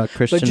 What about But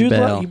Christian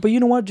Bale? but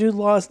you know what? Jude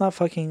Law is not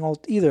fucking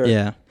old either.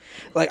 Yeah,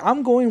 Like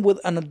I'm going with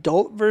an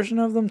adult version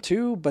of them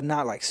too, but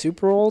not like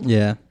super old.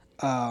 yeah.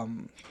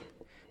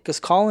 Because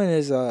Colin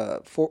is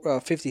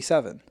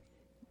 57.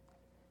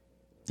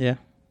 Yeah.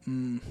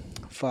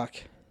 Fuck.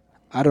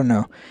 I don't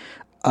know.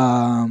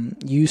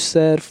 You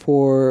said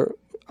for...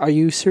 Are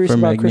you serious For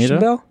about Christian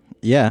Magneto? Bale?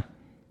 Yeah.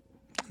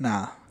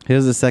 Nah.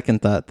 Here's the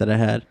second thought that I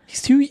had.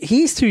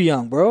 He's too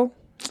young, bro. What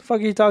the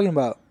fuck are you talking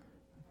about?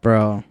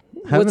 Bro,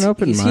 have an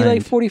open is mind. Is he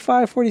like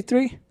 45,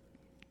 43?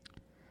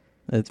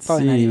 Let's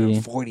Probably not see.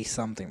 even 40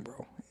 something,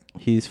 bro.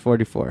 He's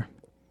 44.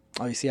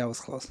 Oh, you see, I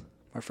was close.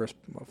 My first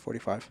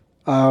 45.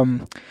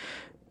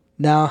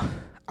 Now,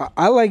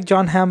 I like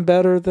John Hamm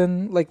better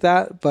than like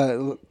that, but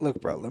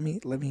look, bro, let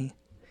me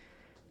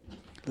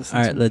listen.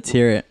 All right, let's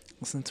hear it.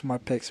 Listen to my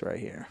picks right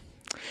here.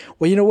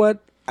 Well, you know what?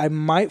 I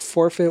might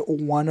forfeit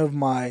one of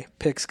my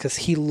picks because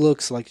he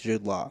looks like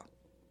Jude Law.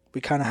 We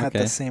kind of had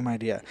the same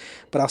idea,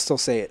 but I'll still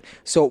say it.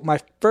 So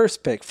my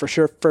first pick, for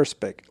sure,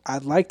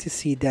 I'd like to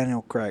see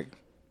Daniel Craig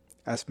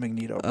as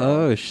Magneto. Bro.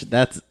 Oh,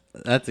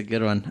 that's a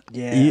good one.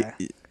 Yeah.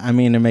 I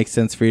mean, it makes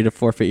sense for you to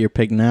forfeit your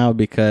pick now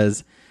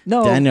because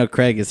Daniel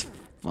Craig is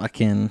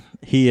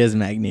he is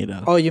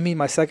Magneto. Oh, you mean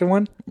my second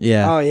one?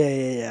 Yeah. Oh,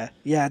 yeah.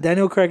 Yeah,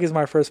 Daniel Craig is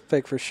my first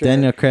pick for sure.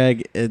 Daniel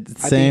Craig,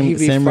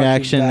 same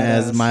reaction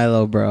as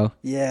Milo, bro.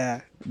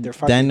 Yeah.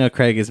 Daniel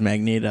Craig is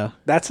Magneto.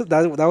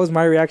 That was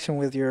my reaction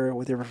with your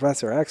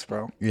Professor X,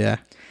 bro. Yeah.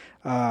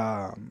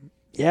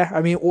 Yeah,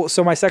 I mean,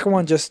 so my second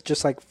one,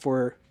 just like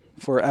for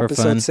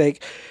episode's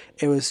sake,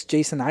 it was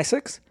Jason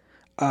Isaacs,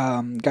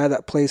 guy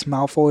that plays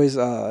Malfoy's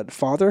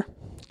father,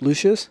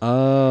 Lucius.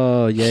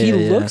 Oh, yeah.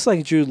 He looks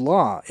like Jude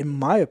Law, in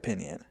my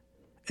opinion,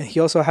 and he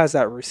also has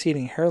that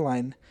receding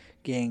hairline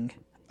gang.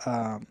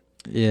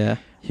 Yeah,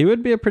 he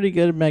would be a pretty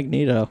good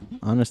Magneto,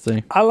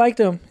 honestly. I liked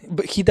him,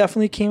 but he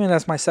definitely came in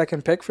as my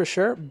second pick for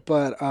sure.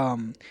 But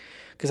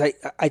because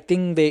I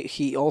think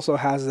he also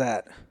has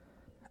that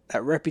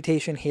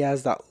reputation. He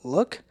has that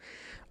look,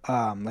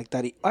 like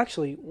that.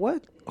 Actually,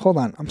 what? Hold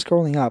on, I'm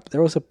scrolling up.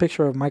 There was a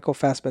picture of Michael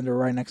Fassbender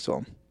right next to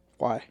him.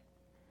 Why?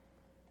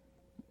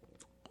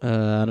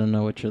 I don't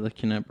know what you're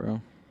looking at,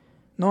 bro.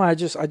 No, I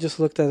just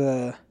looked at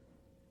a.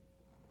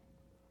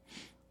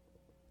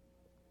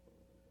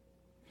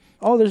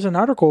 Oh, there's an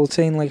article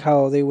saying like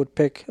how they would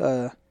pick.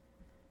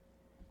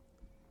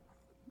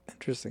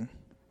 Interesting.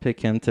 Pick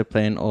him to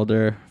play an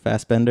older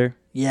Fassbender.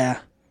 Yeah.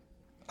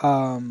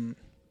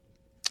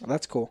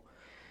 That's cool.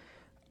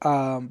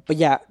 But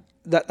yeah,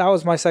 that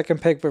was my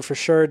second pick. But for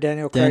sure,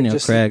 Daniel Craig.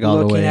 Just Craig all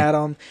the way. Looking at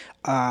him,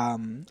 I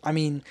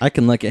mean, I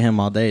can look at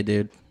him all day,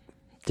 dude.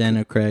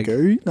 Daniel Craig.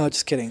 No,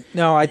 just kidding.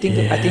 No, I think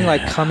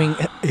like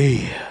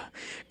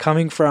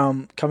coming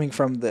from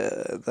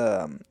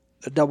the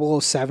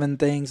 007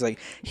 things, like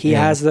he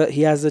has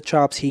the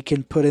chops. He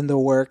can put in the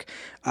work.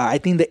 I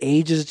think the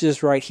age is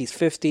just right. He's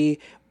 50,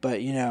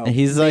 but you know, and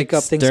he's like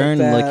stern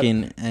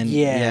looking, and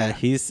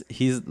he's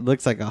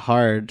looks like a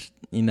hard,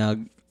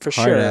 for hard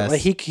sure. ass. Like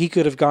he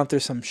could have gone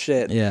through some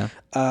shit. Yeah.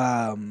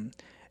 And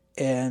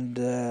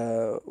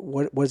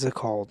what's it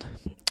called?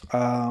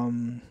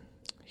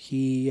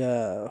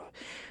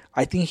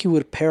 I think he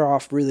would pair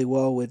off really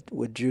well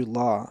with Jude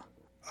Law.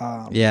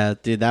 Yeah,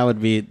 dude,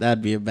 that'd be a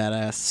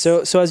badass.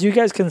 So as you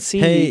guys can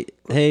see,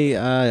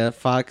 hey,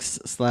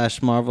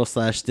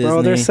 Fox/Marvel/Disney.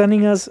 bro, they're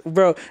sending us,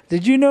 bro.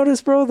 Did you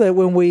notice, bro, that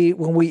when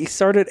we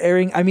started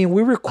airing, I mean,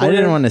 we recorded. I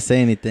didn't want to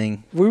say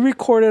anything. We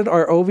recorded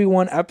our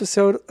Obi-Wan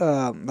episode,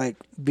 like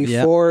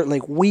before,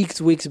 like weeks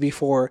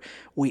before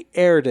we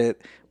aired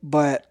it.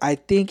 But I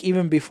think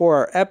even before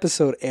our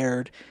episode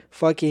aired,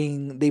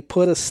 they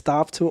put a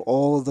stop to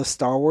all of the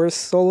Star Wars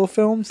solo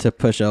films to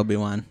push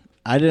Obi-Wan.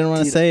 I didn't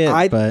want to say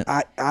it, but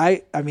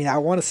I mean, I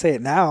want to say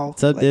it now.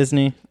 What's up,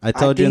 Disney? I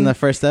told you in the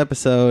first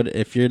episode,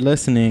 if you're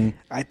listening,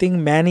 I think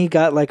Manny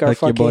got like our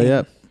fucking. Your boy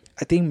up.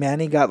 I think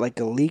Manny got like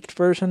a leaked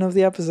version of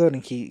the episode,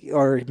 and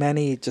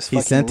Manny just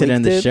he sent it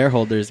in the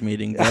shareholders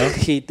meeting, bro.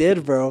 He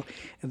did, bro.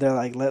 And they're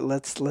like,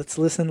 let's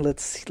listen,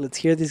 let's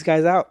hear these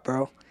guys out,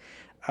 bro.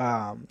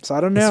 So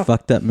I don't know. It's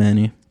fucked up,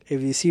 Manny.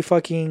 If you see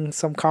fucking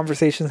some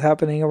conversations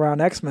happening around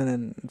X-Men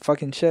and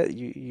fucking shit,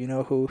 you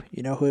know who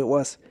it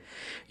was.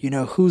 You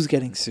know who's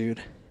getting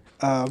sued.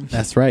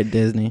 That's right,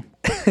 Disney.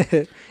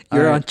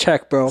 You're on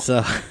check, bro. So,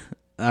 all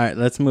right,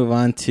 let's move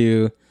on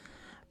to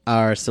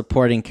our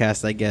supporting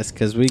cast, I guess,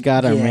 because we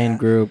got our main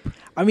group.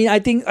 I mean, I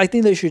think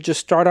they should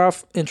just start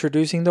off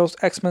introducing those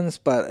X-Men.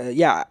 But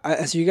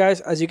as you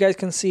guys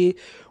can see,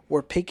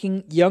 we're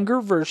picking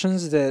younger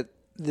versions than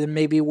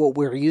maybe what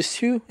we're used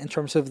to in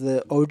terms of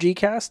the OG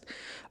cast.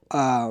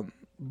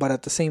 But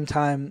at the same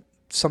time,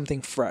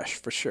 something fresh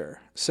for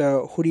sure.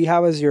 So who do you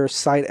have as your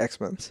side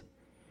X-Men?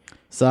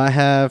 So I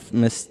have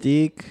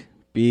Mystique,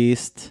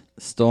 Beast,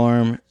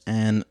 Storm,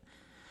 and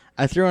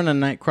I threw in a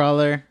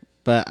Nightcrawler,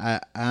 but I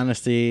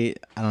honestly,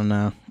 I don't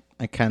know.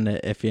 I kind of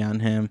iffy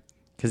on him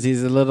because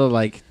he's a little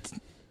like,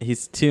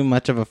 he's too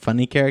much of a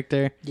funny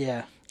character.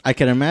 Yeah. I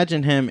can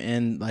imagine him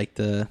in like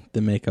the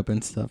makeup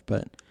and stuff,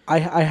 but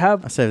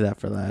I'll save that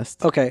for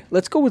last. Okay,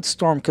 let's go with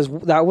Storm because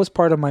that was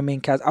part of my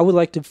main cast. I would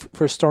like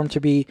for Storm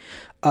to be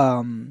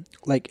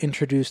like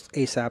introduced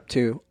ASAP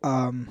too.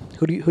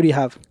 Who do you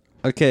have?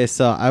 Okay,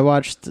 so I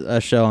watched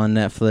a show on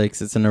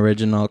Netflix. It's an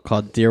original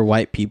called Dear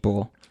White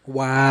People.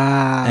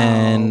 Wow.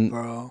 And-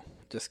 bro.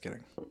 Just kidding.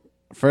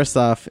 First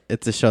off,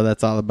 it's a show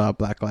that's all about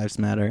Black Lives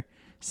Matter.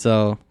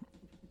 So,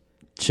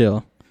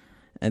 chill.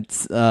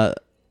 It's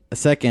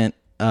second,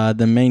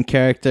 the main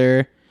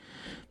character,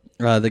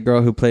 the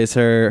girl who plays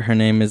her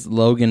name is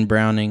Logan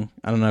Browning.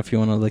 I don't know if you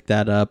want to look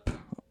that up,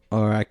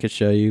 or I could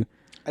show you.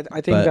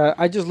 I think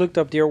I just looked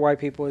up Dear White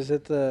People. Is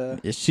it the...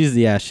 She's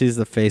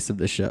the face of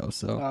the show.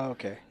 So Oh,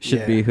 okay.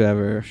 should be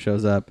whoever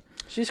shows up.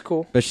 She's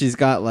cool. But she's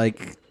got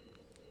like,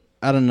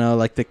 I don't know,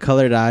 like the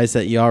colored eyes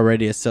that you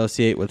already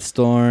associate with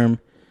Storm.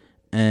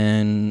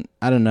 And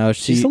I don't know.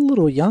 She's a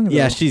little young, though.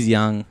 Yeah, she's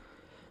young.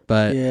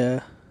 But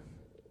Yeah.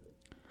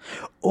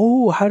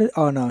 Oh,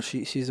 no,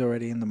 she's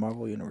already in the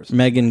Marvel Universe.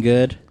 Megan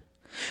Good.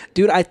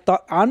 Dude,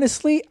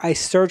 honestly, I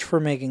searched for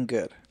Megan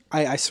Good.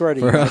 I swear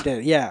to you, I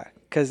did. Yeah,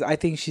 because I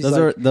think she's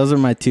Those are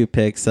my two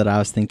picks that I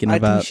was thinking I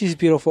about. think she's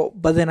beautiful,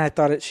 but then I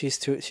thought she's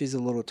a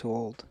little too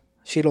old.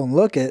 She don't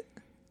look it,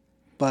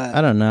 but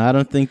I don't know. I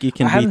don't think you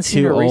can I be haven't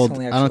seen too her old.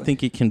 recently, I don't actually.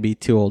 think you can be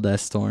too old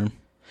as Storm.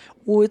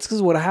 well, it's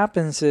because what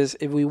happens is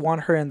if we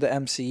want her in the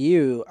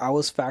MCU, I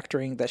was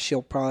factoring that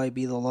she'll probably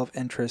be the love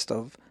interest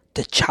of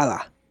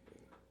T'Challa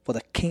for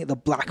the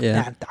Black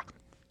Yeah. Panther.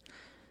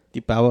 The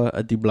power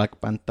of the Black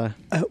Panther.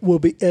 Will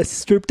be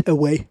stripped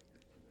away.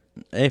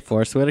 Hey,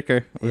 Forrest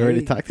Whitaker. We already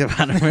Hey. talked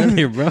about him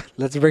earlier, bro.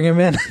 Let's bring him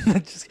in.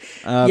 Just-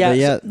 But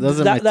yeah, so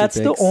those are my two that's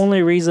the picks.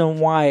 only reason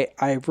why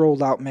I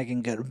rolled out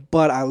Megan Good,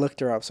 but I looked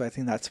her up, so I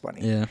think that's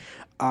funny.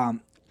 Yeah.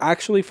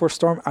 Actually, for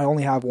Storm, I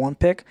only have one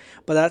pick,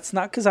 but that's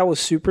not because I was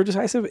super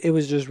decisive. It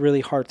was just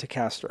really hard to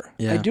cast her.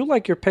 Yeah. I do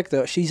like your pick,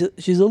 though. She's a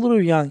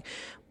little young,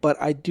 but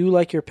I do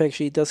like your pick.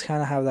 She does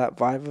kind of have that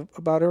vibe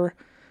about her.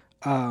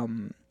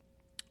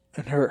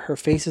 And her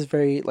face is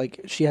very,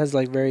 like, she has,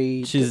 like,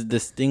 very... She's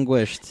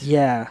distinguished.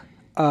 Yeah.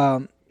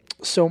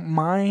 So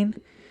mine,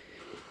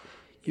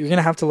 you're going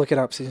to have to look it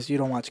up since you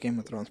don't watch Game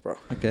of Thrones, bro.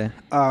 Okay.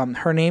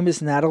 Her name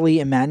is Natalie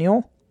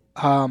Emanuel.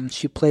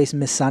 She plays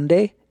Miss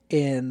Sunday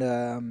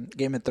in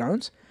Game of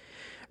Thrones.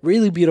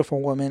 Really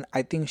beautiful woman.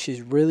 I think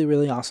she's really,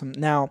 really awesome.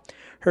 Now,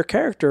 her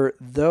character,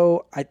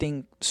 though I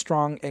think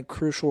strong and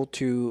crucial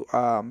to,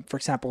 for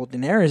example,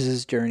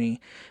 Daenerys' journey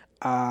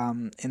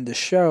in the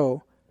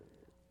show,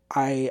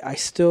 I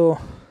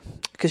still...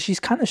 because she's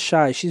kind of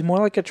shy. She's more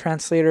like a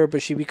translator,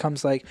 but she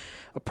becomes like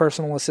a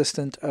personal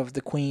assistant of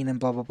the queen and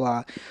blah, blah,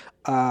 blah.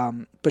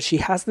 But she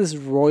has this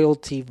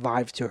royalty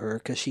vibe to her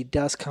because she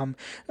does come...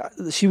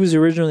 she was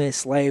originally a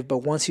slave, but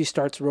once she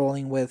starts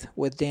rolling with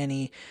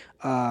Dany,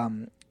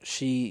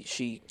 she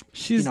She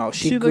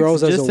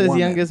grows looks as just a as woman.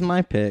 young as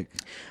my pick.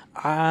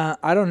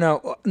 I don't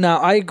know. No,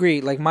 I agree.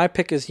 Like, my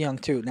pick is young,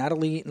 too.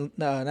 Natalie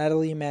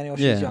Emanuel,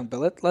 she's Yeah. young.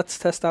 But let's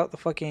test out the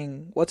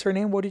fucking... what's her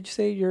name? What did you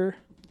say?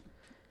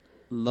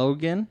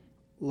 Logan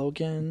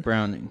Logan...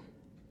 Browning.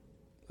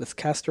 Let's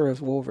cast her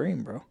as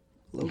Wolverine, bro.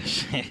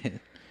 Logan.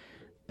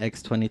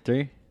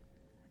 X-23.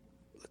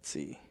 Let's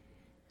see.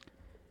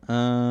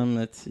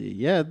 Let's see.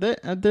 Yeah,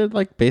 they're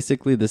like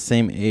basically the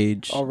same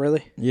age. Oh,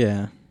 really?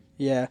 Yeah.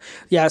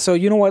 Yeah. So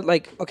you know what?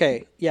 Like,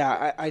 okay,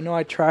 yeah. I know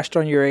I trashed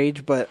on your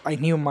age, but I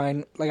knew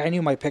mine. Like, I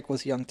knew my pick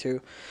was young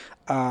too.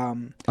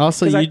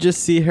 Also, 'Cause you I-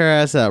 just see her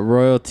as that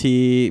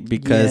royalty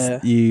because Yeah.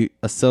 you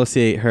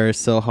associate her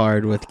so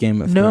hard with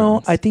Game of No,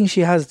 Thrones. I think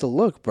she has the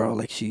look, bro.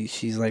 Like,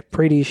 she's like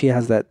pretty. She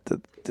has the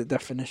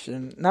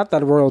definition. Not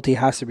that royalty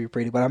has to be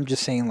pretty, but I'm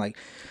just saying, like,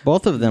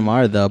 Both of them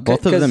are though.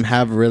 Both of 'cause- them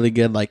have really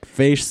good like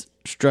face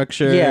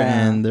structure,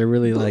 Yeah. and they're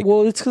really like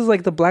well, it's because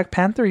like the Black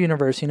Panther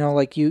universe, you know,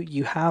 like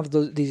you have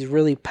these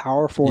really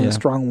powerful Yeah. and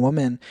strong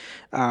women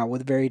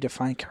with very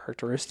defined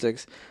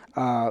characteristics.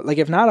 Like,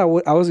 if not, I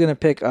was gonna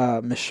pick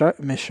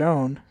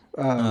Michonne,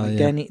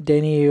 yeah.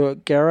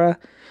 Dany Guerra.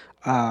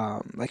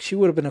 Like, she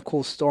would have been a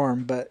cool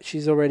Storm, but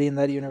she's already in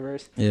that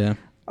universe. yeah.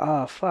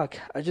 Fuck.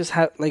 I just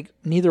have, like,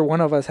 neither one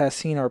of us has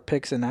seen our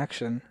picks in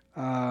action.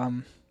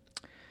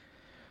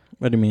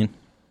 What do you mean?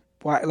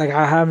 Why? Like,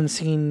 I haven't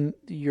seen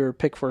your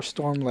pick for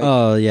Storm. Like,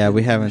 Oh yeah,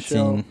 we haven't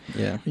Michelle. seen.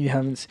 Yeah. You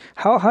haven't.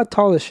 How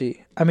tall is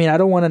she? I mean, I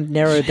don't want to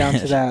narrow it down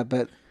to that,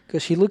 but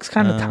because she looks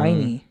kind of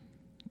tiny.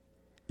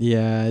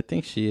 Yeah, I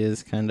think she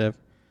is kind of.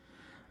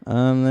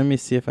 Let me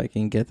see if I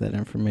can get that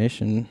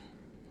information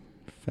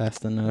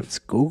fast enough. It's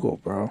Google,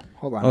 bro.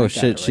 Hold on. I Oh got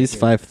shit, it right she's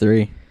here.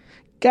 5'3".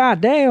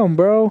 God damn,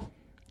 bro.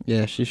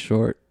 Yeah, she's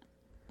short.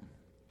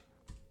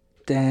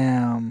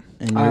 Damn.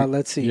 And your-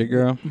 Let's see. your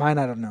girl? Mine,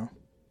 I don't know.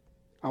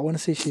 I want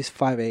to say she's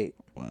 5'8".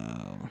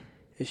 Wow.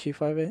 Is she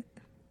 5'8"?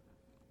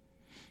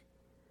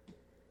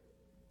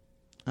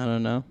 I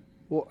don't know.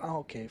 Well,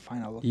 okay,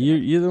 fine. I'll look.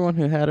 You're the one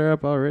who had her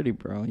up already,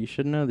 bro. You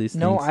should know these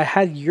No, things. I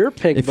had your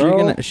pick, if bro. you're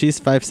gonna, she's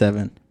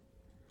 5'7".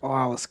 Oh,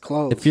 I was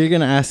close. If you're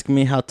gonna ask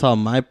me how tall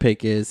my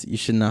pick is, you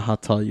should know how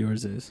tall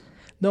yours is.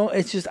 No,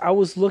 it's just I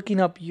was looking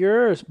up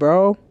yours,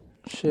 bro.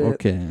 Shit.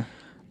 Okay.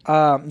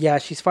 Yeah,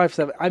 she's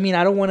 5'7". I mean,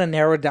 I don't want to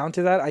narrow it down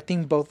to that. I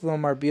think both of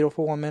them are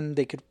beautiful women.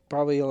 They could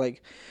probably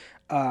like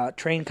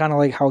train kind of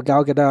like how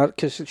Gal Gadot,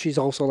 because she's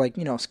also like,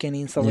 you know,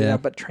 skinny and stuff like Yeah.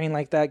 that, but train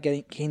like that,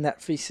 gain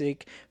that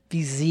physique.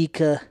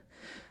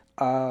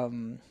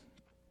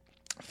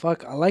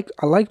 Fuck, I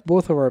like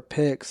both of our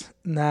picks.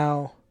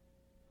 Now,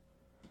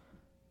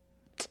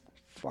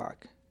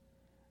 fuck.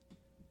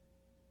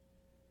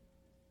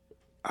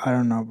 I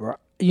don't know, bro.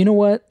 You know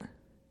what?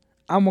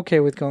 I'm okay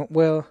with going,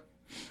 well,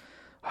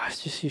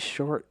 it's just he's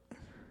short.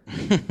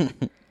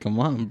 Come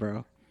on,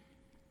 bro.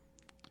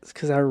 It's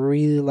because I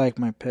really like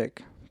my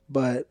pick,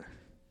 but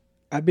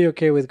I'd be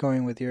okay with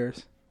going with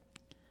yours.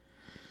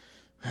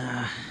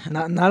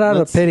 Not out of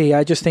Let's- pity.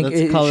 I just think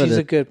let's call it she's a-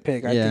 a good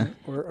pick. I yeah. think,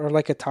 or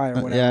like a tie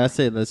or whatever. Yeah, I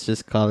say let's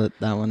just call it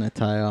that one a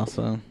tie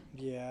also.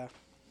 Yeah,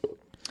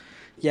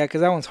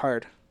 because that one's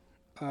hard.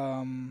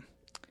 Was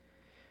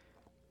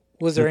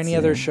there Let's any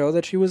other see. show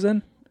that she was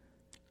in?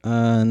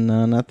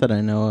 No, not that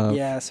I know of.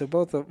 Yeah, so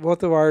both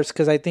of ours,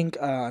 because I think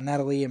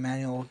Natalie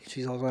Emanuel,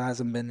 she also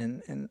hasn't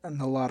been in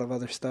a lot of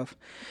other stuff.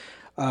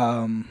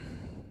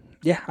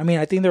 Yeah, I mean,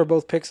 I think they were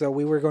both picks, though.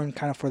 We were going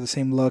kind of for the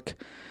same look.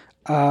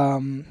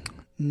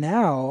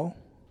 Now,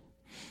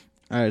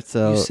 All right,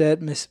 so you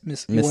said Miss.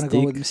 You want to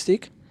go with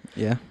Mystique?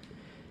 yeah.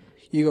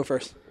 You go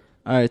first.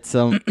 All right,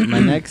 so my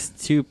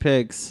next two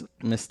picks,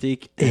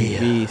 Mystique and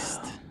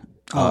Beast,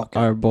 okay.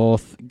 are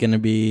both gonna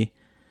be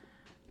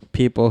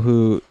people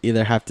who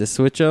either have to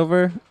switch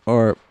over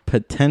or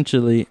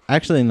potentially.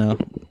 Actually, no.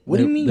 What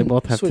do you mean They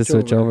both have to switch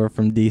switch over? over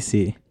from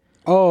DC,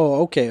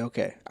 Oh,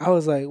 okay. I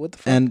was like, what the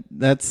fuck? and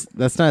that's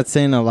not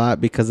saying a lot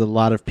because a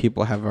lot of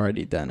people have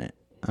already done it.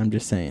 I'm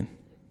just saying.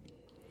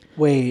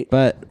 Wait,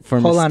 But for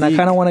hold on. I Mystique-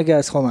 kind of want to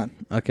guess. Hold on.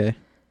 Okay.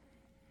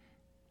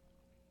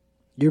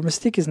 Your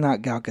Mystique is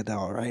not Gal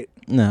Gadot, right?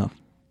 No,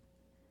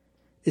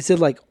 Is it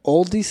like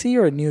old DC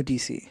or new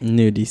DC?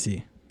 new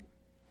DC.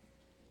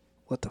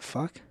 What the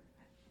fuck?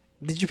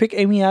 Did you pick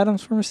Amy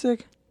Adams for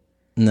Mystique?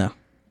 No,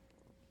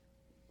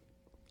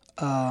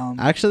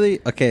 actually,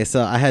 okay.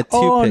 So I had two.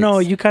 Oh picks. no,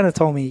 you kind of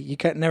told me. You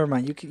can. Never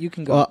mind. You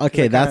can go. Well, 'cause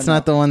okay, I kinda that's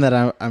not know. the one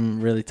that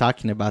I'm really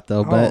talking about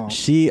though. But Oh.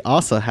 she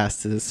also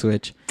has to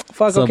switch.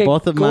 Fuck. So Okay,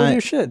 both of go with my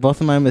your shit.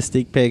 both of my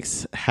Mystique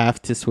picks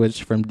have to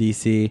switch from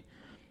DC.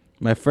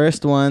 My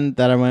first one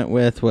that I went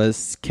with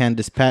was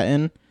Candice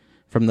Patton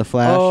from The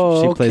Flash.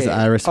 Oh, She plays okay.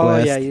 Iris Oh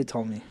West. yeah, you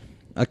told me.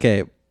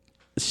 Okay,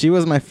 she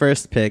was my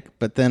first pick,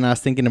 but then I was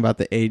thinking about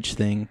the age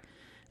thing,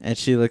 and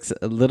she looks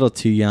a little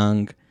too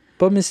young.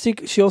 But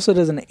Mystique, she also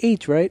does an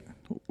H, right?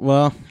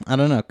 Well, I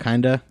don't know,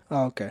 kinda.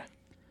 Oh, okay.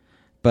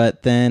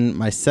 But then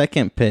my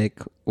second pick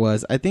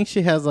was I think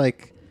she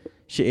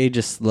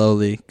ages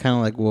slowly, kind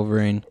of like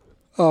Wolverine.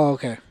 Oh,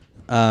 okay.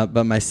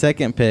 But my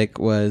second pick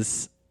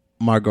was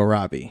Margot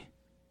Robbie.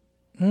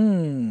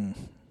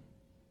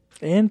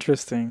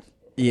 Interesting.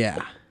 Yeah.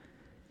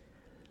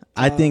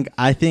 I think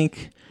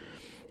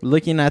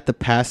looking at the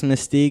past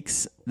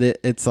Mystiques, that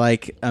it's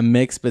like a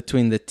mix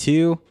between the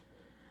two.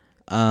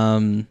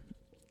 And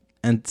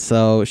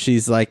so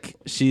she's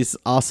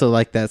also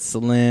like that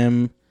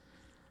slim.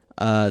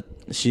 I'm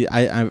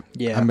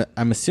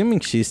assuming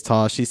she's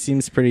tall. She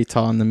seems pretty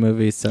tall in the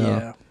movie. So,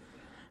 Yeah.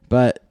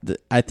 but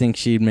I think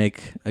she'd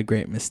make a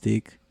great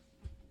Mystique.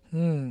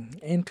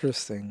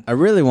 Interesting. I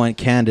really want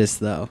Candace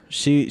though.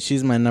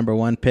 She's my number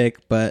one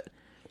pick, but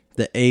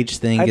the age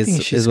thing I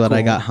think she's is what I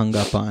cool. got hung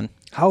up on.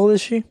 How old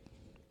is she?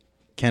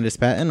 Candace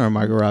Patton or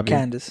Margot Robbie?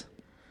 Candace.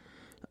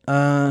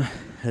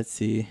 Let's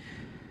see.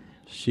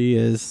 She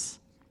is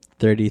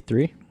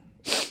 33.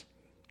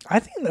 I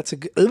think that's a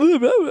good.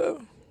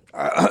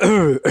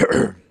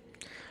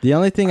 The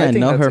only thing I I think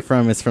know that's her a-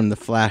 from is from The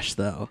Flash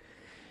though.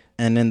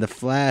 And in The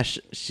Flash,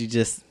 she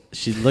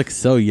looks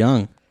so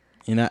young.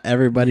 You know,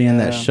 everybody in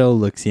that Yeah. show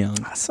looks young.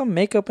 Some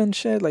makeup and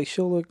shit. Like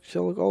she'll look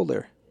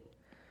older.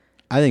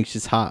 I think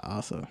she's hot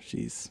also.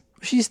 She's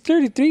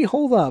 33.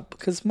 Hold up,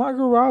 because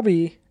Margot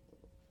Robbie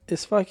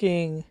is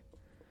fucking.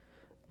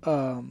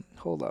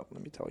 Hold up.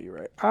 Let me tell you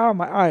right.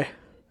 My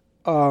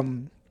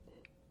eye.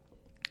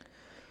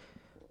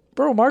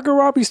 Bro, Margot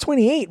Robbie's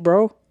 28,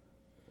 bro.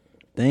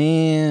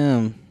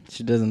 damn.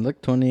 She doesn't look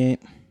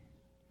 28.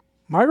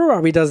 Margot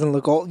Robbie doesn't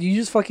look old. You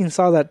just fucking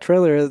saw that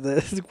trailer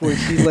where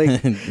she's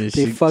like,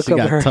 she fuck up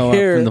got her toe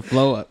hair. up from the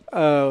flow up.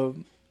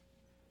 um,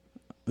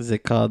 Is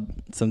it called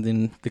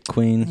something? The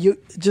Queen. you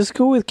just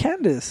go with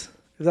Candace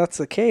if that's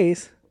the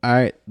case. All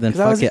right, then 'Cause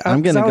I fuck was- it.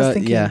 I'm 'cause gonna I was go.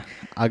 thinking, Yeah,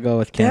 I'll go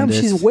with Damn, Candace.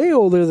 she's way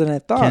older than I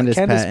thought. Candace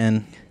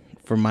Patton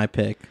for my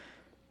pick.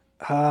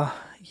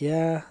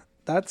 Yeah,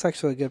 that's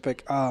actually a good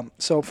pick.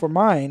 So for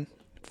mine,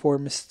 for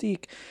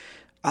Mystique,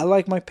 I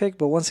like my pick,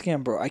 but once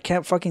again, bro, I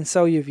can't fucking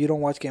sell you if you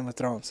don't watch Game of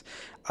Thrones.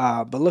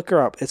 But look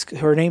her up.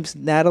 Her name's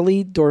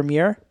Natalie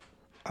Dormier,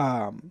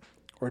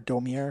 or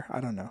Domier. I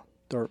don't know.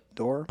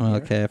 Dor. Oh,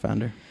 okay, I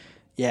found her.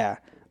 Yeah.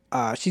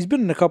 She's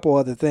been in a couple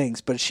other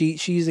things, but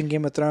she's in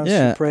Game of Thrones.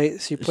 Yeah.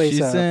 She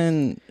plays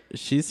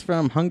She's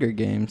from Hunger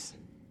Games.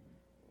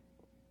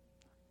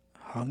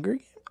 Hunger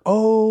Games.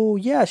 Oh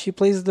yeah, she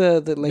plays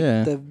the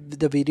Yeah.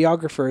 the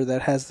videographer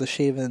that has the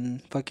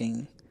shaven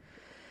fucking.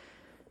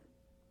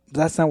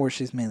 That's not where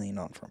she's mainly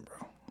known from,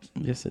 bro.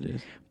 Yes, it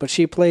is. But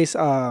she plays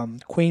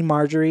Queen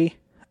Marjorie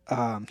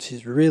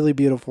She's really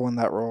beautiful in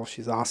that role.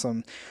 She's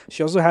awesome.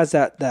 She also has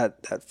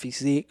that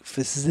physique.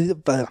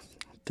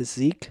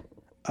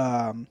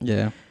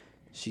 Yeah.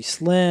 She's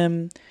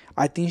slim.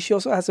 I think she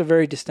also has a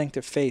very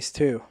distinctive face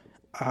too.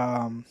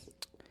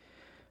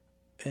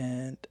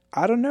 And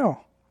I don't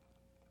know.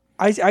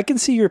 I can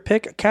see your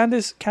pick,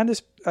 Candace.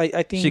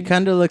 I think She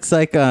kind of looks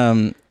like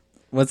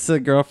what's the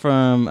girl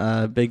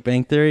from Big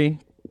Bang Theory?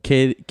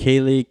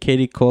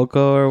 Katie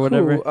Coco or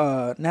whatever.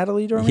 Who,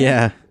 Natalie Dormer.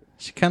 Yeah,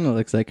 she kind of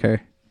looks like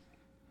her.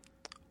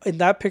 In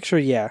that picture,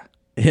 yeah.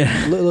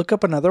 Yeah. Look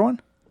up another one.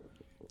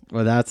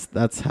 Well,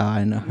 that's how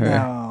I know her.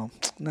 No,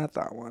 not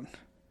that one.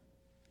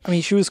 I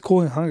mean, she was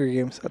cool in Hunger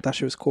Games. I thought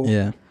she was cool.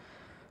 Yeah.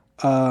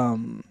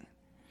 Um,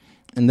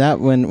 And that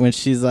when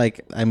she's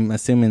like, I'm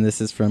assuming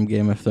this is from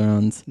Game of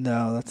Thrones.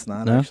 no, that's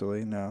not No?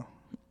 actually. No.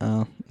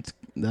 Oh,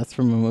 that's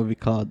from a movie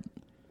called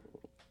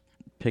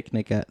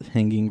Picnic at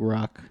Hanging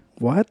Rock.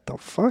 What the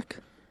fuck?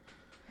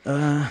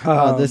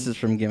 This is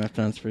from Game of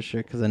Thrones for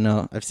sure because I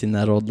know I've seen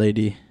that old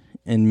lady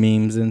in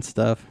memes and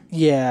stuff.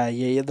 Yeah.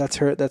 That's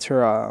her.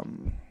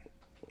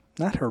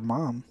 Not her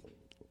mom.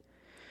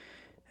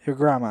 Her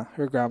grandma.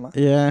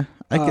 Yeah,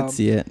 I Um, could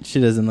see it.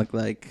 She doesn't look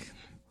like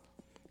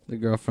the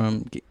girl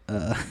from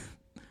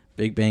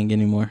Big Bang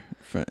anymore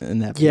in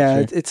that picture. Yeah,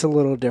 it's a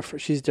little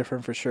different. She's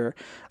different for sure.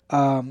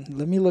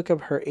 Let me look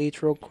up her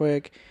age real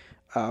quick.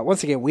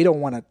 Once again, we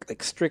don't want to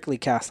like strictly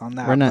cast on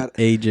that. We're not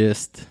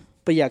ageist.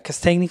 But yeah, because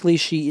technically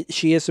she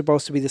is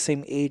supposed to be the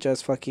same age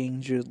as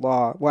fucking Jude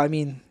Law. Well, I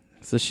mean,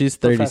 So she's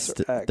Professor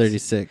X.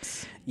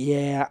 36.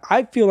 yeah,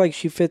 I feel like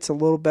she fits a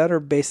little better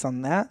based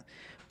on that.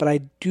 But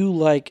I do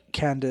like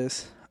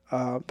Candace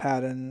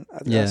Patton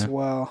as Yeah.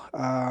 well.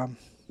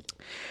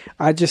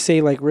 I'd just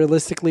say, like,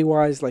 realistically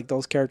wise, like,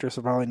 those characters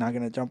are probably not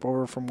going to jump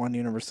over from one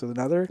universe to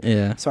another.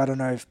 Yeah. So I don't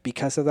know if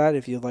because of that,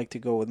 if you'd like to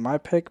go with my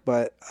pick,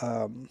 but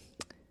I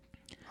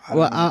don't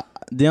Well, know.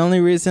 the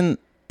only reason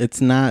it's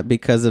not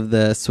because of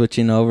the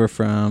switching over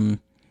from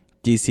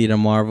DC to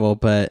Marvel,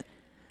 but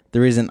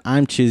the reason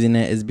I'm choosing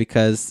it is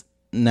because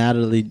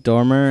Natalie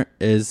Dormer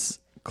is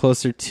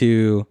closer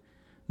to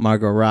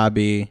Margot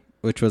Robbie,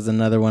 which was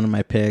another one of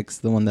my picks,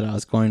 the one that I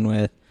was going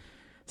with.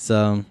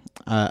 So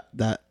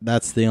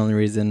that's the only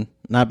reason,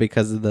 not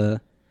because of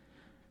the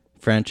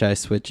franchise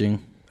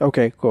switching.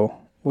 Okay,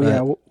 cool. Well, But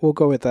yeah, we'll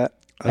go with that.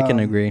 I can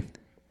agree.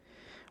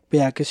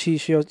 Yeah, because she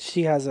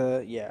has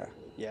a yeah.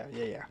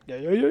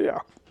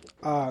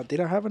 Did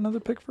I have another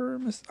pick for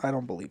Miss? I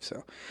don't believe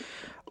so.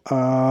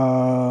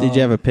 Did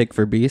you have a pick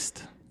for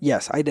Beast?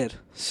 Yes, I did.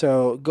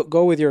 So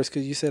go with yours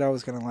because you said I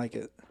was gonna like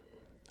it.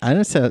 I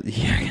didn't say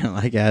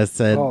like I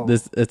said. Oh.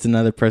 It's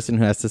another person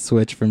who has to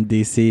switch from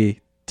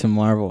DC to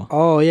Marvel.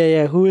 Oh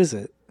yeah. Who is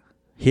it?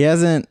 He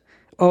hasn't.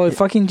 Oh,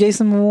 fucking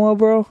Jason Momoa,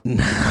 bro.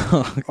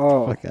 No.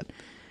 Oh. Fuck it.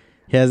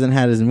 He hasn't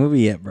had his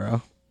movie yet,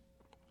 bro.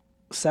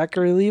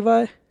 Zachary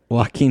Levi.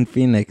 Joaquin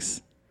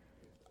Phoenix.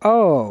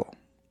 Oh,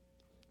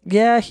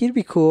 yeah, he'd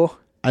be cool.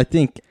 I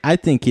think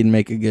he'd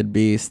make a good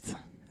Beast.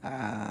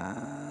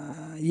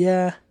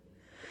 Yeah.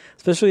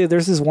 Especially if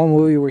there's this one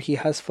movie where he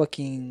has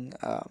fucking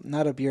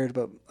not a beard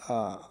but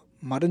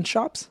mutton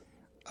chops.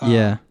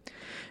 Yeah.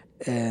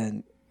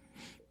 And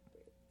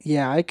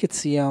yeah, I could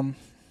see him.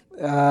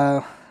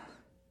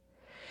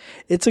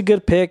 It's a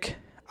good pick.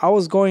 I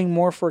was going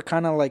more for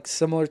kind of like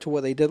similar to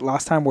what they did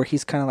last time, where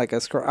he's kind of like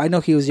I know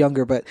he was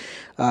younger, but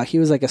he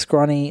was like a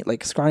scrawny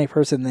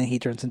person. Then he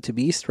turns into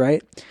Beast,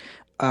 right?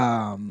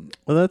 Well,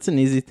 that's an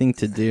easy thing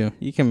to do.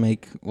 You can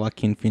make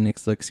Joaquin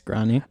Phoenix look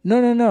scrawny.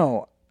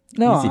 No.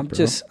 Easy, I'm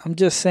bro.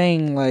 just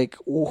saying like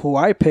who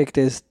I picked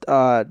is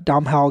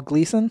Domhnall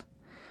Gleeson,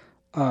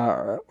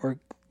 or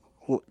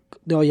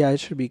no, yeah, it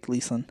should be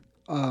Gleeson.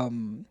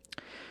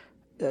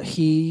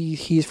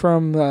 He's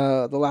from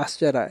the Last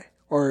Jedi,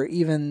 or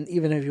even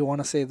if you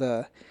want to say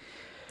the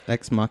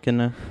Ex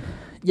Machina.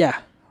 yeah.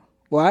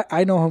 Well,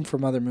 I know him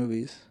from other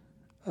movies.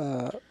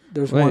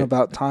 There's one Wait.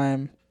 about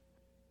time.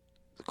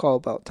 It's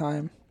called About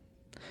Time.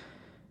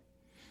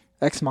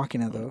 Ex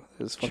Machina though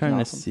is fucking Trying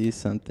awesome. to see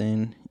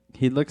something.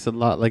 He looks a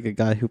lot like a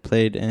guy who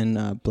played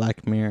in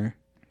Black Mirror.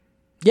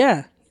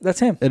 Yeah, that's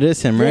him. It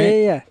is him,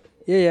 right?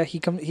 Yeah. He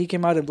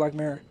came out in Black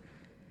Mirror.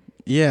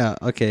 Yeah.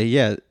 Okay.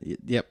 Yeah.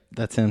 Yep.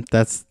 That's him.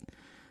 That's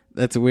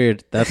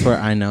weird. That's where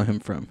I know him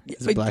from.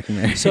 It's but- Black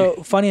Mirror.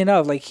 So funny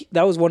enough, like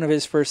that was one of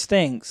his first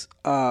things.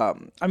 I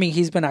mean,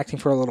 he's been acting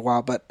for a little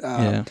while, but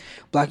Yeah.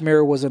 Black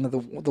Mirror was another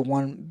the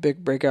one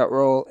big breakout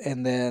role,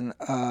 and then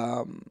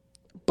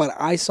but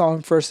I saw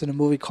him first in a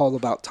movie called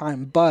About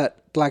Time,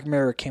 but Black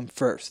Mirror came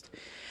first.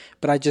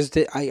 But I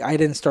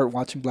didn't start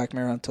watching Black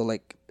Mirror until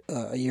like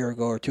a year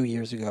ago or 2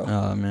 years ago.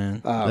 Oh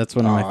man, that's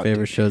one of my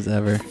favorite shows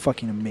ever.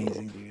 Fucking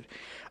amazing, dude.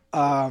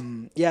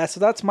 Yeah,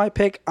 so that's my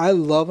pick. I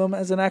love him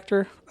as an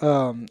actor.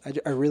 I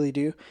really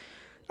do.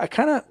 I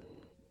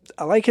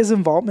like his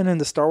involvement in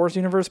the Star Wars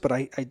universe, but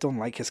I don't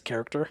like his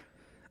character.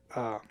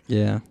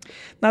 Yeah.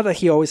 Not that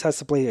he always has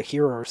to play a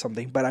hero or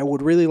something, but I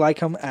would really like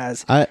him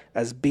as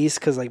Beast,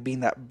 because like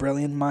being that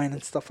brilliant mind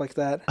and stuff like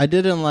that. I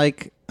didn't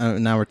like.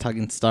 Now we're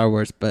talking Star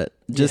Wars, but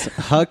just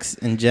Hux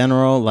in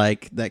general,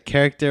 like that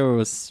character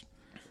was.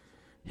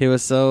 He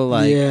was so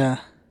like. Yeah.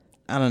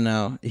 I don't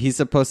know. He's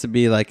supposed to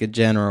be like a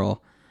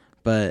general,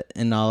 but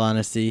in all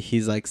honesty,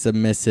 he's like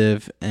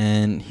submissive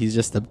and he's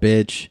just a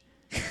bitch.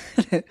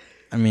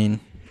 I mean,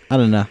 I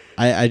don't know.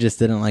 I just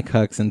didn't like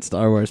Hux in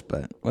Star Wars,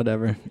 but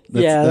whatever.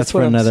 That's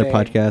for another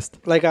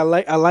podcast. Like I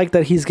like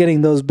that he's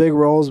getting those big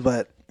roles,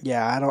 but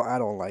yeah, I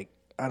don't like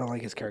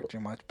his character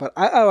much. But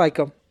I like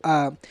him.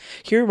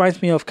 He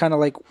reminds me of kind of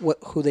like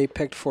who they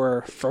picked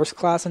for First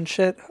Class and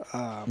shit.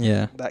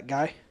 Yeah, that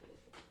guy.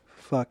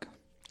 Fuck,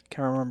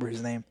 can't remember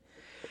his name.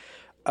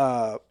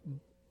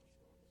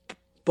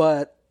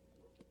 But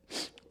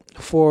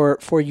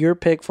for your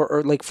pick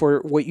for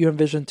what you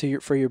envision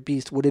for your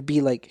Beast, would it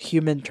be like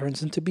human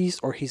turns into Beast,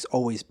 or he's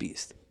always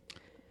Beast?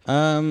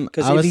 Because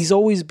if he's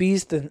always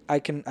Beast, then I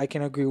can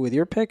agree with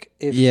your pick.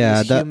 If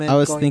he's human, I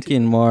was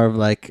thinking more of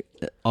like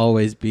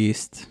always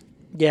Beast.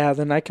 Yeah,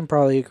 then I can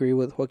probably agree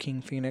with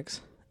Joaquin Phoenix.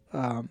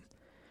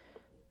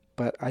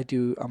 But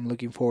I'm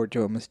looking forward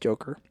to him as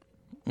Joker.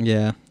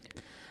 Yeah.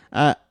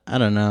 I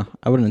don't know.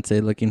 I wouldn't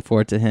say looking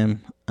forward to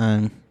him.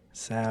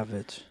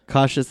 Savage.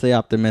 Cautiously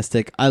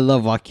optimistic. I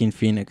love Joaquin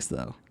Phoenix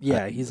though.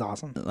 Yeah, he's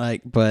awesome.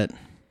 But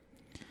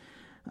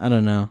I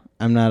don't know.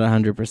 I'm not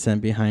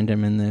 100% behind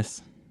him in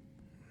this.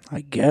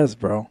 I guess,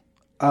 bro.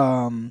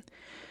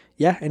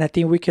 Yeah, and I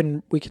think we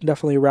can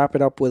definitely wrap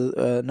it up with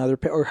another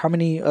pick. Or how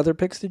many other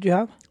picks did you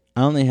have?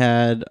 I only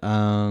had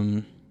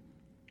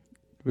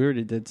we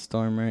already did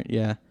Storm, right?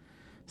 Yeah.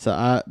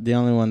 So the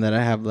only one that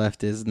I have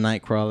left is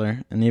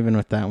Nightcrawler, and even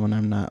with that one,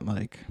 I'm not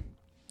like.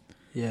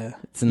 Yeah,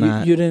 it's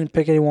not. You didn't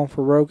pick anyone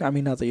for Rogue. I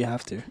mean, not that you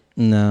have to.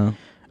 No.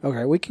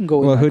 Okay, we can go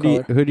with. Well,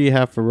 who do you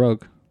have for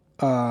Rogue?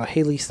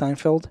 Haley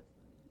Steinfeld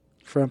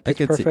from Pitch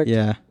Perfect.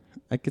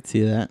 I could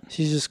see that.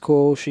 She's just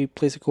cool. She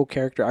plays a cool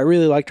character. I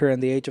really liked her in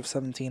The Age of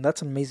 17.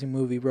 That's an amazing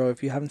movie, bro.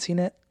 If you haven't seen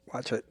it,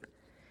 watch it.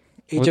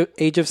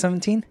 Age of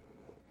 17.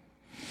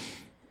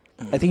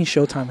 I think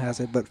Showtime has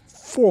it, but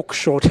fuck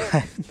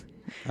Showtime.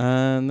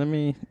 Let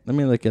me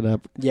look it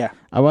up. Yeah,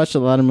 I watch a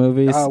lot of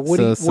movies,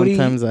 so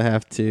sometimes I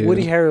have to.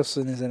 Woody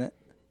Harrelson is in it.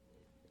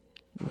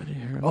 Woody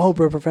Harrelson. Oh,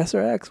 bro,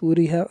 Professor X.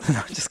 Woody Harrelson.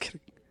 No, I'm just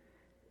kidding.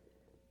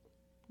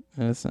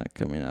 That's not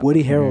coming up.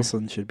 Woody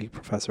Harrelson should be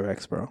Professor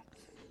X, bro.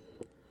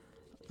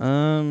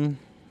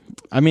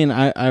 I mean,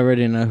 I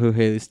already know who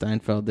Haley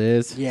Steinfeld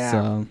is. Yeah.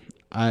 So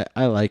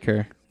I like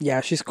her.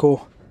 Yeah, she's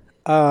cool.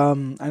 I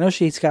know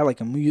she's got like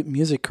a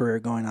music career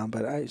going on,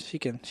 but she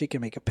can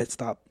make a pit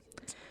stop.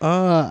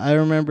 I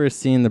remember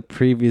seeing the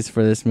previews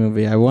for this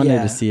movie. I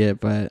wanted to see it,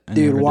 but I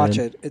never watch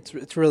did. it.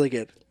 It's really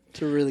good.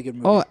 It's a really good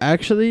movie. Oh,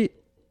 actually,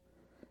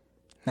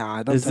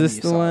 nah, don't. Is this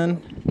the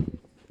one?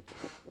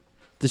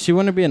 Does she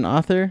want to be an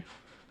author,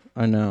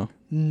 or no?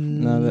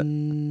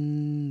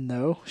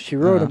 No. She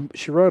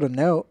wrote a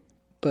note,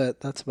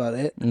 but that's about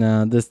it.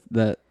 No,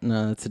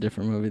 that's a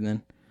different movie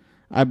then.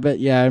 I bet.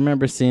 Yeah, I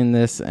remember seeing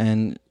this,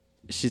 and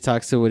she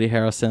talks to Woody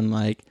Harrelson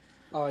like.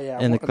 Oh yeah.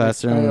 In the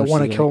classroom. I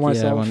want to kill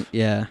myself.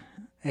 Yeah.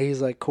 And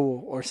he's like,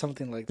 cool, or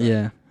something like that.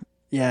 Yeah.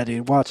 Yeah,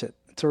 dude, watch it.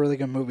 It's a really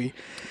good movie.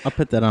 I'll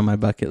put that on my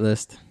bucket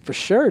list. For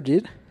sure,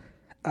 dude.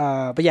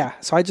 But yeah,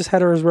 so I just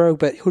had her as Rogue,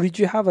 but who did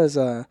you have as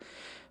a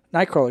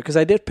Nightcrawler? Because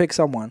I did pick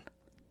someone,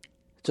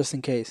 just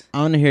in case.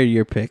 I want to hear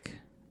your pick.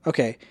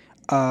 Okay.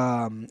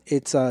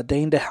 It's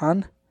Dane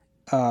DeHaan.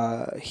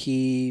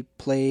 He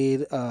played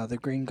the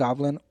Green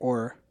Goblin,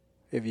 or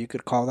if you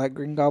could call that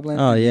Green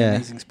Goblin. Oh, yeah.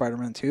 Amazing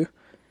Spider-Man 2.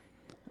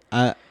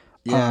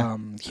 Yeah.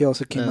 He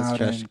also came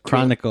out in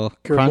Chronicle.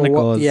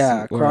 Chronicle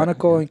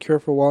and Cure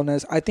for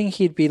Wellness. I think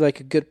he'd be like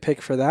a good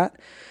pick for that.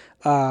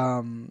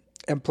 And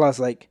plus,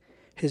 like,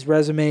 his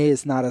resume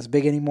is not as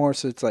big anymore,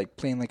 so it's like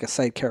playing like a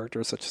side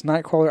character such as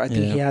Nightcrawler. I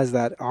think he has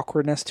that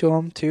awkwardness to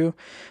him too.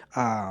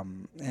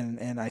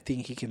 And I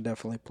think he can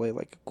definitely play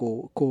like a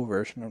cool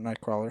version of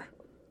Nightcrawler.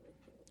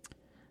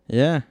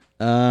 Yeah.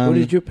 Who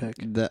did you pick?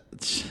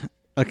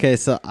 Okay,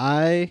 so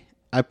I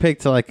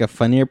picked like a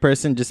funnier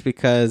person just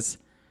because.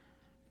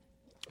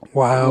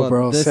 Wow,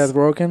 bro. Seth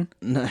Rogen?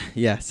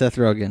 Yeah, Seth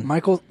Rogen.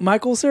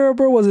 Michael Cera,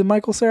 bro? Was it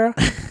Michael Cera?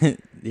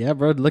 Yeah,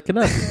 bro. Look it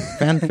up.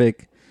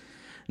 Fanfic.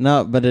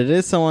 No, but it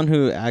is someone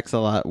who acts a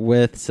lot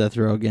with Seth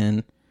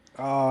Rogen.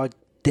 Oh,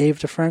 Dave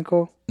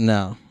DeFranco?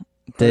 No.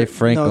 Dave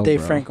Franco. No, Dave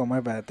bro. Franco. My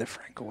bad. Dave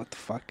Franco. What the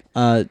fuck?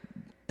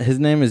 His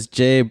name is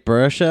Jay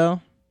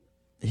Baruchel.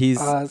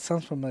 It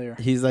sounds familiar.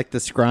 He's like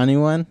the scrawny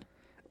one.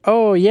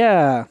 Oh,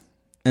 yeah.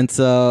 And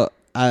so,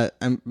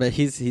 but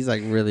he's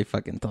like really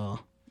fucking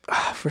tall.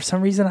 For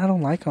some reason, I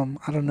don't like him.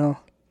 I don't know.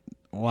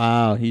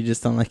 Wow, you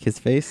just don't like his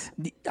face?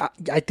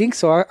 I think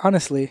so,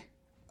 honestly.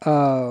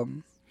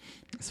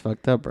 It's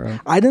fucked up, bro.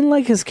 I didn't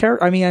like his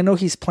character. I mean, I know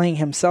he's playing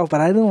himself, but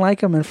I didn't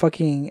like him in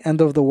fucking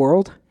End of the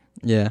World.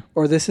 Yeah.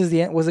 Or This Is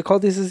the End. Was it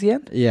called This Is the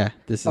End? Yeah,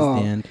 This Is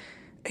the End.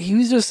 He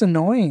was just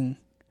annoying.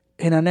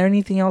 And on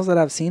anything else that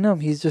I've seen him,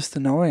 he's just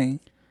annoying.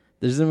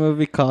 There's a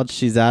movie called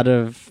She's Out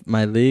of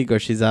My League or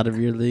She's Out of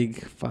Your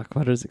League. Fuck,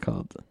 what is it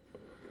called?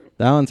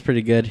 That one's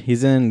pretty good.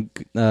 He's in,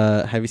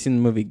 have you seen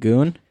the movie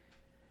Goon?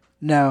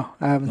 No,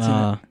 I haven't seen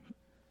it.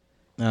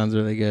 That one's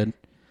really good.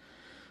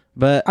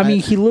 But I mean,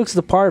 he looks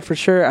the part for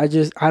sure. I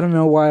don't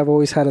know why I've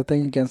always had a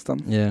thing against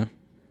him. Yeah.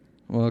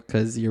 Well,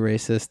 because you're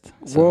racist.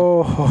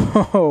 So.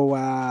 Whoa,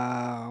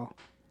 wow.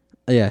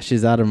 Yeah,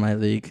 She's Out of My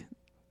League.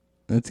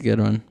 That's a good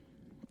one.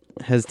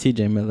 Has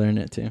TJ Miller in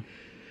it too.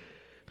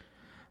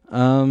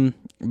 But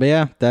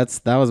yeah,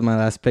 that was my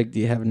last pick. Do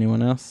you have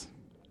anyone else?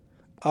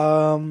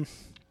 I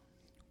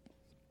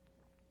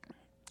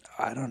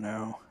don't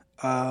know.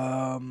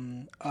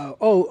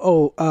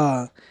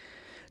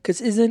 Because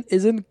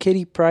isn't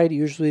Kitty Pryde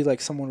usually like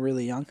someone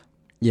really young?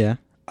 Yeah.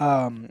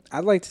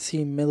 I'd like to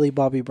see Millie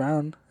Bobby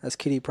Brown as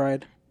Kitty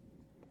Pryde.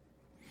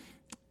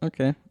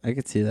 Okay, I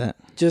could see that.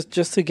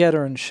 Just to get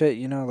her and shit,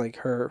 you know, like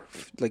her,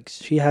 like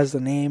she has the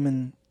name,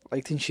 and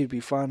I think she'd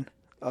be fun.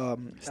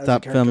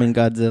 Stop filming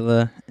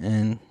Godzilla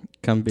and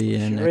come be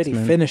in X-Men. She already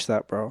finished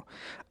that, bro.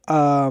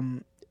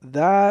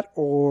 That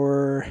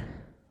or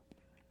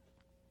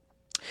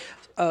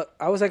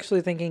I was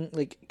actually thinking,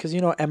 like, because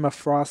you know Emma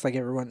Frost, like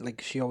everyone, like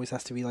she always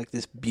has to be like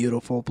this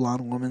beautiful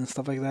blonde woman and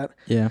stuff like that.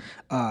 Yeah.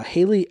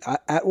 Haley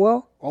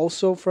Atwell,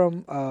 also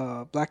from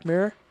Black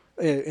Mirror,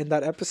 in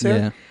that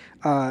episode.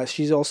 Yeah.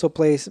 She's also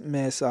plays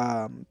Miss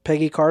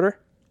Peggy Carter.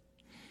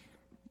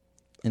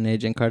 In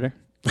Agent Carter.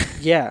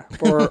 Yeah,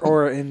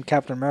 or in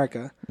Captain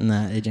America.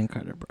 Nah, Agent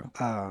Carter,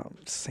 bro.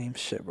 Same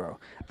shit, bro.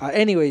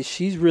 Anyways,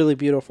 she's really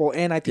beautiful,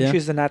 and I think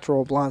she's a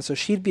natural blonde, so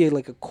she'd be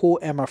like a cool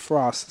Emma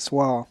Frost as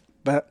well.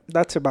 But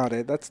that's about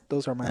it.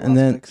 Those are my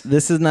last picks.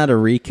 This is not a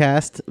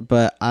recast,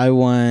 but I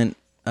want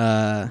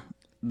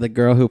the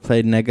girl who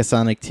played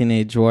Negasonic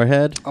Teenage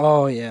Warhead.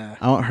 Oh yeah,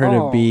 I want her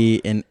to be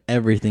in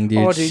everything, dude.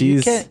 Oh, dude,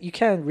 you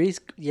can't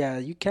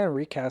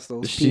recast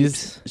those.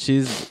 She's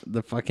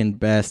the fucking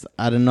best.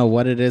 I don't know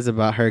what it is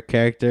about her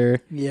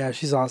character. Yeah,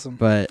 she's awesome.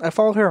 But I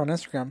follow her on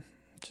Instagram.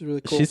 She's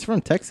really cool. She's from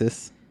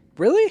Texas.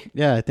 Really?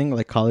 Yeah, I think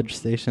like College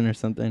Station or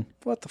something.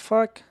 What the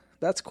fuck?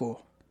 That's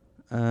cool.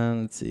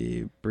 Let's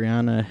see,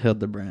 Brianna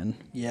Hildebrand.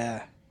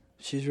 Yeah,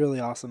 she's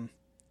really awesome.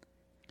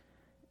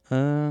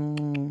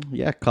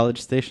 Yeah, College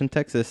Station,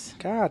 Texas.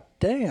 God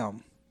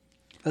damn.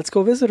 Let's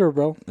go visit her,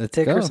 bro.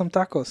 Take her some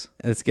tacos.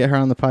 Let's get her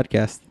on the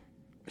podcast.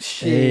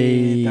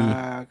 Shit,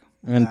 dog.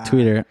 I'm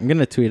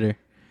gonna tweet her.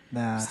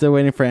 Nah. Still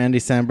waiting for Andy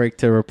Samberg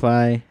to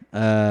reply.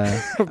 But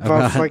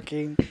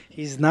fucking,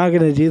 he's not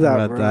gonna do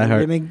that,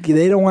 bro.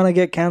 They don't want to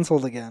get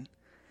canceled again.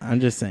 I'm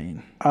just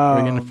saying.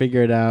 We're gonna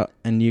figure it out,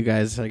 and you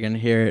guys are gonna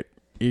hear it.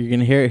 You're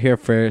gonna hear it here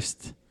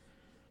first.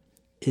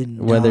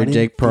 Whether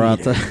Jake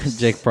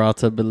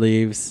Peralta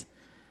believes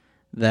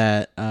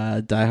that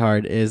Die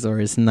Hard is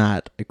or is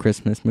not a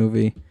Christmas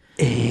movie.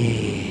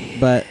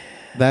 But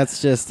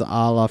that's just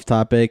all off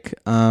topic.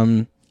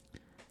 But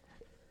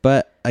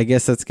I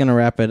guess that's gonna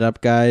wrap it up,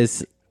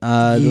 guys.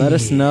 Let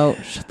us know.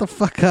 Shut the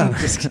fuck up.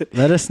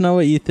 Let us know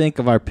what you think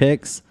of our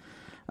picks.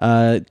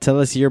 Tell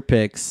us your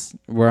picks.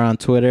 We're on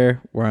Twitter,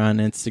 we're on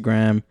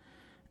Instagram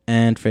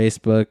and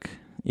Facebook,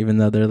 even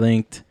though they're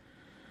linked.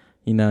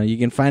 You know, you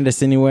can find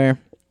us anywhere.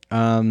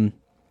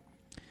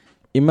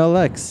 Email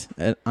Lex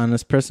on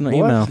his personal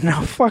email.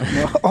 No, fuck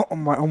no.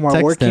 On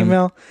my work him.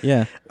 email.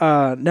 Yeah.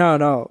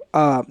 No.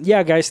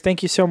 Yeah, guys,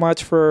 thank you so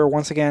much for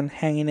once again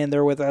hanging in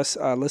there with us,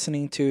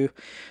 listening to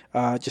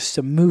just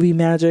some movie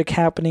magic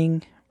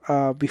happening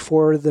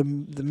before the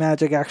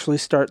magic actually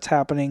starts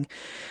happening.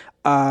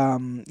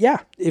 Yeah,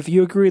 if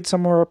you agree with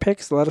some of our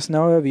picks, let us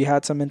know. If you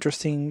had some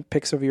interesting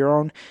picks of your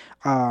own,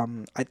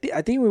 I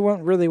think we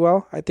went really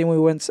well. I think we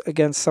went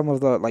against some of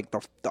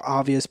the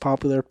obvious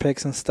popular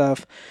picks and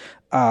stuff.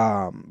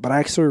 But I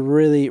actually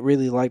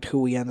really liked who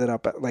we ended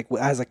up at, like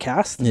as a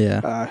cast.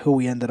 Yeah. Who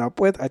we ended up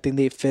with. I think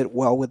they fit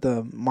well with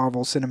the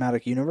Marvel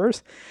Cinematic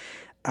Universe.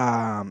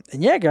 And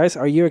yeah, guys,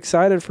 are you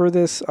excited for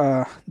this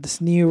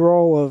new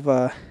role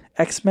of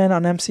X-Men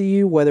on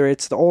MCU? Whether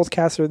it's the old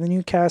cast or the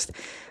new cast.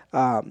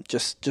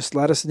 Just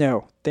let us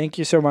know. Thank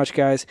you so much,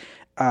 guys.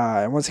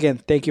 And once again,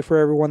 thank you for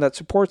everyone that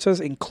supports us,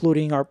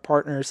 including our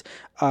partners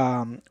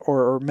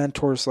or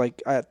mentors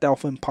like at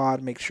Delphin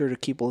Pod. Make sure to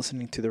keep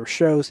listening to their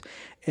shows.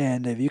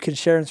 And if you can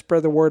share and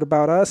spread the word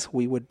about us,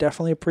 we would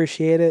definitely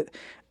appreciate it.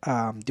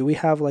 Do we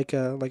have like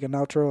an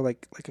outro,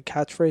 like a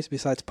catchphrase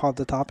besides pop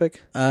the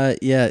topic?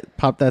 Yeah,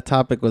 pop that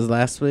topic was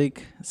last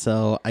week.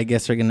 So I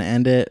guess we're going to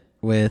end it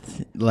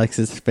with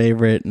Lex's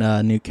favorite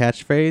new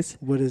catchphrase.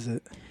 What is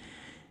it?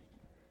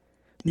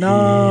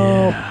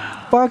 No,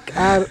 yeah. Fuck.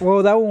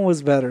 Well, that one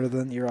was better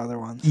than your other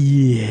ones.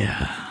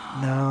 Yeah.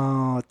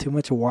 No, too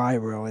much Y,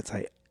 bro. It's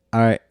like,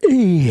 all right.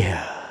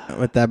 Yeah.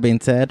 With that being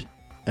said,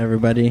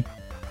 everybody,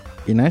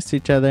 be nice to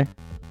each other.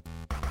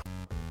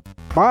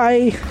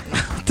 Bye.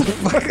 What the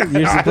fuck?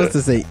 You're supposed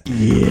to say,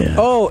 yeah.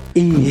 Oh,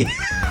 yeah.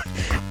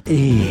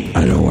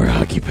 I don't wear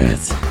hockey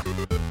pads.